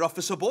 Chief Fire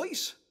Officer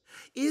Boyce.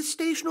 Is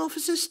Station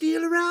Officer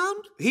Steele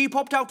around? He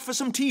popped out for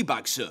some tea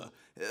bags, sir.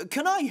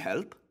 Can I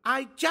help?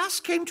 I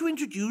just came to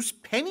introduce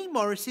Penny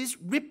Morris's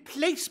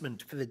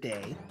replacement for the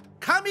day.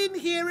 Come in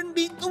here and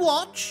meet the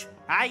watch.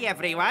 Hi,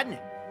 everyone.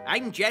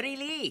 I'm Jerry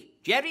Lee.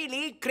 Jerry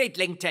Lee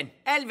Cridlington,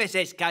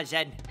 Elvis's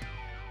cousin.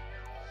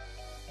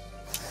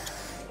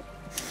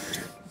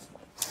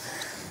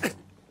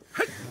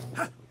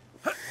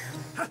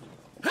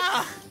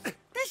 Oh,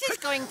 this is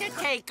going to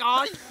take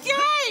all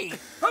day.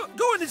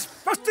 Going as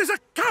fast as I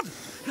can.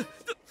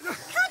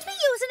 Can't we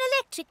use an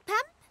electric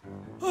pump?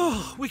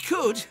 Oh, we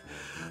could.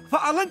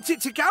 But I lent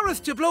it to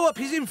Gareth to blow up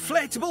his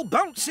inflatable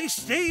bouncy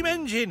steam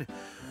engine.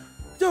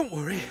 Don't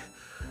worry.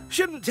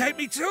 Shouldn't take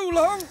me too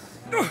long.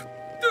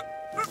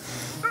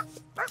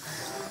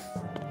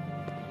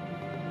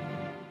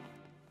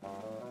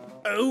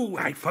 Oh,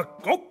 I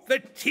forgot the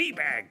tea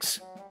bags.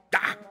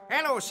 Ah.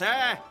 Hello,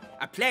 sir.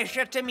 A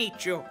pleasure to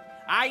meet you.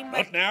 I'm...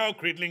 Not now,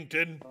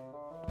 Cridlington.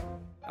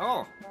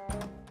 Oh.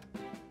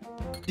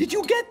 Did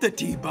you get the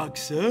tea bag,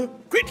 sir?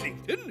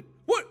 Cridlington?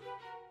 What?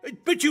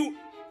 But you...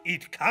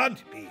 It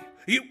can't be.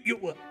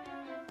 You...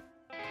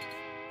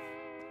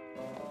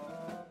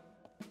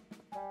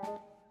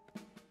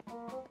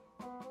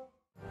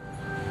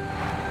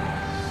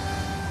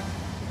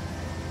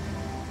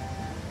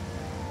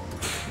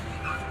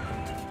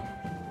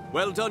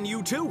 Well done,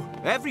 you two.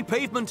 Every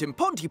pavement in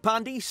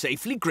Pontypandy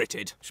safely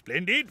gritted.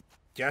 Splendid.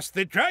 Just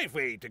the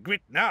driveway to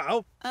grit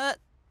now.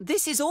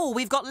 This is all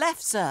we've got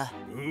left, sir.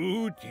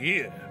 Oh,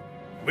 dear.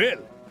 Well,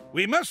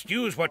 we must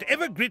use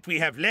whatever grit we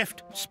have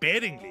left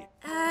sparingly.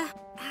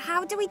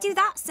 How do we do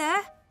that,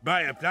 sir?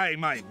 By applying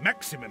my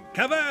maximum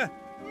cover,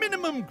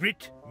 minimum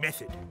grit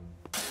method.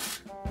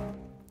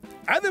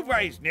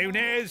 Otherwise known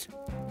as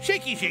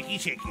shaky, shaky,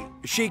 shaky.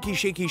 Shaky,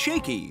 shaky,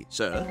 shaky,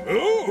 sir.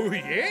 Oh,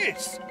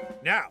 yes.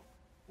 Now,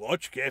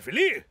 watch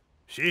carefully.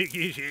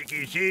 Shaky,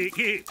 shaky,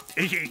 shaky.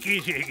 Shaky,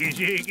 shaky,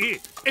 shaky.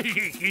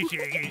 Shaky,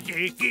 shaky,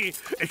 shaky.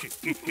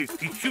 Shaky,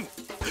 shaky, shoot.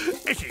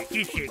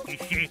 Shaky, shaky,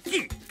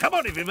 shaky. Come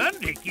on, everyone.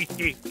 Shaky,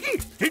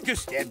 shaky.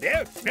 Just stand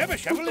there, grab a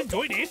shovel and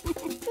join in.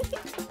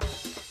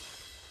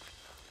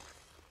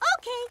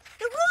 Okay,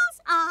 the rules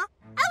are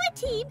our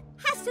team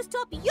has to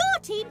stop your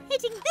team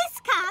hitting this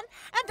can,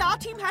 and our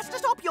team has to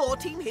stop your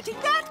team hitting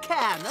that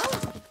can.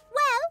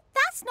 Well,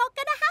 that's not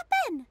going to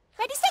happen.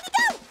 Ready, steady,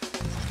 go!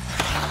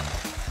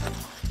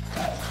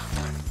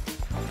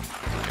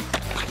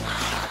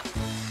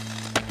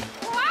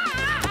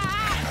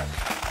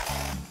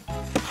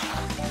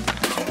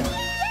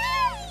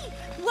 Yay!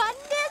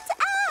 Wonder to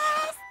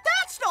us!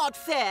 That's not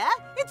fair.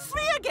 It's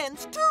 3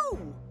 against 2.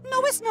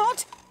 No, it's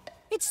not.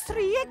 It's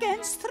 3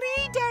 against 3,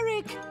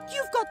 Derek.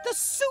 You've got the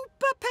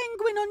super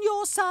penguin on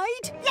your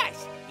side.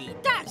 Yes, he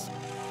does.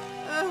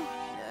 Oh,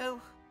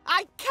 no.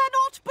 I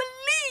cannot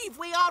believe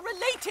we are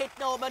related,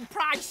 Norman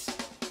Price.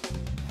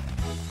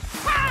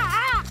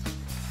 Ah!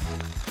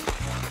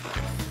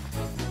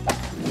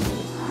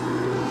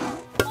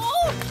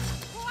 Oh!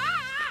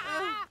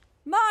 Ah!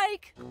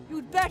 Mike,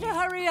 you'd better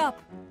hurry up.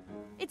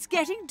 It's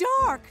getting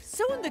dark.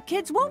 Soon the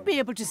kids won't be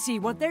able to see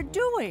what they're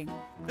doing.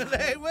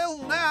 They will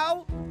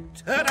now.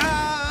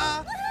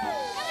 Ta-da!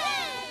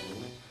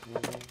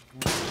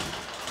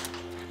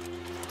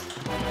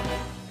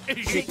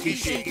 Shaky,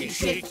 shaky,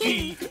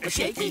 shaky,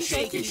 shaky,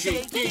 shaky, shaky,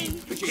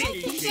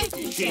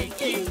 shaky,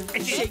 shaky,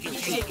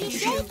 shaky, shaky,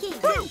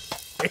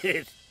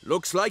 shaky.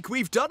 Looks like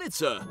we've done it,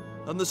 sir.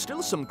 And there's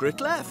still some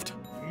grit left.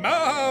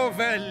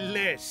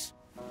 Marvelous.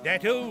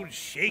 That old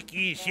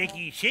shaky,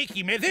 shaky,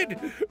 shaky method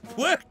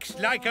works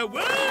like a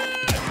word.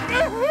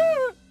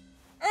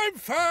 I'm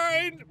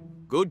fine.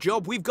 Good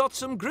job we've got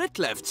some grit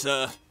left,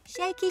 sir.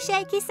 Shaky,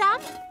 shaky,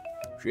 Sam.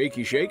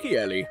 Shaky, shaky,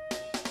 Ellie.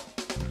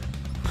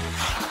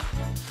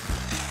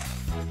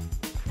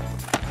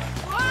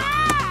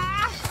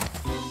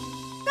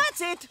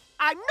 That's it.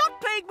 I'm not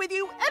playing with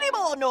you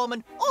anymore,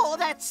 Norman, or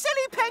that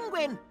silly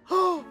penguin.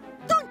 Oh,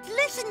 don't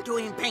listen to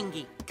him,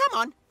 Pengy. Come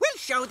on, we'll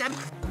show them.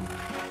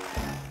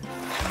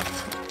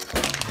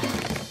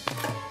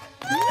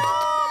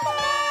 Norman!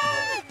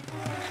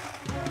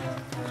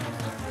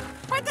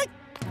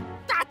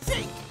 That's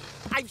it.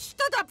 I've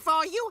stood up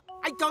for you.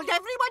 I told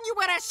everyone you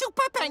were a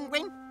super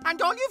penguin,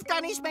 and all you've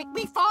done is make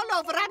me fall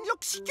over and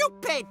look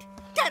stupid.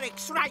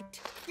 Derek's right.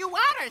 You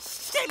are a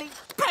silly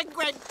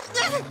penguin.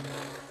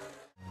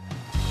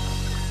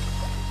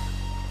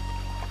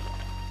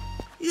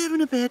 You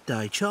having a bad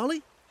day,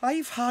 Charlie?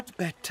 I've had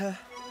better.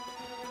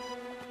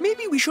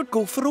 Maybe we should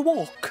go for a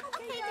walk.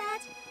 Okay,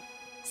 Dad.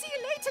 See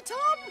you later,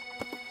 Tom.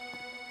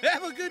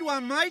 Have a good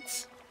one,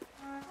 mates.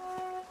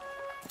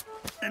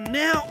 And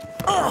now,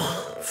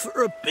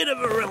 for a bit of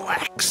a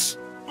relax.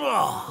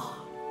 Flying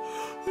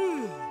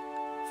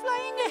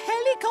a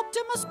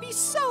helicopter must be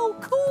so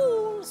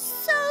cool.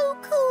 So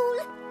cool.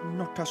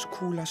 Not as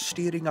cool as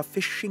steering a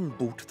fishing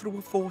boat through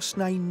a force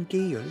 9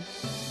 gale.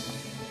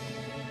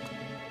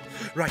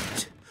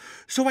 Right.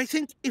 So I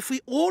think if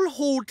we all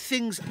hold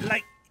things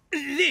like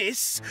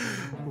this,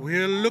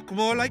 we'll look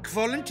more like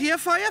volunteer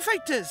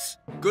firefighters.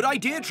 Good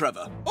idea,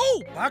 Trevor.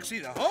 Oh, actually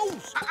the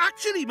hose.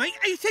 Actually, mate,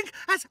 I think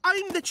as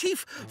I'm the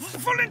chief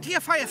volunteer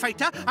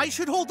firefighter, I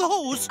should hold the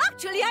hose.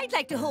 Actually, I'd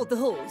like to hold the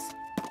hose.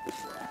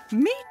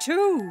 Me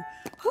too.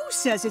 Who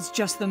says it's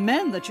just the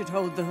men that should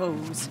hold the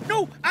hose?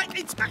 No,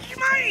 it's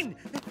mine.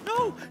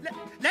 No,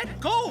 let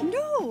go.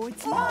 No,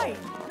 it's mine.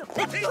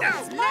 Let go.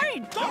 It's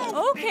mine.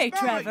 Go. Okay,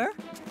 It's mine. Trevor.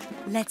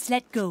 Let's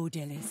let go,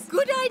 Dillis.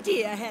 Good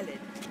idea, Helen.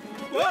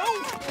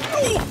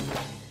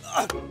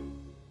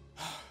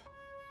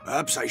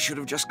 Perhaps I should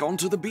have just gone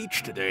to the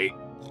beach today.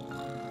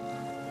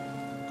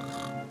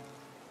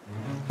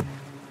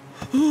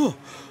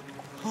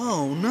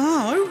 Oh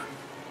no.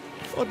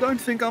 I don't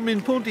think I'm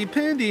in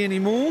Pontypandy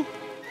anymore.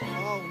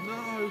 Oh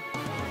no.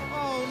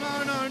 Oh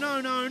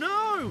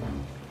no.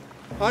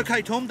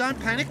 OK, Tom, don't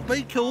panic.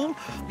 Be cool.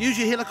 Use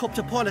your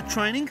helicopter pilot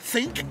training.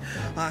 Think.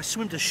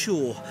 Swim to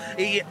shore.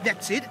 Yeah,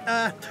 that's it.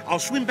 I'll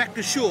swim back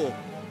to shore.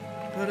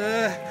 But,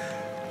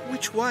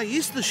 which way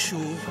is the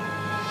shore?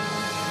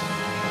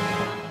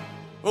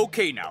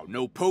 OK now,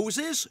 no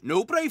poses,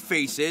 no brave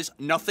faces,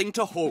 nothing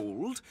to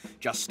hold.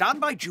 Just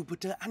stand by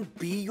Jupiter and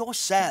be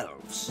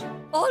yourselves.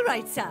 All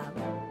right, Sam.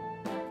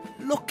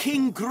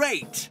 Looking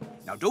great.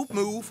 Now don't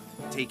move.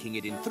 Taking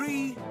it in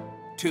 3,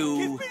 2...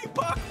 Give me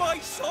back my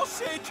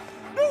sausage!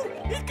 No,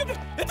 it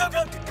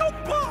doesn't come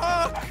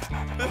back!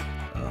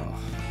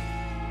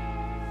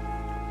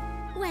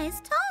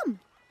 Where's Tom?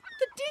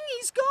 The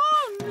he's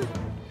gone.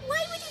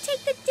 Why would you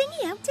take the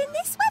dinghy out in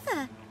this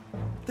weather?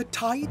 The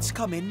tide's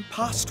come in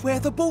past where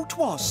the boat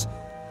was.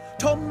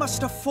 Tom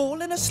must have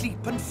fallen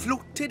asleep and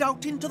floated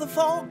out into the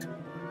fog.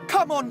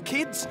 Come on,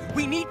 kids.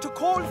 We need to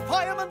call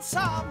Fireman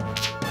Sam.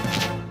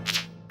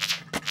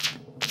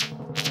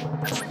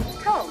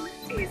 Tom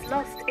is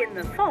lost in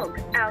the fog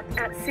out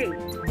at sea.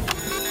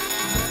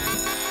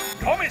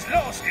 Tom is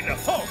lost in the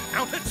fog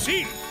out at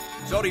sea.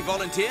 Sorry,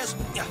 volunteers.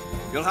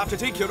 You'll have to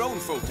take your own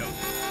photo.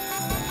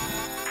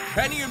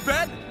 Penny and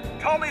Ben?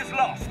 Tom is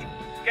lost.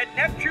 Get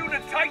Neptune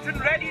and Titan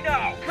ready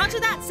now. Roger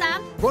that,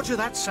 Sam. Roger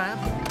that, Sam.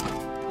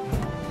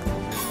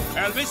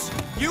 Elvis,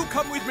 you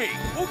come with me.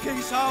 OK,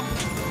 Sam.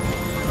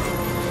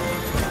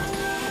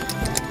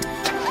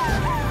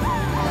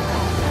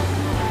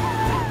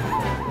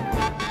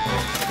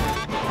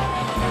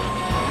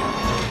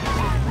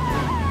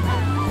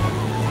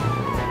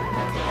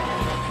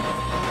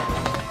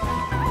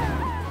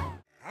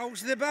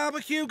 How's the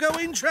barbecue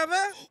going, Trevor?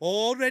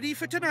 All ready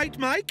for tonight,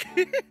 Mike?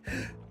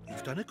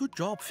 You've done a good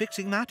job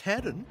fixing that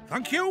heron.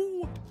 Thank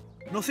you.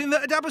 Nothing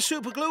that a dab of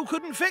super glue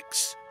couldn't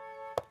fix.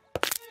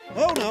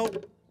 Oh, no.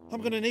 I'm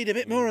going to need a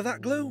bit more of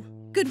that glue.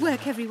 Good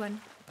work,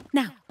 everyone.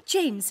 Now,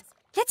 James,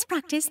 let's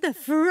practice the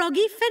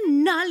froggy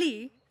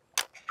finale.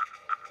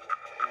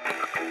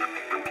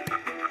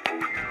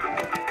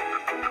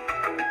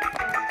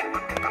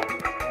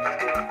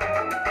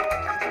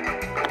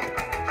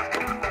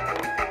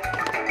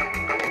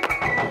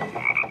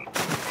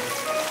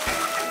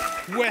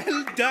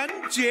 Well done,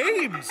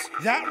 James.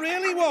 That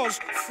really was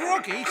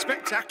froggy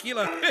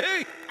spectacular.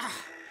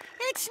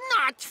 It's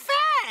not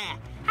fair.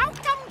 How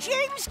come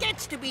James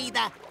gets to be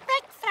the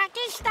big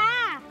froggy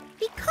star?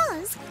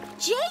 Because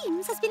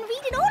James has been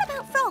reading all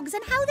about frogs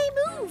and how they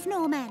move,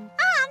 Norman.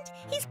 And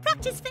he's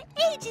practiced for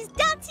ages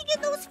dancing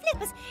in those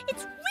flippers.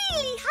 It's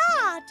really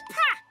hard.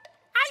 Ha!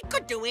 I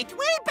could do it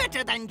way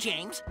better than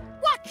James.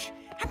 Watch.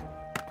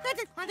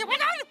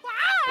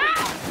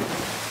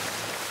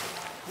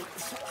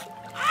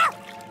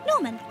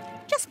 Norman,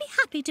 just be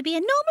happy to be a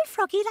normal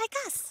froggy like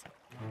us.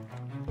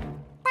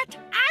 But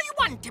I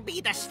want to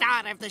be the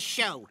star of the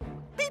show.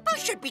 People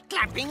should be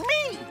clapping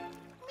me.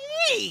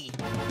 Me!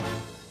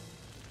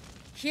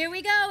 Here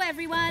we go,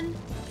 everyone.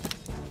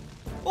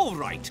 All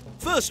right,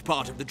 first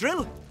part of the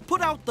drill.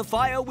 Put out the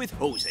fire with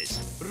hoses.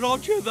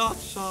 Roger that,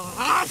 sir.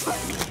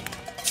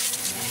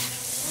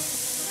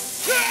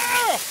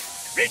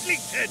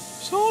 Ridlington!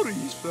 Sorry,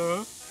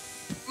 sir.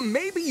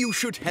 Maybe you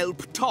should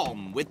help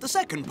Tom with the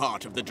second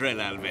part of the drill,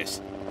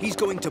 Elvis. He's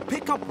going to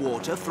pick up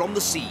water from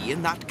the sea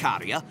in that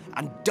carrier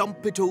and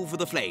dump it over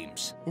the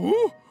flames.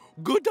 Oh,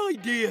 good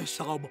idea,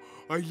 Sam.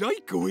 I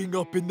like going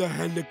up in the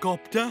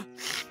helicopter.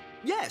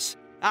 Yes,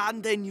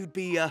 and then you'd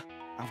be out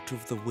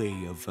of the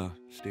way of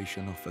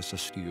Station Officer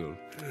Steele.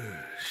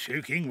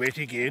 Soaking wet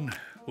again.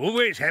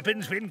 Always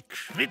happens when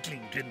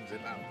Cridlington's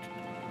about.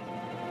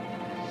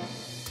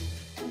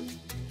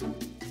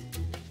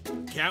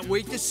 Can't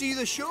wait to see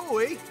the show,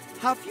 eh?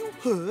 Have you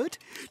heard?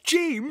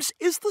 James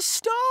is the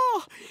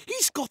star.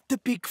 He's got the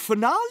big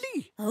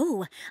finale.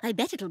 Oh, I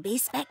bet it'll be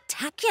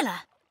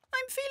spectacular.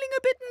 I'm feeling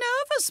a bit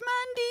nervous,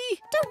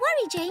 Mandy. Don't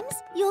worry,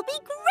 James. You'll be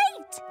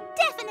great.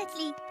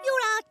 Definitely.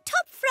 You're our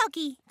top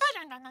froggy.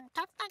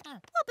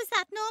 What was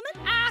that,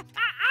 Norman?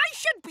 I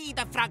should be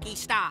the froggy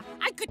star.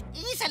 I could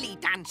easily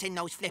dance in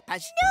those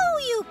flippers. No,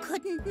 you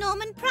couldn't,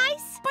 Norman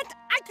Price. But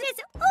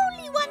There's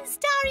only one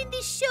star in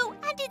this show,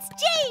 and it's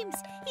James.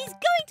 He's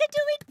going to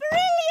do it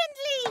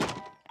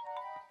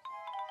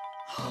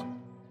brilliantly.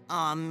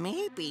 Or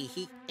maybe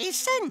he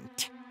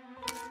isn't.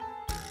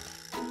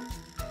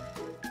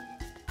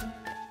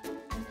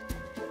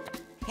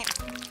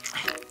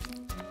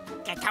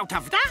 Get out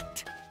of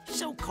that,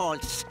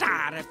 so-called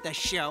star of the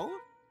show.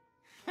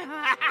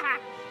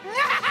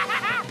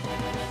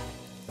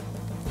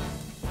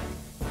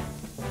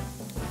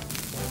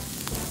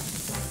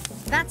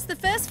 That's the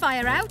first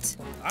fire out.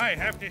 I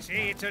have to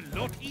say it's a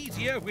lot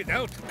easier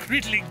without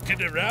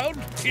Cridlington around.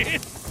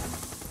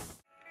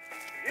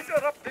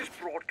 Interrupt this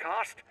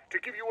broadcast to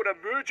give you an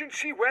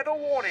emergency weather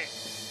warning.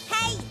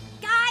 Hey,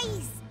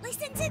 guys,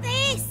 listen to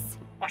this.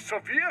 A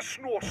severe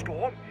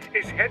snowstorm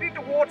is heading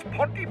towards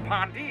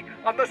Pontypandy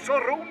and the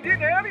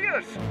surrounding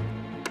areas.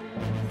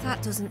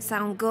 That doesn't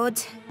sound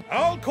good.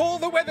 I'll call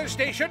the weather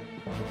station.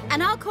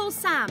 And I'll call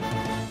Sam.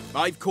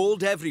 I've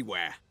called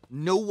everywhere.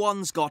 No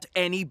one's got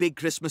any big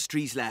Christmas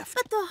trees left.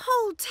 But the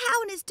whole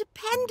town is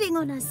depending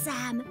on us,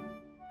 Sam.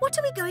 What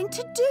are we going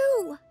to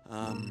do?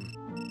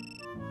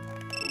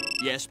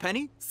 Yes,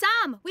 Penny?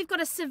 Sam, we've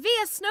got a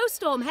severe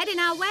snowstorm heading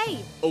our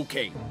way.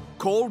 OK.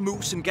 Call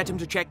Moose and get him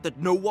to check that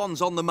no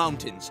one's on the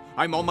mountains.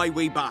 I'm on my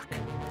way back.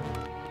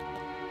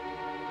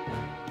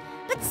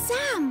 But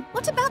Sam,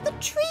 what about the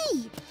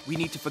tree? We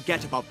need to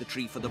forget about the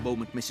tree for the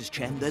moment, Mrs.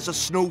 Chen. There's a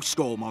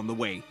snowstorm on the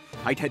way.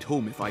 I'd head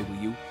home if I were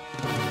you.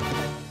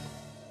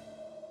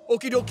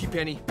 Okie dokie,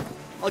 Penny.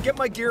 I'll get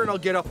my gear and I'll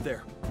get up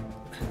there.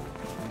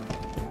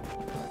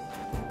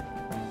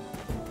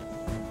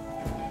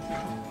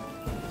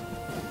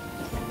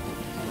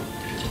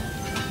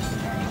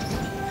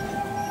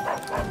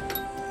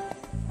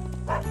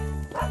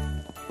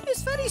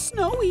 really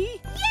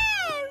snowy.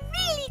 Yeah,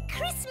 really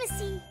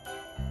Christmassy.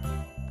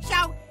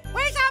 So,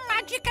 where's our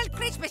magical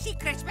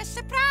Christmas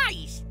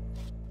surprise?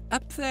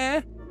 Up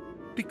there,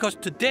 because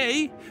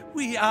today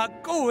we are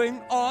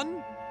going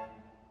on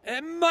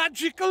a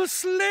magical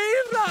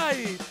sleigh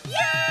ride.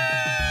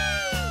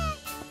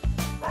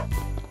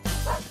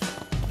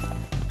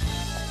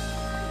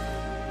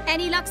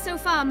 Any luck so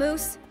far,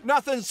 Moose?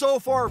 Nothing so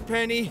far,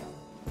 Penny.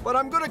 But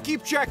I'm gonna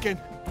keep checking.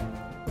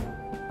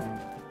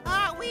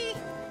 Are we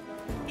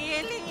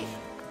nearly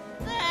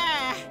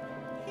there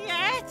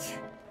yet?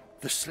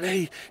 The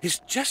sleigh is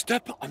just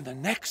up on the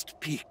next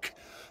peak.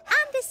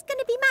 And it's going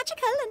to be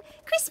magical and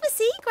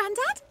Christmassy,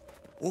 Grandad.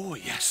 Oh,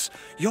 yes,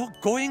 you're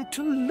going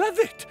to love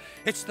it.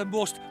 It's the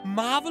most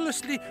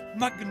marvelously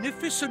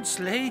magnificent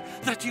sleigh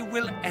that you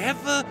will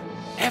ever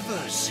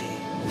see.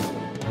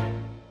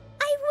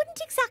 I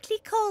wouldn't exactly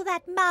call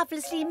that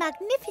marvellously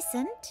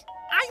magnificent.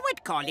 I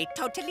would call it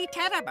totally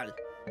terrible.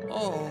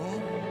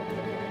 Oh.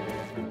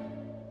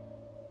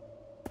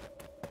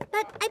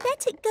 But I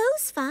bet it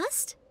goes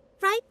fast.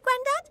 Right,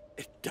 Grandad?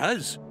 It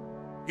does.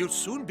 You'll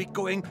soon be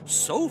going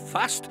so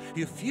fast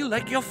you feel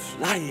like you're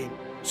flying.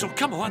 So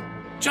come on,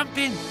 jump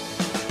in.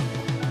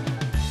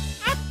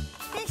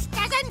 This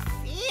doesn't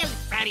feel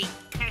very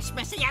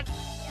Christmassy.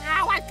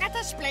 Oh, I've got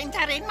a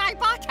splinter in my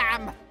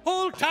bottom.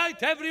 Hold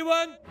tight,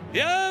 everyone.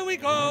 Here we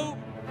go.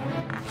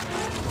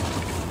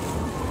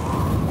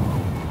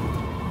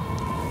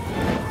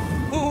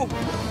 Oh,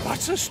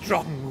 that's a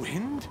strong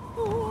wind.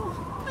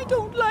 Oh, I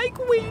don't like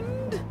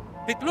wind.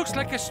 It looks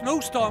like a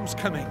snowstorm's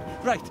coming.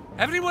 Right,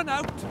 everyone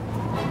out.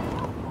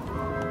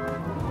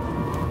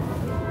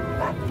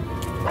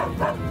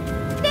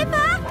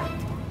 Nipper,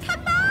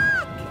 come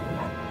back!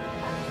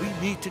 We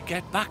need to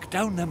get back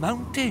down the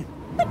mountain.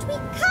 But we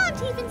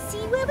can't even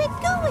see where we're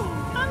going.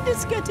 And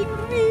it's getting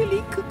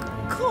really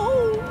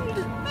cold.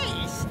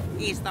 This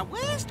is the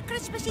worst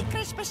Christmassy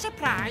Christmas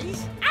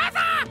surprise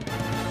ever!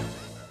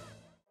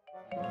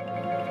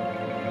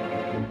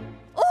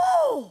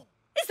 Oh!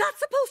 Is that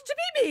supposed to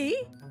be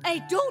me? I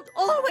don't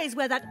always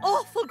wear that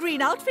awful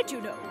green outfit,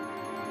 you know.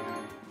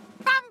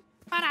 Bum,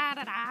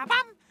 ba-da-da-da,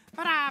 bum,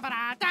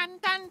 ba-da-ba-da, dun,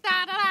 dun,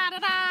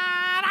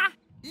 da-da-da-da-da-da.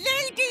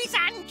 Ladies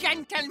and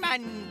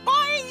gentlemen,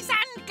 boys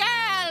and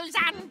girls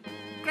and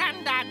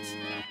granddads,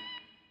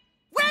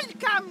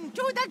 welcome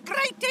to the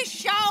greatest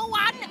show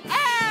on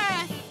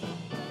earth!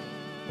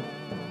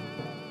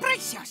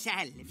 Brace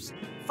yourselves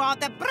for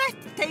the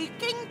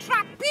breathtaking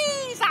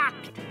trapeze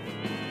act.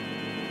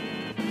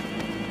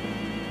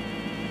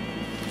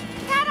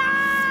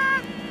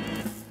 Ta-da!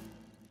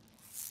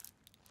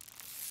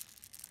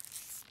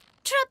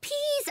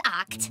 Trapeze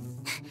act?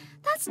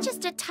 That's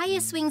just a tire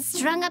swing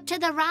strung up to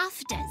the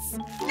rafters.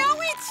 No,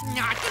 it's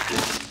not.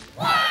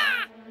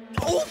 Wah!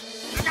 Oh!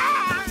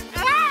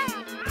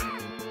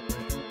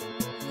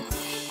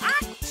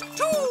 Act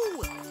 2!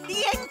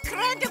 The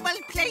incredible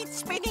plate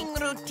spinning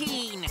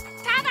routine.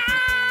 Ta-da!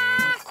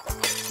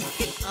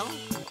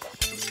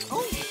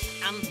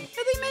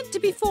 Are they meant to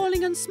be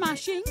falling and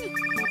smashing?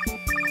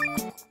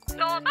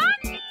 Norman,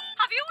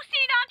 have you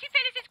seen Auntie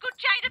Phyllis's good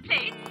china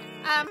plates?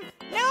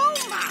 No,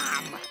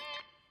 Mom.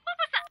 What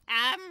was that?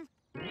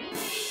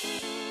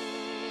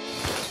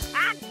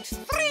 Act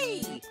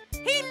 3!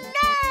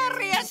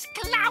 Hilarious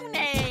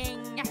clowning!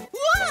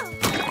 Whoa!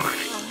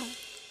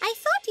 I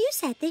thought you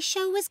said this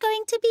show was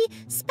going to be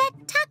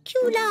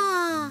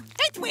spectacular.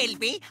 It will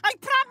be, I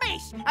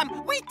promise.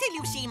 Wait till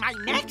you see my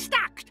next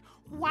act.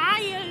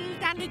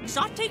 Wild and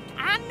exotic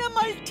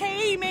animal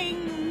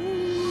taming.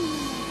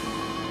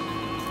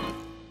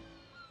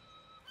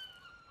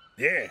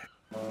 There.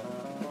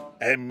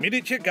 A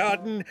miniature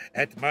garden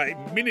at my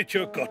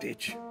miniature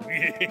cottage.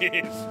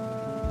 Yes.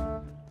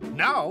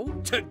 Now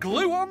to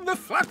glue on the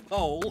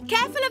flagpole.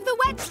 Careful of the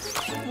wet...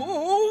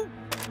 Whoa!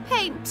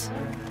 paint.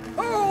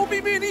 Oh,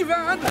 me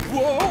minivan!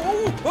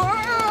 Whoa!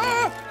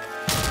 Ah!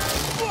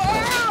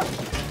 Ah!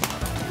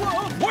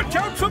 Whoa! Watch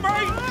out for me!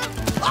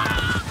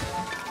 Ah!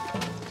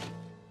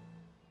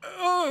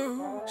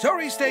 Oh,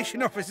 sorry,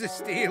 Station Officer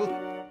Steele.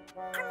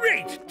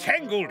 Great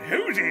tangled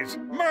hoses!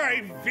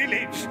 My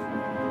village!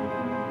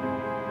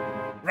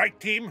 Right,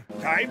 team.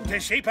 Time to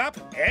shape up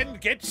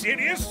and get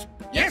serious.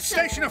 Yes,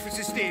 Station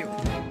Officer Steele.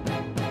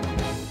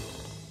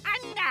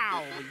 And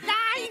now,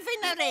 live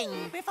in the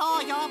ring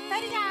before your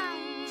very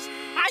eyes,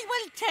 I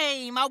will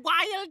tame a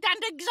wild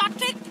and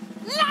exotic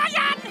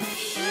lion!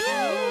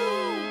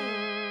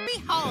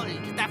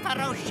 Behold the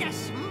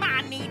ferocious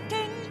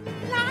man-eating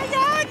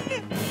lion!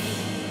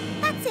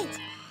 That's it.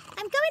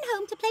 I'm going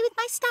home to play with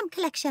my stamp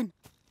collection.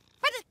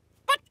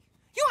 But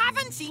you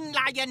haven't seen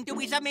Lion do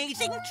his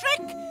amazing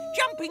trick,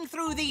 jumping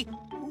through the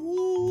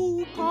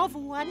hoop of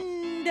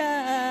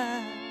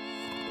wonder.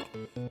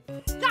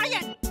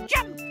 Lion,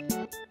 jump!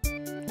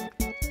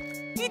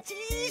 It's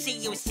easy,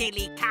 you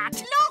silly cat.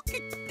 Look!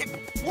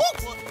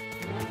 Whoa.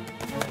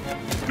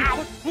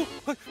 Ow!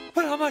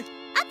 Where am I?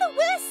 At the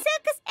worst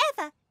circus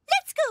ever.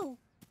 Let's go.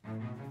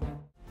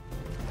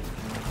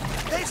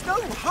 There's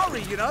no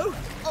hurry, you know.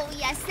 Oh,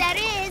 yes, there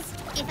is.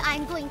 if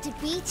I'm going to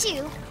beat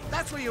you.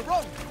 That's where you're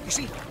wrong. You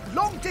see,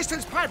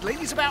 long-distance paddling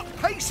is about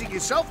pacing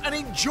yourself and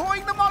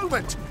enjoying the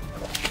moment.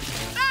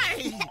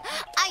 Hey!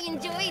 I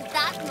enjoyed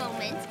that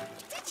moment.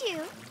 Did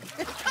you?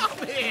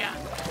 Come here!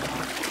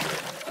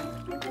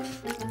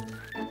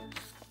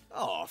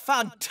 Oh,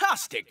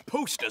 fantastic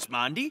posters,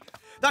 Mandy.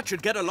 That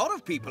should get a lot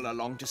of people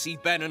along to see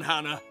Ben and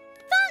Hannah.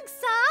 Thanks,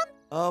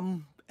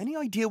 Sam. Any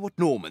idea what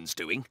Norman's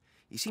doing?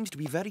 He seems to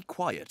be very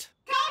quiet.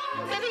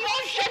 Come to the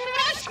Ocean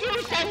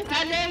Rescue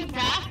Centre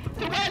later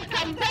to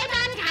welcome Ben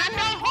and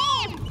Hannah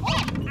home.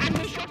 Oh, and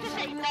be sure to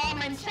say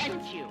Norman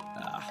sent you.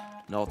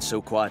 Not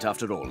so quiet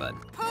after all, then.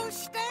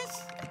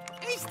 Posters?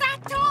 Is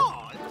that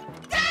all?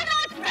 They're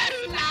not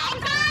very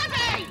loud, are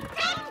they?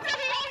 Come to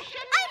the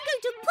Ocean. I'm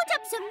going to put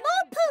up some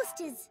more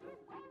posters.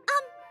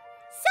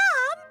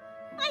 Sam,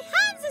 my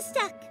hands are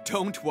stuck.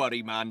 Don't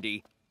worry,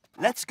 Mandy.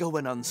 Let's go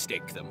and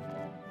unstick them.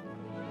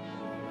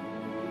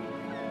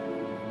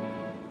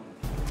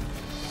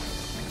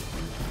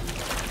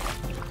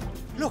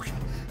 Look,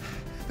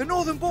 the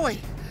Northern Buoy.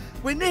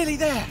 We're nearly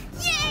there.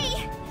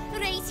 Yay!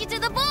 Race you to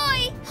the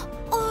buoy.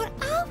 Or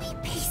are we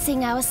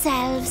pacing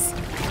ourselves?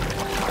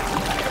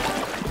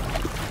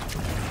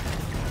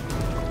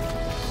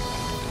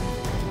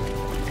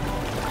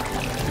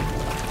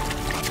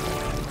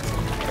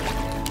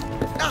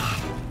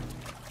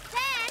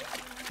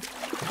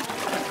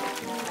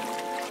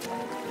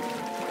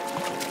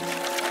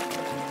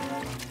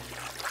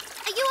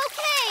 Are you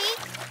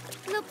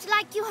okay? Looked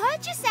like you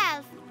hurt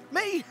yourself.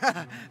 Me?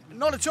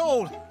 Not at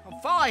all. I'm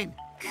fine.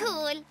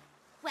 Cool.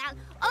 Well,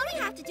 all we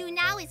have to do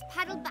now is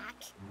paddle back.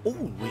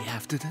 All we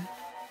have to do?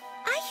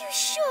 Are you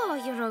sure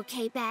you're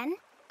okay, Ben?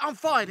 I'm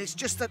fine. It's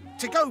just that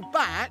to go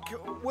back,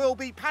 we'll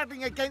be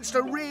paddling against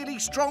a really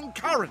strong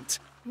current.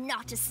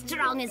 Not as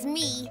strong as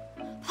me.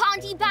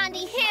 Ponty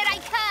Bandy, here I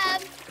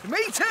come.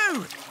 Me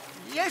too.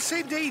 Yes,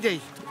 indeedy.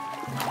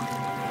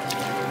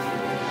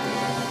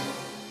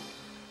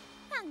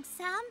 Thanks,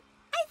 Sam.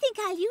 I think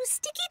I'll use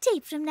sticky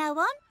tape from now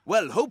on.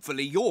 Well,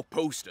 hopefully your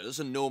posters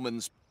and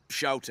Norman's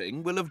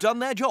shouting will have done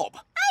their job.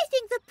 I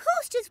think the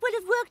posters would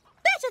have worked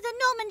better than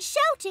Norman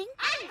shouting.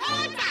 I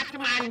heard that,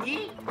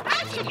 Mandy.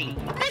 Actually,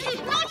 this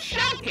is not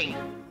shouting.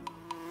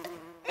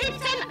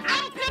 It's an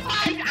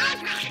amplified...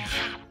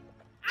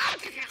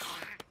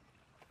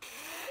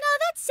 Now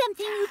that's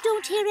something you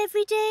don't hear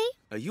every day.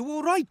 Are you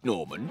all right,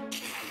 Norman?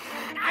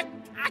 I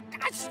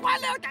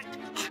swallowed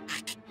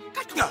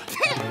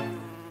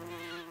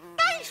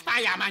Thanks,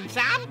 Fireman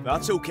Sam.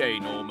 That's okay,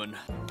 Norman.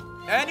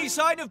 Any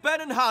sign of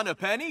Ben and Hannah,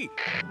 Penny?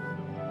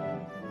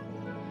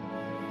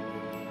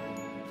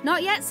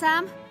 Not yet,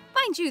 Sam.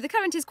 Mind you, the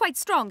current is quite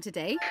strong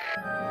today.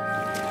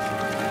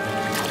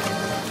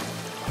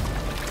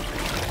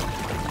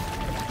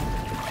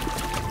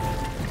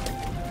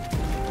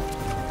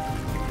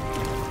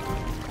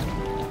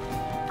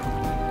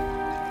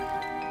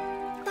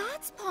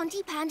 That's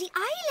Ponty Pandy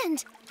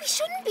Island. We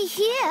shouldn't be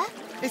here.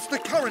 It's the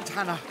current,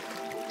 Hannah.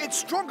 It's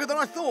stronger than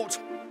I thought.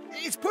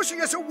 It's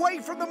pushing us away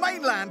from the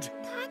mainland.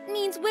 That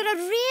means we're a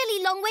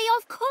really long way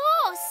off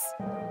course.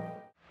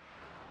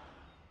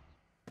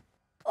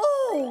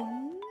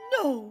 Oh,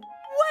 no.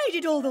 Why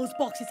did all those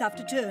boxes have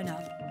to turn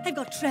up? I've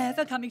got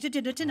Trevor coming to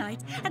dinner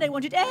tonight, and I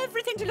wanted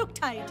everything to look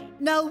tidy.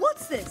 Now,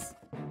 what's this?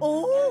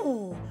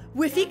 Oh,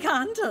 whiffy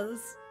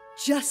candles.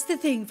 Just the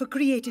thing for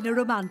creating a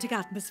romantic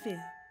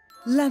atmosphere.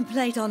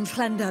 Lamplight on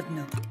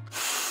Llandudno.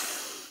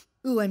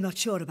 Ooh, I'm not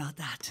sure about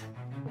that.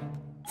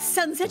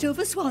 Sunset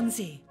over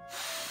Swansea.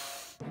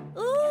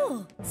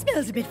 Ooh,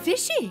 smells a bit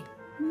fishy.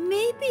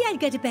 Maybe I'll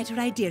get a better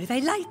idea if I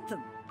light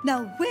them.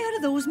 Now, where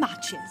are those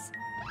matches?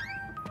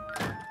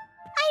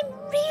 I'm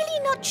really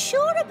not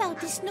sure about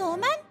this,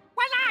 Norman.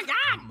 Well, I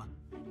am.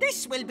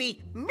 This will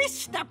be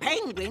Mr.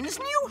 Penguin's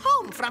new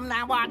home from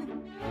now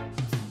on.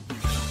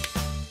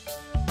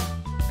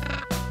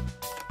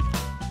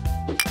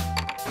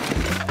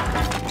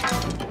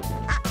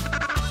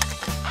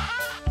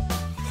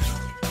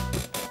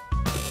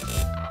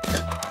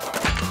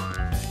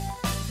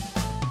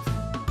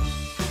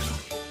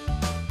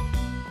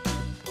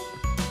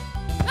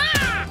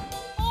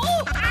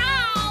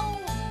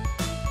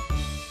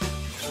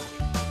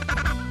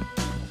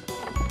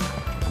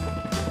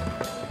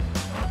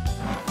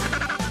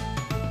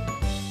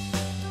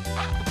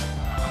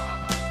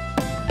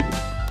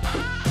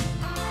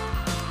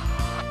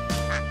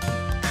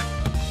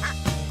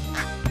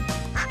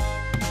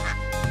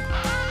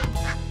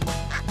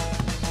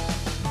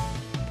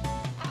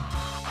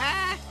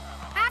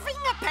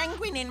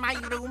 In my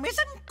room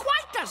isn't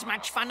quite as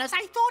much fun as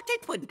I thought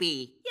it would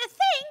be. You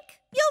think?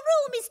 Your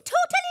room is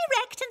totally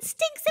wrecked and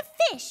stinks of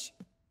fish.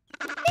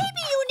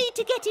 Maybe you need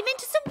to get him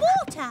into some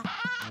water.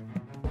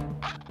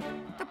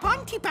 The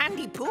Ponty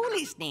Pandy pool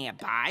is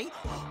nearby.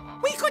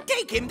 We could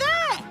take him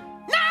there.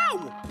 Now!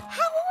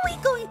 How are we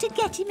going to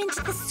get him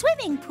into the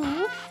swimming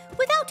pool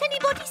without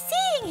anybody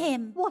seeing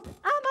him? What am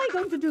I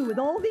going to do with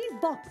all these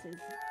boxes?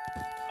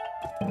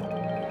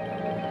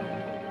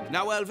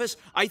 Now, Elvis,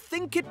 I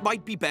think it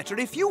might be better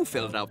if you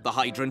filled out the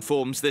hydrant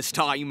forms this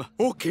time.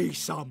 OK,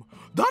 Sam.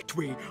 That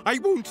way, I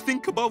won't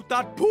think about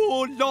that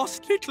poor,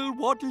 lost little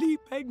waddly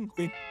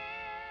penguin.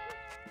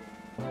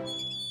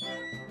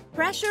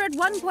 Pressure at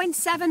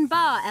 1.7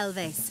 bar,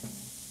 Elvis.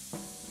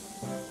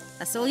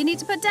 That's all you need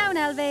to put down,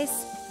 Elvis.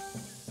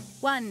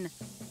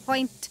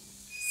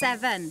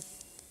 1.7.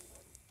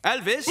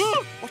 Elvis,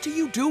 what are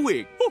you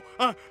doing?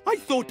 Oh, I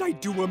thought I'd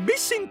do a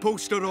missing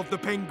poster of the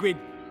penguin,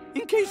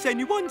 in case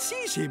anyone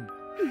sees him.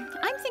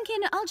 I'm thinking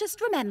I'll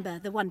just remember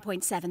the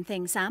 1.7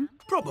 thing, Sam.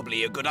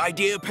 Probably a good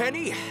idea,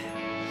 Penny.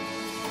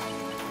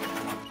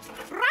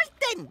 Right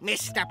then,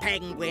 Mr.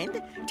 Penguin.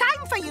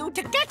 Time for you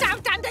to get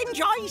out and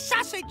enjoy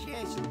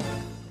sausages.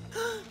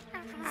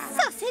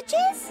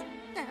 Sausages?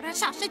 There are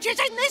sausages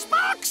in this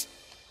box.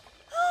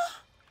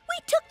 We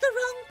took the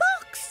wrong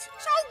box.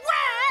 So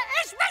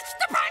where is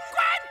Mr.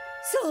 Penguin?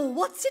 So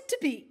what's it to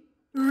be?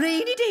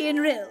 Rainy day in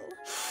Rill?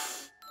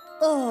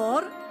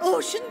 Or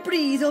ocean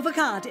breeze over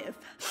Cardiff?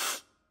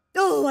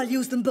 Oh, I'll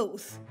use them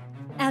both.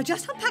 I'll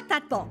just unpack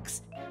that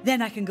box.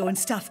 Then I can go and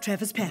stuff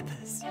Trevor's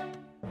peppers.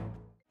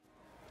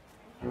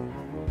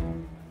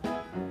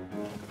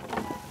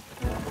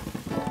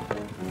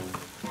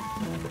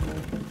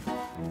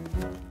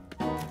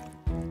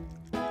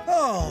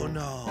 Oh,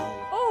 no.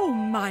 Oh,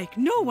 Mike,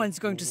 no one's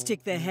going to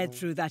stick their head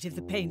through that if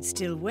the paint's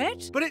still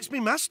wet. But it's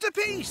me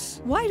masterpiece.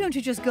 Why don't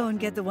you just go and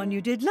get the one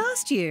you did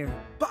last year?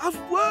 But I've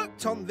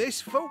worked on this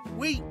for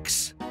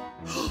weeks.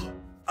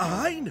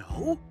 I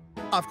know.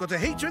 I've got a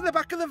heater in the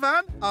back of the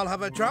van. I'll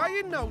have a dry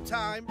in no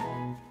time.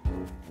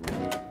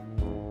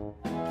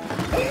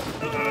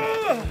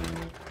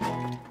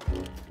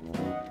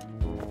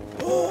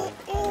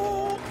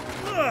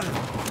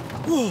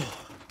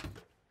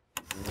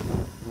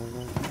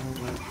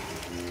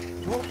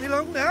 Won't be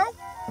long now.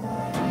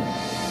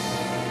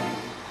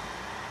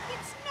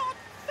 It's not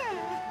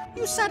fair.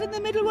 You sat in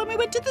the middle when we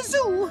went to the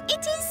zoo.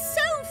 It is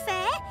so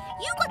fair.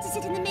 You got to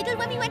sit in the middle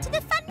when we went to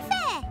the fun fair.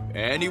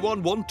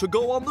 Anyone want to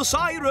go on the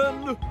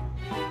siren?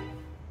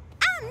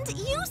 And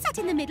you sat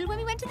in the middle when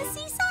we went to the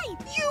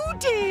seaside. You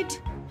did.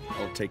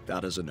 I'll take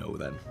that as a no,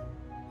 then.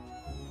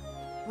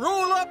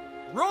 Roll up,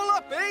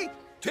 eh?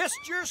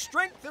 Test your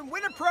strength and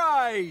win a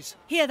prize.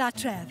 Hear that,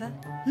 Trevor?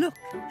 Look,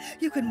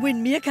 you can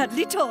win me a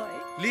cuddly toy.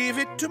 Leave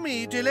it to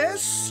me,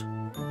 Dillis.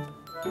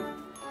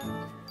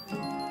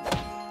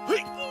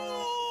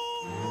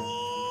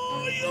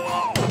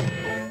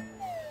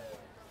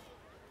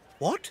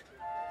 What?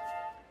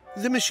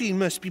 The machine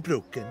must be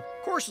broken.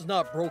 Of course it's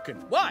not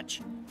broken.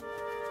 Watch.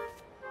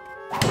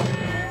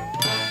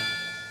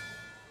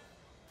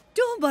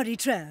 Don't worry,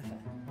 Trevor.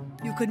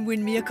 You can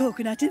win me a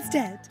coconut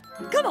instead.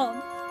 Come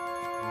on.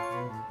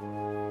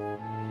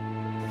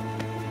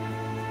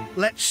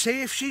 Let's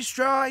see if she's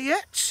dry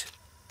yet.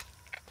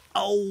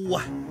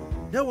 Oh,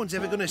 no one's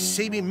ever going to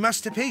see me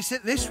masterpiece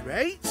at this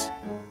rate.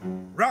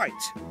 Right,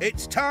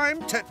 it's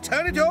time to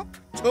turn it up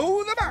to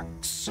the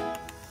max.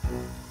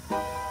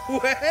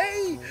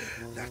 Hey,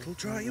 that'll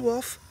dry you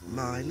off,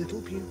 my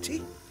little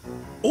beauty.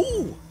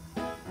 Oh,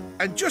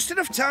 and just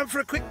enough time for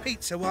a quick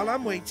pizza while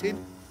I'm waiting.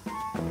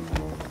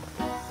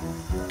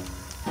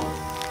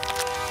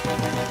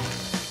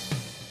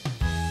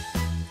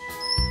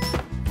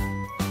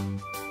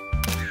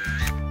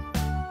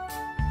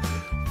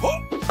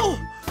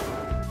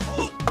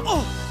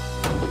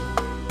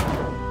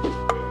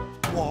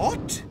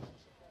 What?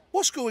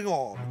 What's going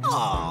on?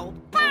 Oh,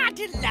 bad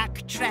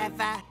luck,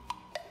 Trevor.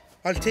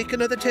 I'll take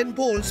another 10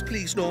 balls,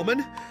 please,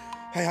 Norman.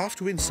 I have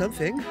to win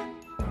something.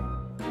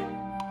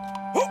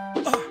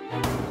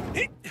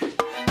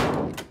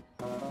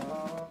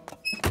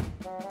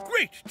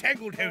 Great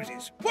tangled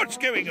hoses. What's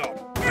going on?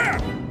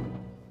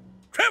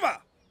 Trevor!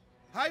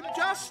 I'm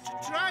just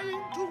trying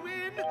to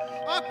win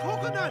a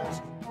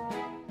coconut.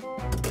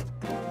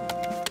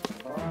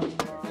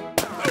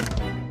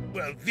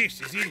 Well,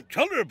 this is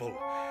intolerable.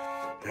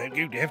 I'm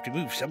going to have to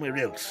move somewhere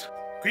else.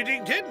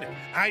 Whittington,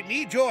 I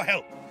need your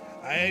help.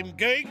 I'm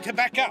going to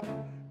back up.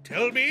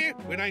 Tell me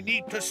when I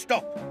need to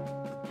stop.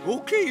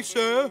 OK,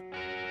 sir.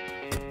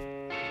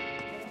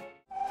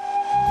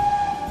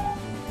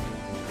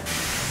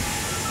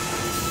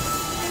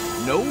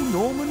 No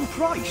Norman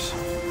Price.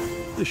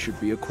 This should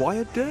be a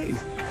quiet day.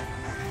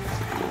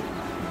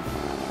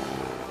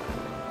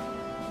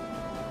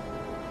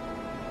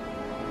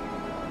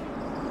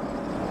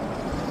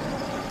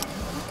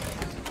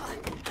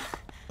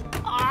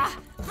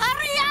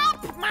 Hurry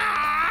up,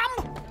 Mom!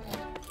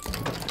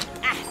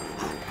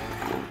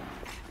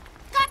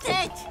 Got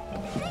it!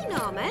 Hey,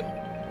 Norman.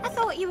 I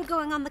thought you were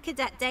going on the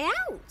cadet day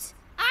out.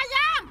 I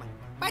am!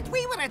 But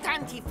we were at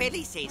Auntie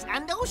Phyllis's,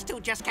 and those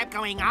two just kept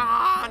going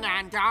on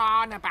and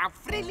on about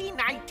frilly,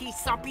 nighty,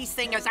 soppy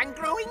singers and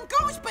growing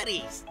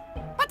gooseberries.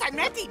 But I'm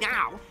ready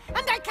now,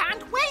 and I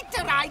can't wait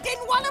to ride in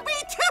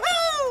Wallaby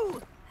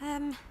too!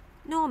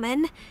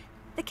 Norman,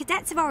 the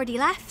cadets have already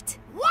left.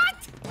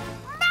 What?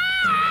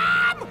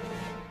 Mom!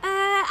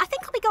 I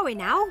think I'll be going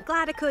now.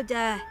 Glad I could,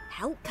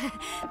 help.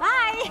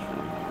 Bye!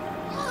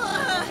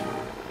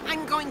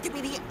 I'm going to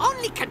be the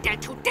only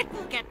cadet who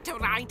didn't get to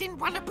ride in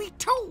Wallaby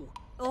 2.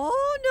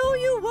 Oh, no,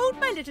 you won't,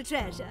 my little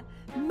treasure.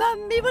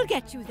 Mummy will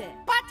get you there.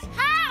 But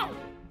how?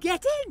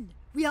 Get in.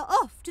 We are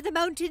off to the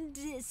mountain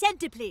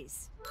centre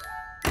place.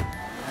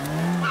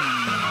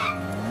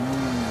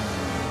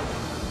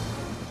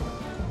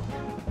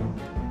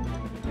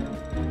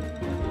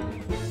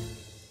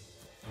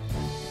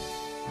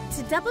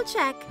 To double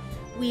check,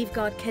 we've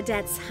got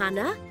cadets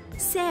Hannah,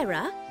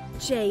 Sarah,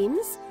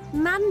 James,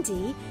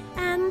 Mandy,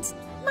 and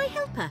my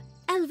helper,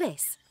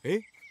 Elvis. Eh?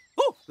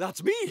 Oh,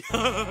 that's me!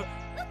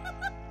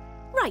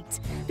 Right,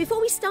 before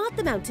we start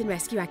the mountain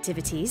rescue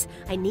activities,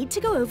 I need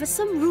to go over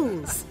some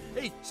rules.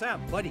 Hey,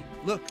 Sam, buddy,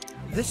 look.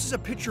 This is a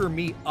picture of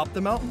me up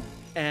the mountain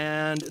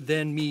and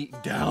then me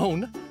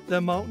down the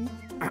mountain.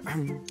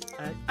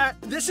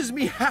 This is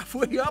me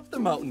halfway up the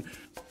mountain.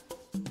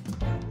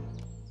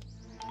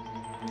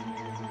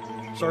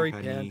 Sorry,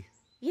 Penny.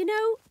 You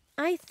know,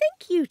 I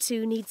think you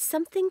two need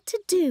something to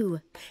do.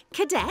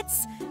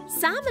 Cadets,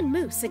 Sam and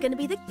Moose are going to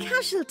be the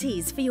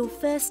casualties for your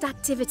first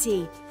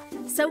activity.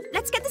 So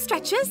let's get the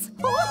stretchers.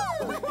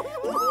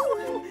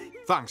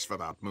 Thanks for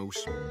that,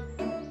 Moose.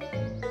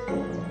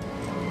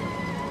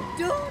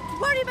 Don't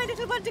worry, my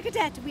little wonder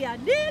cadet. We are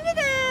nearly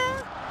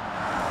there.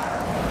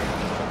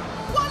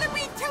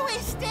 Wallaby 2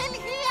 is still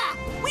here.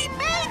 We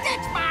made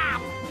it,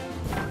 Mom.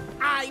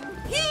 I'm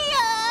here.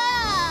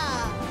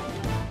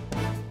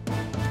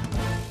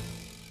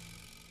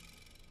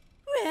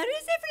 Where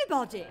is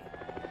everybody?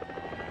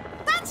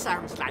 That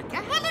sounds like a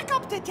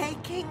helicopter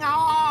taking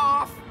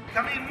off.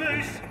 Come in,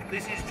 Moose.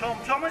 This is Tom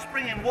Thomas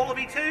bringing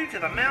Wallaby 2 to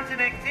the Mountain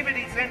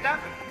Activity Centre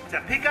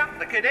to pick up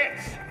the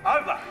cadets.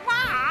 Over.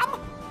 Mom,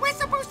 we're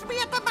supposed to be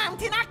at the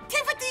Mountain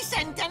Activity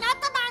Centre, not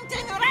the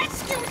Mountain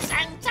Rescue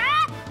Centre.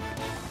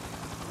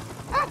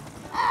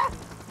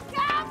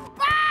 Come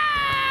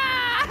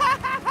back!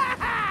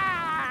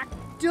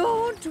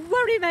 Don't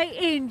worry, my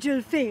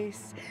angel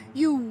face.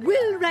 You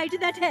will ride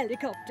in that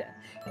helicopter.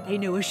 I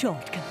know a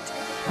shortcut.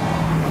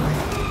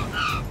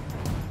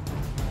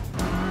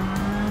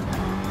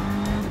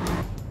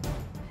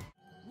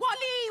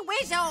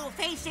 Wizzo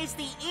faces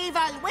the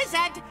evil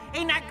wizard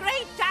in a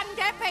great and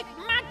epic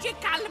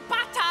magical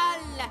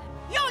battle.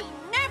 You'll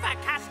never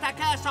cast a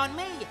curse on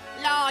me,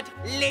 Lord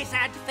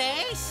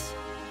Lizardface.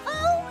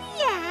 Oh,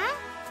 yeah?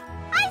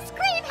 Ice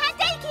cream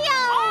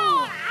Headacheio!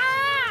 Oh,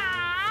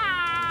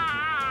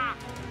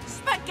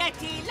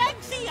 Spaghetti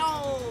Lexio!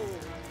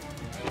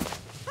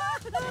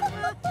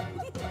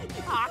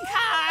 Oh,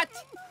 Cat!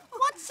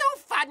 What's so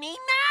funny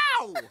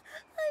now?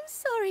 I'm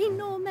sorry,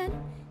 Norman.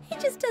 He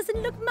just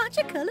doesn't look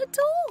magical at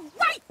all.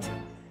 Right!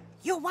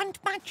 You want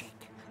magic?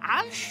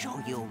 I'll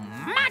show you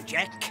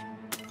magic.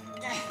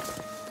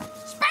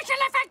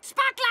 Special effects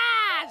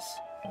sparklers!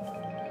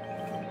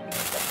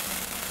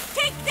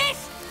 Take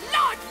this,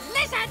 Lord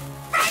Lizard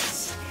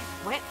Face!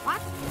 Wait,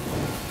 what?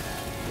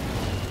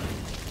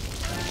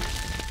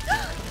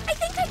 I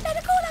think I'd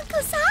better call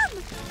Uncle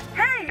Sam.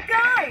 Hey,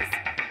 guys!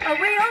 Are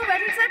we all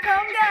ready to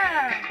calm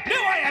down? No,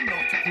 I am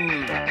not.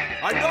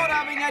 I'm not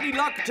having any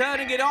luck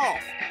turning it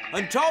off.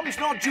 And Tom's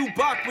not due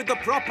back with the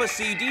proper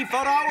CD for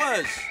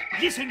hours.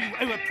 Listen, you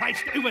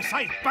overpriced,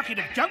 oversized bucket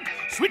of junk.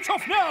 Switch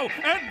off now,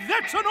 and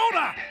that's an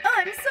order.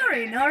 I'm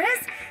sorry,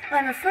 Norris.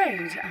 I'm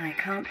afraid I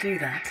can't do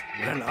that.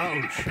 Well,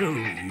 I'll show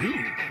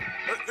you.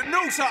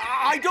 No, sir,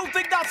 I don't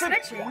think that's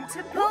Switching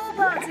to pool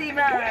party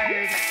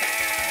mode.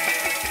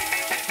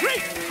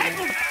 Great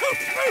heavens, who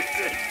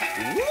posted?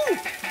 Ooh,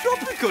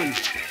 tropical.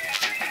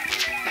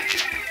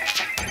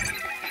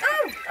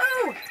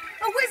 Oh!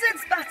 A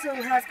wizard's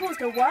battle has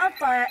caused a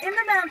wildfire in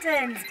the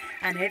mountains,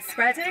 and it's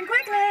spreading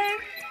quickly.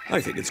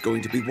 I think it's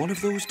going to be one of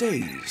those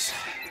days.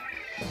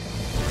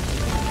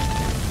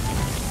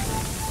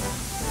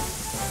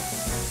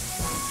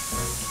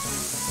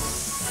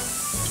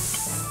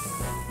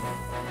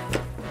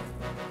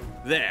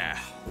 There,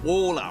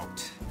 all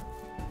out.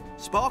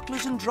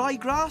 Sparklers and dry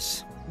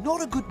grass?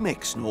 Not a good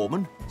mix,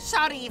 Norman.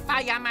 Sorry,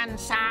 Fireman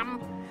Sam.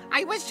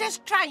 I was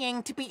just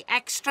trying to be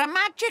extra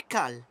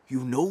magical.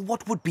 You know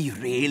what would be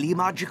really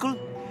magical?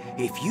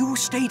 If you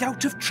stayed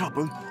out of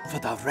trouble for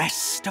the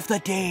rest of the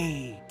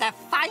day. The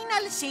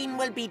final scene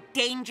will be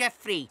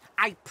danger-free,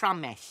 I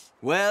promise.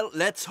 Well,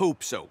 let's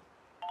hope so.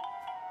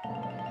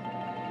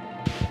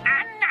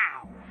 And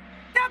now,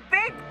 the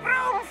big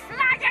broom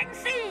flying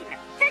scene.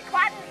 Take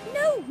one.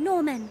 No,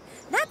 Norman.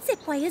 That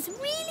zip wire's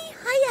really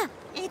higher.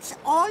 It's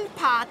all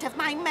part of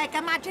my mega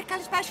magical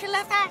special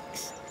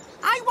effects.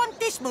 I want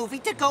this movie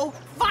to go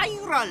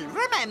viral,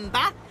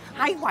 remember?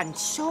 I want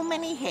so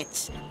many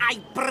hits,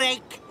 I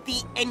break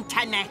the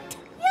internet.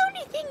 The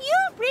only thing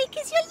you'll break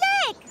is your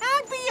leg.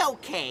 I'll be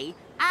okay.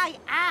 I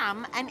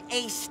am an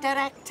ace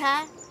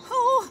director.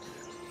 Oh,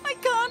 I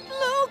can't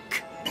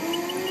look.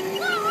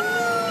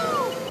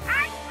 Woohoo!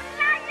 I'm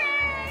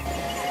flying!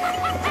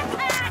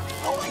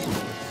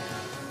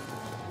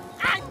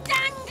 I'm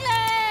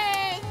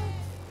dangling!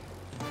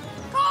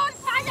 Call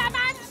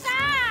Fireman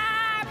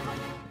Sam!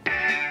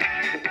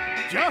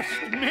 Just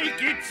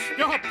make it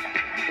stop.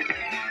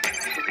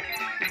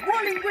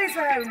 Jolly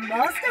Wizzo,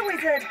 Master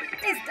Wizard,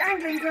 is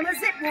dangling from a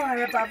zip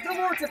wire above the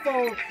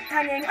waterfall,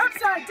 hanging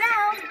upside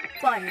down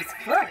by his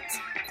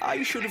foot.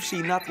 I should have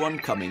seen that one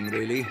coming,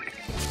 really.